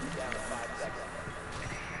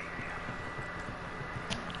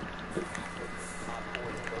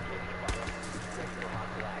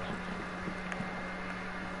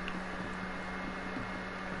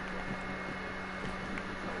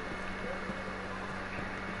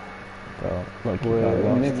 Bro, look,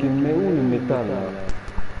 Ouais, mec, il met où le métal là?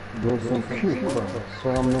 Dans son cul, quoi.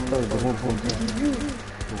 Sur un métal de rond comme ça.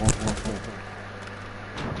 Pour enfoncer.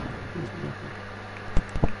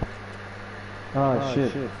 Ah,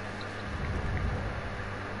 shit.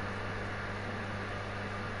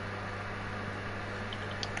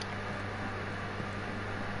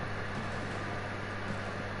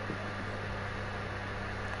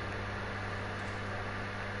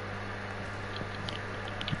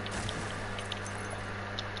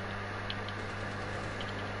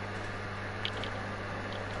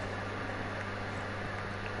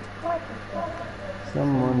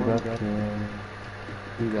 Someone got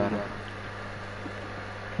You got it.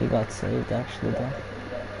 he got saved actually though.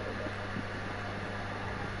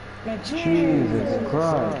 Mais Jesus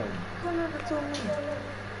Christ.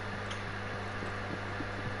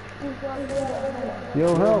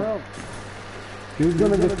 Yo, help! You're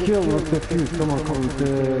gonna get killed with the fuse. Come on, come with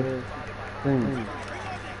the thing.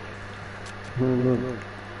 Look,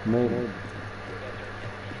 made it.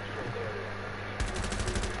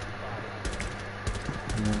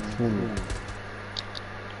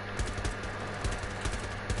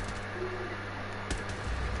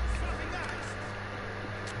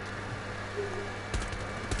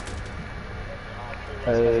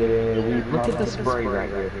 Look at the spray right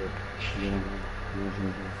here.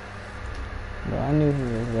 Bro, I knew he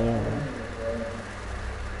was there.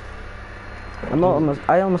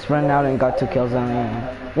 I almost ran out and got 2 kills on him.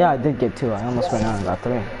 Yeah, I did get 2. I almost ran out and got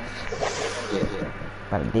 3.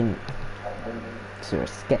 But I didn't. So you're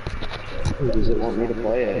scared. Who does it want me to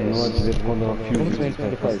play it? You know what, je vais prendre un fuse. Wants me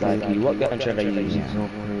to play Zaki. What gun should I use?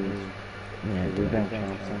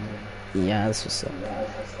 Yeah, that's what's up.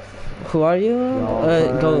 Who are you?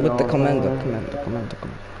 Go with the commando.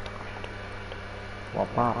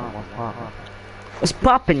 What's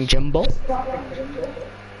poppin', Jumbo?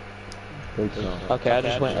 Okay, I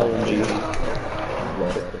just went LMG.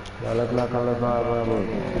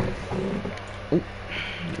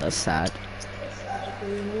 That's sad.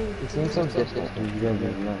 It seems so distant.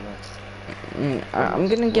 I'm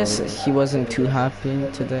gonna guess he wasn't too happy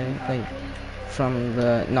today, like from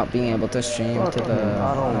the not being able to stream to the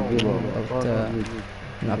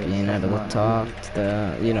not being able to talk to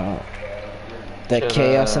the, you know, the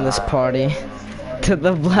chaos in this party to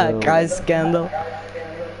the black eye scandal.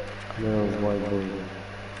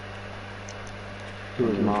 To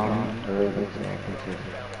his mom, or is it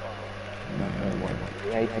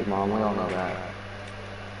he hates his mom, we all know that.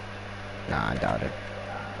 Nah, I doubt it.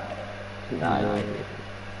 Nah,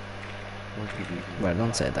 Bro,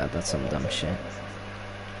 don't say that. That's some dumb shit.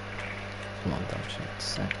 Come on, dumb shit to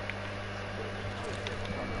say.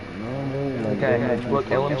 okay, look,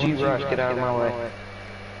 LMG rush, get out of my way.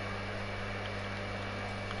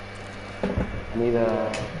 I need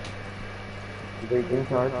a green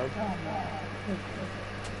card.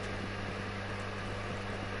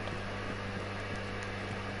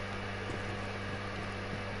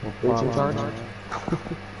 Breaching charge? Non.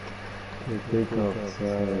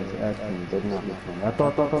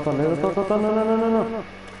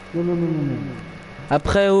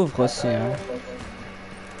 Après, ouvre aussi, hein.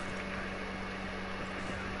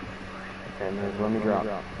 Okay, let me drop.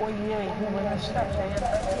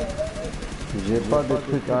 J'ai pas de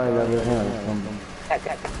truc, ah, il avait rien, il semble.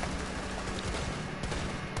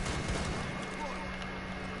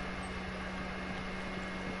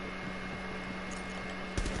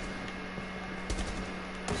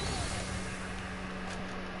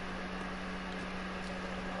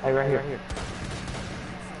 Hey, right here.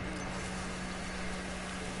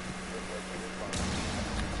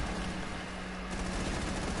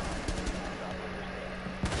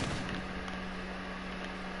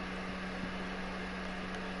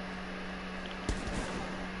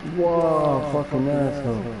 Wow, fucking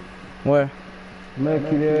asshole. Where? Mec,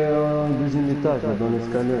 il est au deuxième étage, là, dans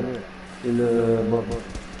l'escalier. Et le bob.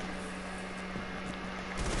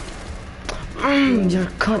 You're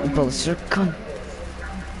cunt, Bulls, you're cunt.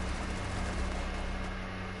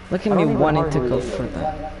 Look at me wanting to go for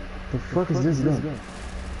that. The fuck is this gun?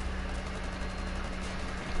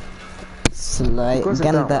 Slide,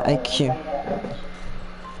 Ganda IQ.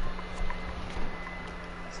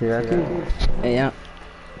 C'est à qui? Yeah.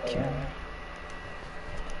 IQ.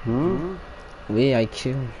 Oui,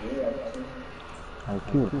 IQ.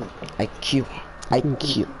 IQ. IQ.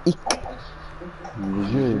 IQ. Le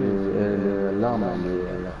jeu, l'arme, elle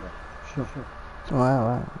est chiant.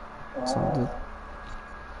 Ouais, sans doute.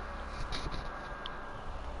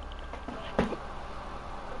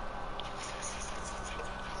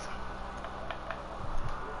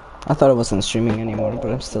 I thought I wasn't streaming anymore,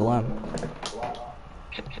 but I'm still on.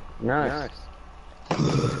 Nice.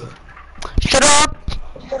 Shut up!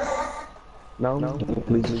 No,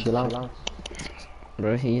 please chill out.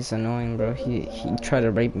 Bro, he's annoying, bro. He tried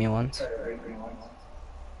to rape me once.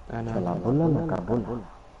 I know.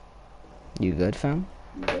 You good, fam?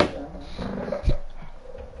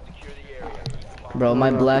 Bro,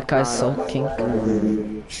 my black eye's so kink.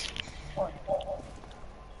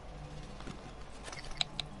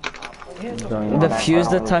 The Fuse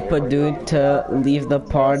the type of dude to leave the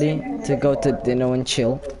party to go to dinner and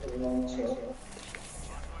chill.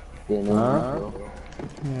 Huh?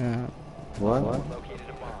 Yeah. What?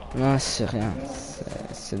 Non, c'est rien.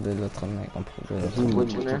 C'est de l'autre mec en problème.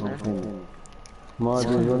 Moi,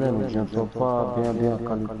 désolé, mais j'entends pas bien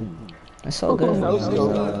qualité. It's all good.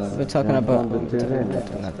 We're talking about. le terrain,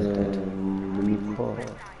 Another dude. le micro,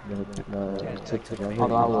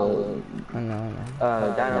 Although I know.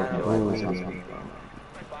 Dino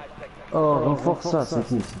Oh, renforce ça, c'est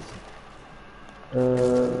qui?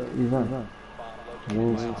 Ivan.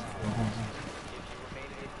 Oui.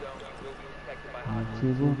 Merci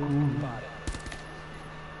beaucoup.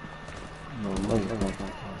 Non, moi je comprends pas.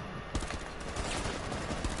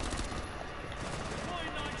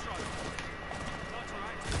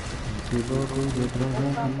 Merci beaucoup de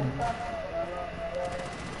travail.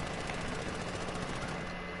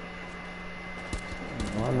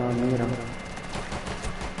 Voilà, mira.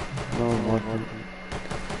 Non, voilà.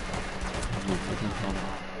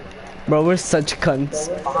 Bro, we're such cunts.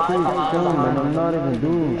 Come on, I'm not even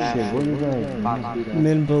doing shit. What are you guys?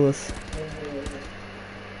 Min bullets.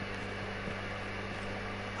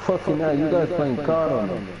 Fucking hell, you guys playing card on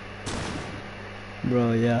them.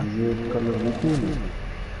 Bro, yeah. Call of Duty.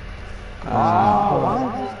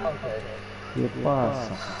 C'est pas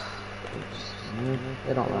ça.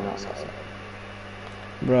 They don't run outside.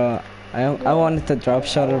 Bro, I wanted to drop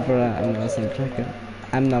shutter, but I wasn't tracking.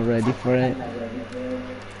 I'm not ready for it.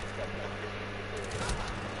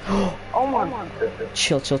 Oh my.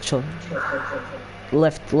 Chill.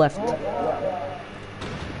 Left.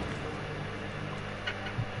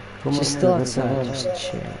 She's still outside. Just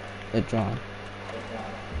chill. They're drawn.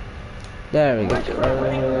 There we go. That's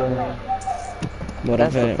the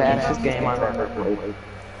Whatever. fastest game I've ever played.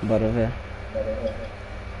 Whatever.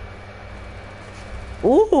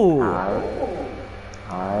 Ooh!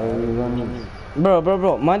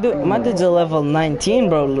 Bro. My dude's a level 19,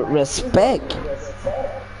 bro. Respect.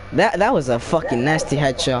 That was a fucking nasty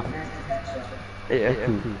headshot. Yeah.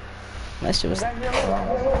 That shit was.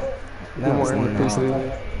 That was nasty.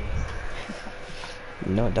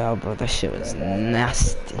 No doubt, bro. That shit was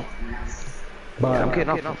nasty. Yeah, I'm getting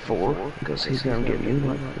off at 4 because he's gonna give me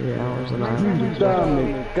like 3 hours and hours.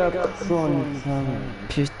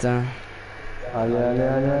 Putain.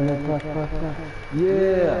 Allez, passe.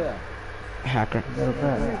 Yeah! Hacker.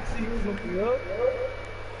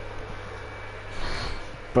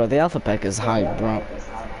 Bro, the alpha pack is high, bro.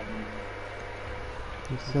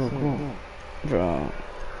 It's so cool. Bro.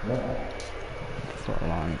 Full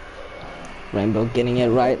on. Rainbow getting it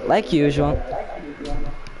right, like usual.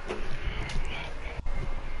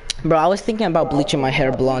 Bro, I was thinking about bleaching my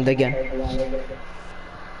hair blonde again.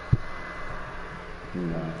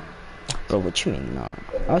 Bro, what you mean, no?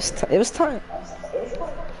 It was time.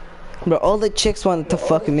 Bro, all the chicks wanted to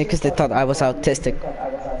fuck with me because they thought I was autistic.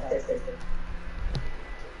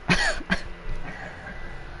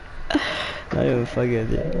 Not even fucking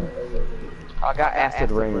dude. I got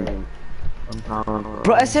acid rain.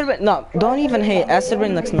 Bro, acid rain, no, don't even hate. Acid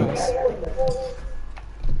rain looks nice.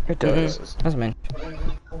 It does. That's man.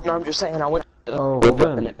 No, I'm just saying I went to Oh, whip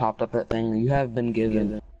Ruben. and it popped up that thing. You have been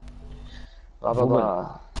given. Blah blah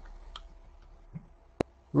blah.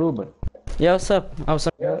 Ruben. Yo, what's up? I was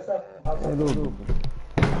Ruben.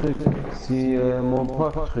 Si mon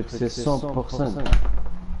pack truc c'est 100%.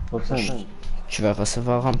 Tu vas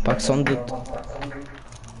recevoir un pack sans doute.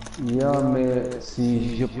 Yeah, mais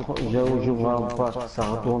si j'ouvre un pack, ça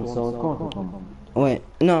retourne 50. Ouais,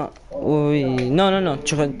 non, oui, non,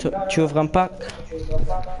 tu ouvres un pack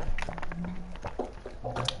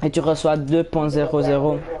et tu reçois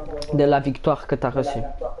 2.00 de la victoire que tu as reçue.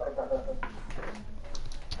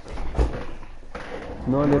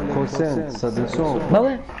 Non, les procents, ça descend. Bah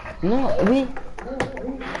ouais, non, oui,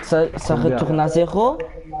 ça retourne à 0,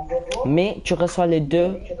 mais tu reçois les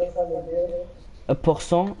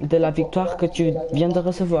 2% de la victoire que tu viens de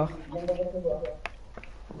recevoir.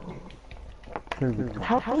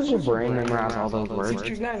 How does your brain memorize all those words?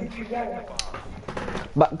 69.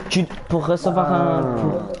 Bah, pour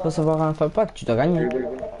recevoir un fall pack, tu dois gagner.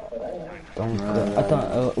 Donc,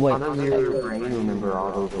 attends, wait. How does your brain remember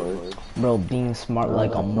all those words? Bro, being smart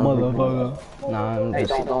like a motherfucker. Nah, I'm Hey,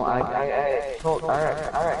 just... don't. I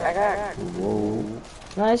got. Whoa.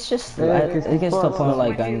 No, it's just, it gets to the point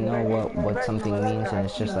like I know what something means and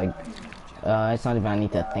it's just like, it's not even I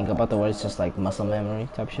need to think about the words, it's just like muscle memory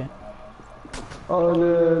type shit. Oh,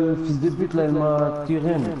 le fils de pute là, il m'a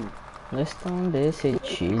tiré. Laisse tomber, c'est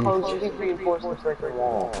chill. Oh, you can reinforce the freaking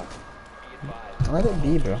wall. Let it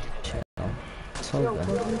be, bro. Chill. It's all good.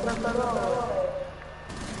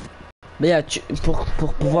 Mais yeah, pour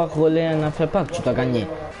pouvoir rouler un affaire pack, tu dois gagner.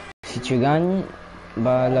 Si tu gagnes,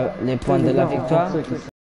 bah les points de la victoire.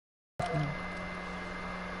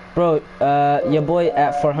 Bro, your boy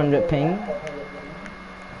at 400 ping.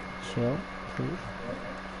 Chill, please.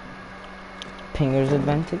 Pinger's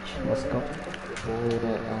advantage. Let's go.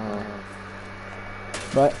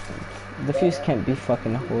 But the fuse can't be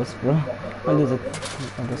fucking a horse, bro. I lose it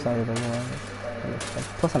on the side of the wall.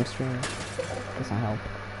 Plus I'm streaming. Doesn't help.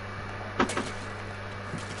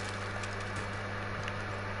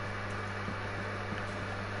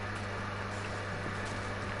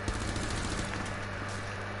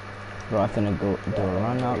 Bro, I'm gonna go do a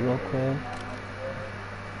run out real quick.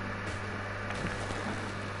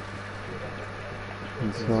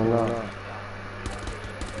 Ils sont là.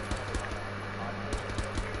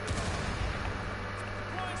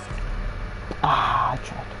 Ah,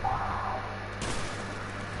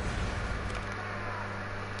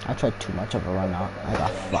 I tried too much of a run out. I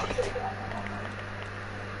got fucked.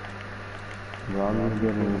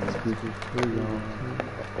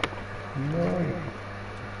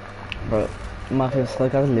 Bro, Marius,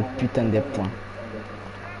 regarde les putains des points.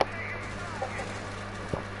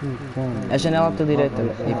 A janela à tua direita,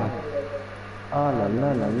 Ivan. Ah là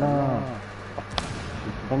là là là. Je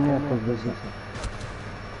suis premier à cause de ça.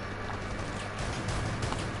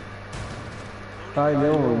 Ah, il est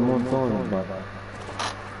où le montant, le bâtard?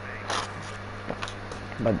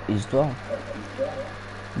 But he's dual.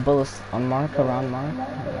 Bullets on mark, around mark.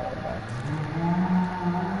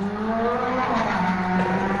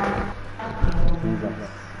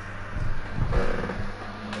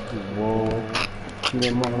 Wow. Il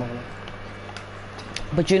est mort.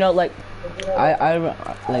 But you know, like, I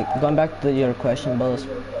like going back to your question, Bullets.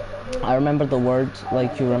 I remember the words,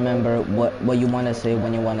 like you remember what you want to say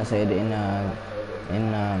when you want to say it in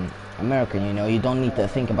American. You know, you don't need to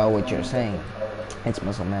think about what you're saying. It's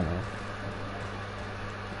muscle memory.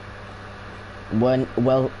 Well,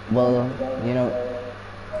 you know,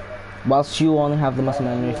 whilst you only have the muscle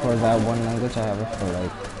memory for that one language, I have it for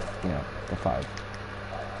like, you know, the 5.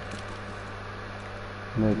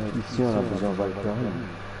 Mais ici on a besoin de Valkyrie.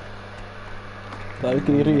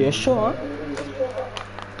 Valkyrie est chaud, hein?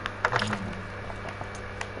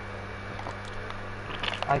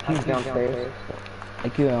 IQ's downstairs.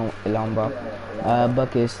 IQ est là en bas.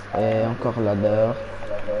 Buck est encore là dehors.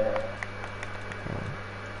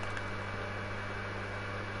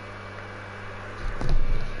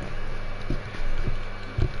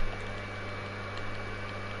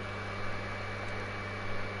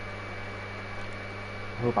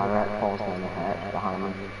 I hope I rat falls down the hatch behind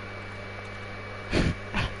me.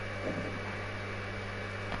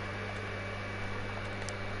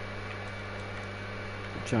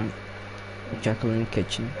 John. Jacqueline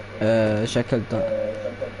Kitchen. Jacqueline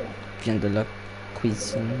vient de la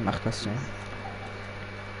cuisine, marcation.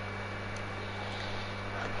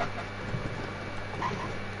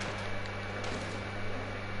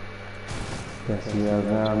 S'il y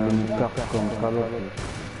avait un mini-carte comme Call of Duty,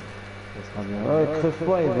 ça sera bien. Ouais,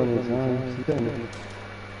 crève-toi, Evan, c'est un petit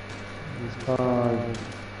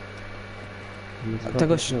Ta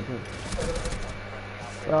gauche.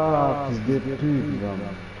 Ah, fils de pute, là.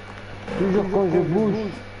 Toujours quand je bouge,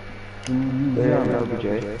 tu me dis bien.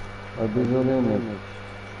 Ah, désolé, mec.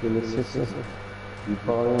 Je te laisse ça. Je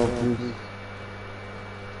parlais en plus.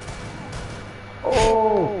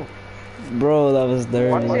 Oh! Bro, that was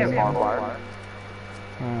dirty.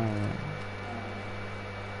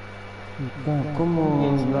 Putain,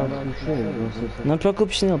 comment il l'a touché? Não te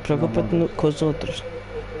preocupes, não. Preocupa-te com os outros.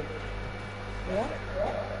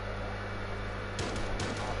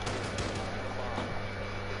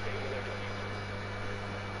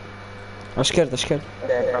 À esquerda, à esquerda.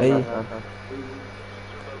 Aí.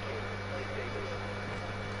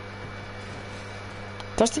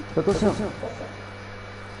 Estás-te? Attention!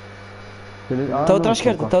 Está outra à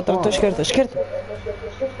esquerda, está outra à tua esquerda, à esquerda.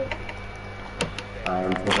 Ah,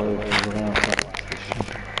 il pourrait rien faire.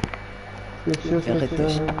 C'est sûr, Arrête-toi.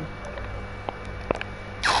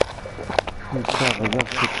 Putain, regarde,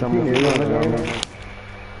 c'est comme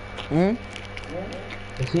Hmm?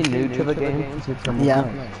 Is he new to the game? Yeah.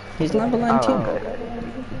 He's level 19. Okay.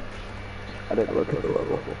 I didn't look at the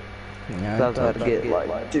level. Yeah, So I was about to get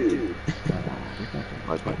like, dude.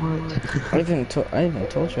 Like what? I even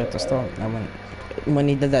told you at the start. When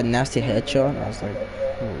he did that nasty headshot, I was like,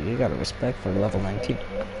 oh, you gotta respect for level 19.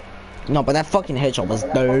 No, but that fucking headshot was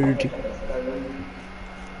dirty.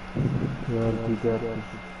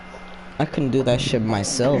 I couldn't do that shit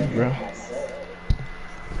myself, bro.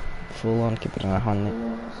 Full on keeping it 100.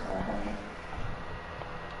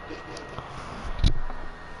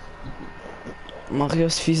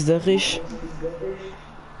 Marius, fils de riche.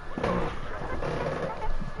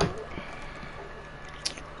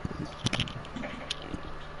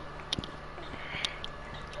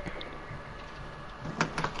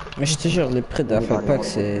 Mais je te jure, les prix de la Pack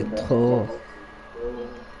c'est trop.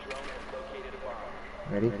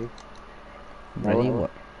 Ready? Ready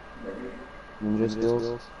what? Ninja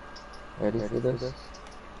skills. Ready for this?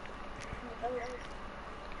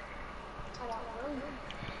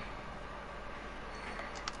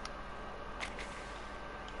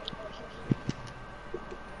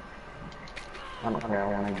 I don't care, I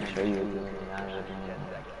wanted to show you again. I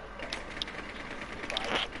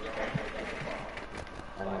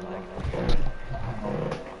don't know.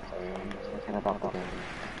 Sorry, I'm just looking about the game.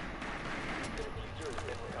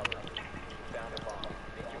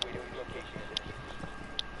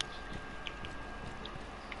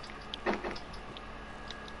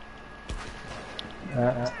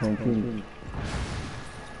 Tranquilo.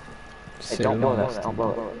 Hey, don't blow that, don't blow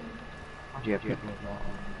it. You have to.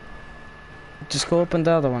 Just go open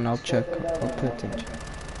the other one, I'll check. I'll pay attention.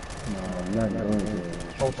 No, I'm not going to.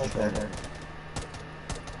 Hold there.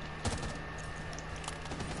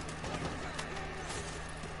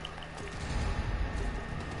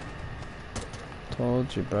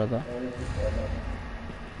 Told you, brother.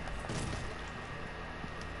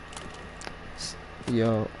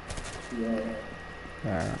 Yo.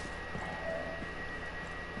 Yeah.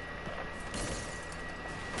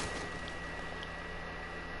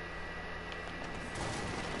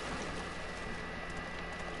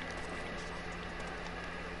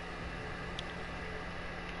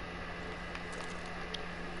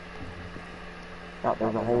 Oh,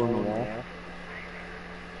 there's a hole in the wall.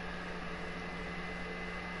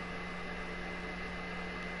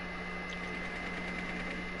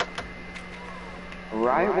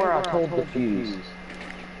 Right where I told the fuse.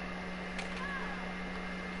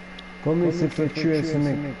 Comme il s'est fait tuer ce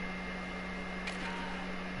mec.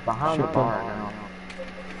 Behind the bar now.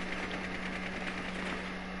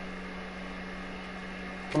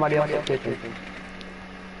 Somebody else in the kitchen.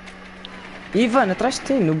 Ivan, atrás de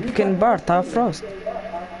ti, no pequeno bar, está a Frost.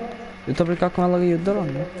 Eu estou a brincar com ela e o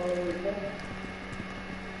drone, né?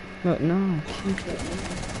 Não.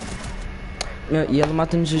 Meu, e ela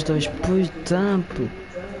mata-nos os dois. Pois tampo.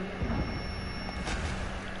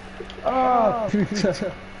 Ah,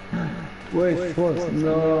 putain. Wait, Frost,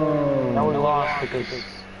 no. That was lost because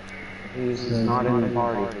he's not in the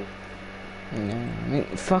party. Yeah, I mean,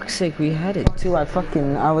 fuck's sake, we had it too. I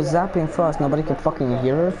was zapping Frost, nobody could fucking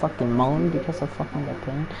hear her, fucking moan because of fucking that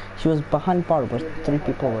plane. She was behind bar, but 3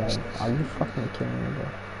 people were in. Are you fucking kidding me,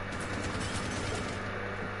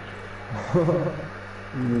 bro?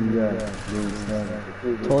 Yeah,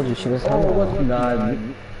 Told you she was what? Nah,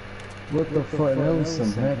 what the fuck? That was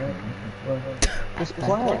some hacking. Just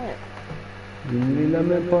play. Il l'a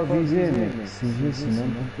même pas visé, mec. C'est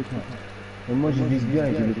n'importe quoi. Et moi, je vise bien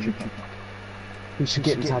et je le tue. You should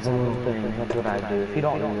get inside the little thing. That's what I do. If you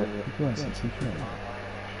don't do it. C'est quoi, c'est quoi?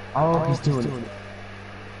 Oh, he's doing it.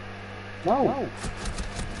 No.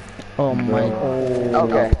 Oh my.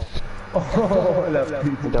 Okay. Oh, la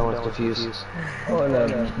pute. That was confused. Oh, la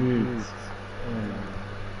pute.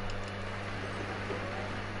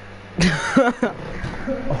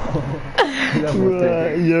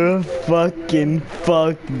 Bruh, you're fucking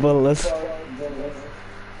fucked, Bullis.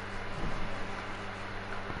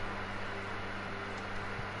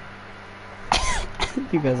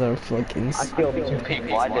 You guys are fucking. I killed 2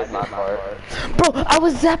 people. I did my part. Bro, I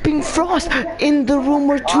was zapping Frost in the room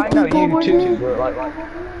where 2 I know people you were. too, but like,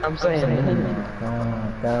 I'm saying.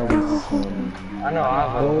 That was I know.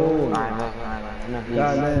 I Oh. know.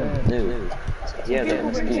 God, Dude. Yeah,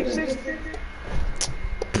 that's excuse.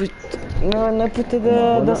 Na puta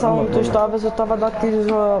da sala onde tu estavas, eu estava a dar tiros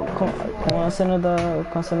com a cena da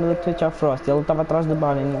Twitch à Frost. Ele estava atrás do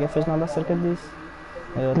bar e ninguém fez nada acerca disso.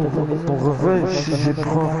 Eu até te avisei. Pour revanche, j'ai pris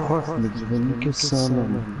Frost, mais je vais niquer ça,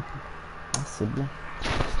 man. Ah, c'est bien.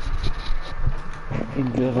 Il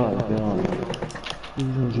verra.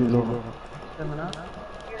 Je l'aurai.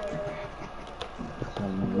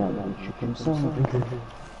 Je suis comme ça.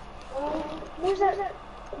 Where's that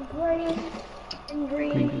gray and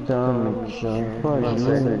green? Putain, mec, j'arrive pas à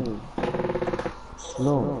jouer.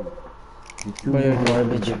 Slow. You're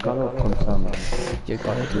J'ai galop comme ça, man. You're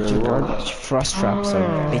garbage. Frost traps are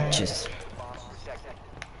bitches.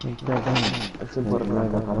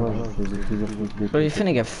 Bro, you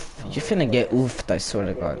finna get oofed, I swear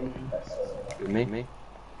to God. Me?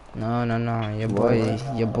 No,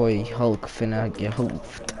 your boy Hulk finna get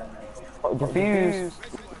oofed. Confused.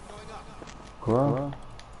 Quoi?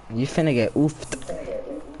 You finna get oofed.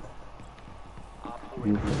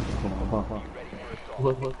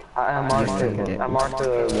 I marked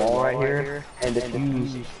the wall right here, and the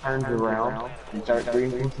fuse turns around and starts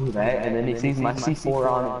breathing through that, and then he sees my C4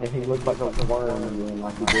 on it, and he looks like a worm again,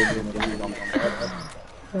 like he did when he was on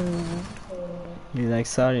the He's like,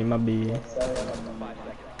 sorry, my B.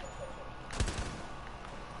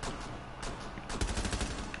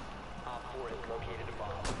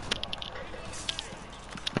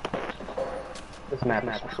 map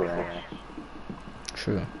is trash.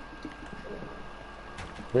 True.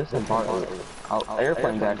 This apartment,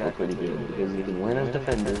 airplane's actually pretty good because you can win as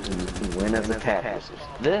defenders and you can win as attackers.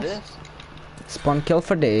 This, Spawn kill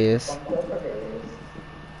for days.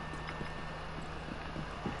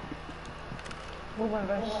 Ruben,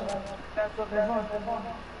 vais dar a tua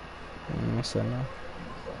revolta. Não sei não.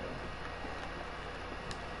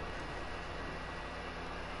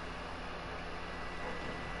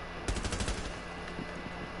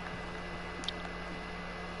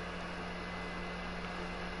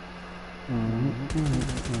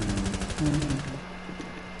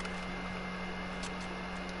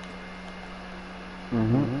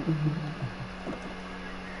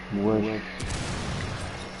 Ouais.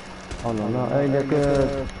 Oh là là, il y a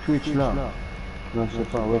que Twitch là. Non, je sais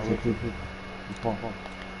pas, ouais, c'est Twitch.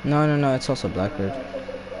 No, no, no, it's also Blackbird.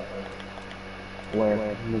 where,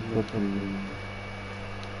 Mais toi, tu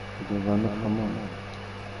devais un autre monde.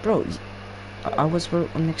 Bro, I was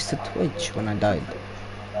next to Twitch when I died.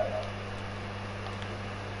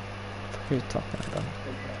 What are you talking about?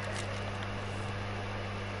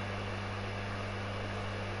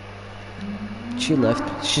 She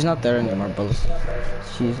left. She's not there anymore, but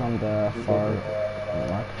she's on the far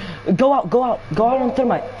mark. Go out, go out, go out on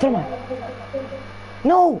thermite, thermite.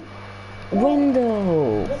 No!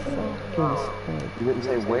 Window! you didn't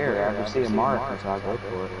say where, I just see a mark, so I go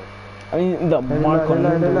for it. I mean, the mark on la,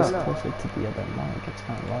 la, window la, is la. closer to the other mark. It's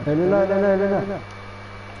not right. Elle est là, elle est là, elle est là.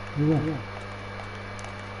 Viens.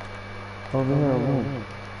 Over here, over here.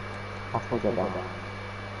 I'll figure that out.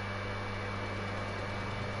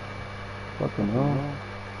 Fucking hell.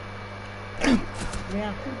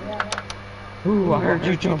 Ooh, I heard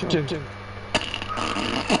you jump too.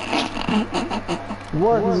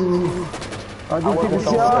 What? I didn't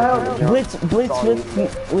see our help. Blitz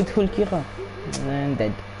with Hulkira. And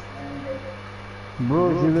dead.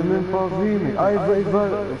 Bro, je l'ai même pas vu, mais ah, il va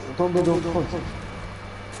tomber dans le front.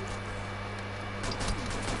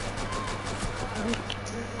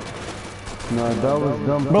 No, that was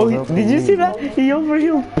dumb. Bro, did you see that? He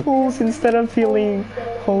overhealed pulls instead of healing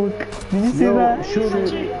Hulk. Did you see that?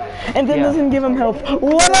 And then doesn't give him health.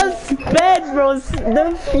 What a sped, bro!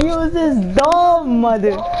 The fuse is dumb,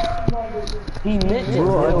 mother. He meant it.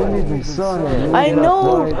 Bro, I didn't even saw him. I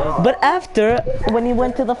know, but after, when he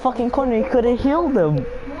went to the fucking corner, he could have healed him.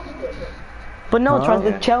 But no, tried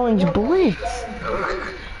to challenge Blitz.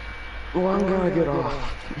 Well, I'm gonna get off.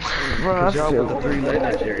 Bro, I feel the 3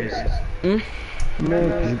 legendaries.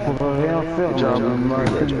 Mec, je pourrais rien faire.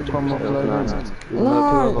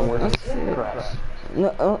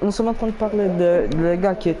 Non, nous sommes en train de parler de le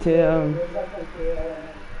gars qui était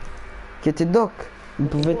doc. Il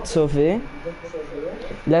pouvait te sauver.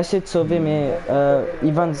 Il a essayé de sauver, mais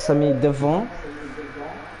Ivan s'est mis devant.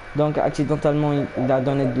 Donc accidentellement, il a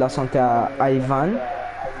donné de la santé à Ivan.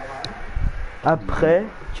 Après,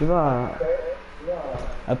 tu vois,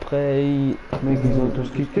 après il... Mais ils ont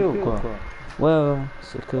tous quitté ou quoi? Ouais,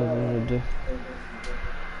 c'est que les deux.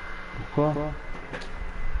 Pourquoi?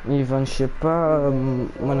 Ivan, je sais pas,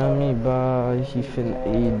 mon ami, bah,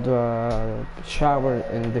 il doit shower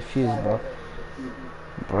and defuse,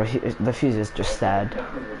 bro, the fuse is just sad.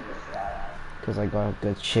 Cause I got a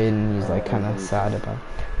good chin, he's like kinda sad about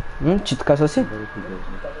it. Tu te casses aussi?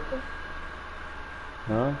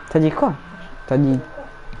 Hein? T'as dit quoi? T'as dit...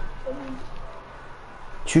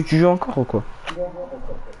 Tu joues encore ou quoi?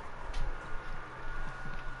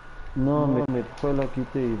 Non, mais pourquoi il a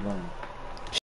quitté, Ivan?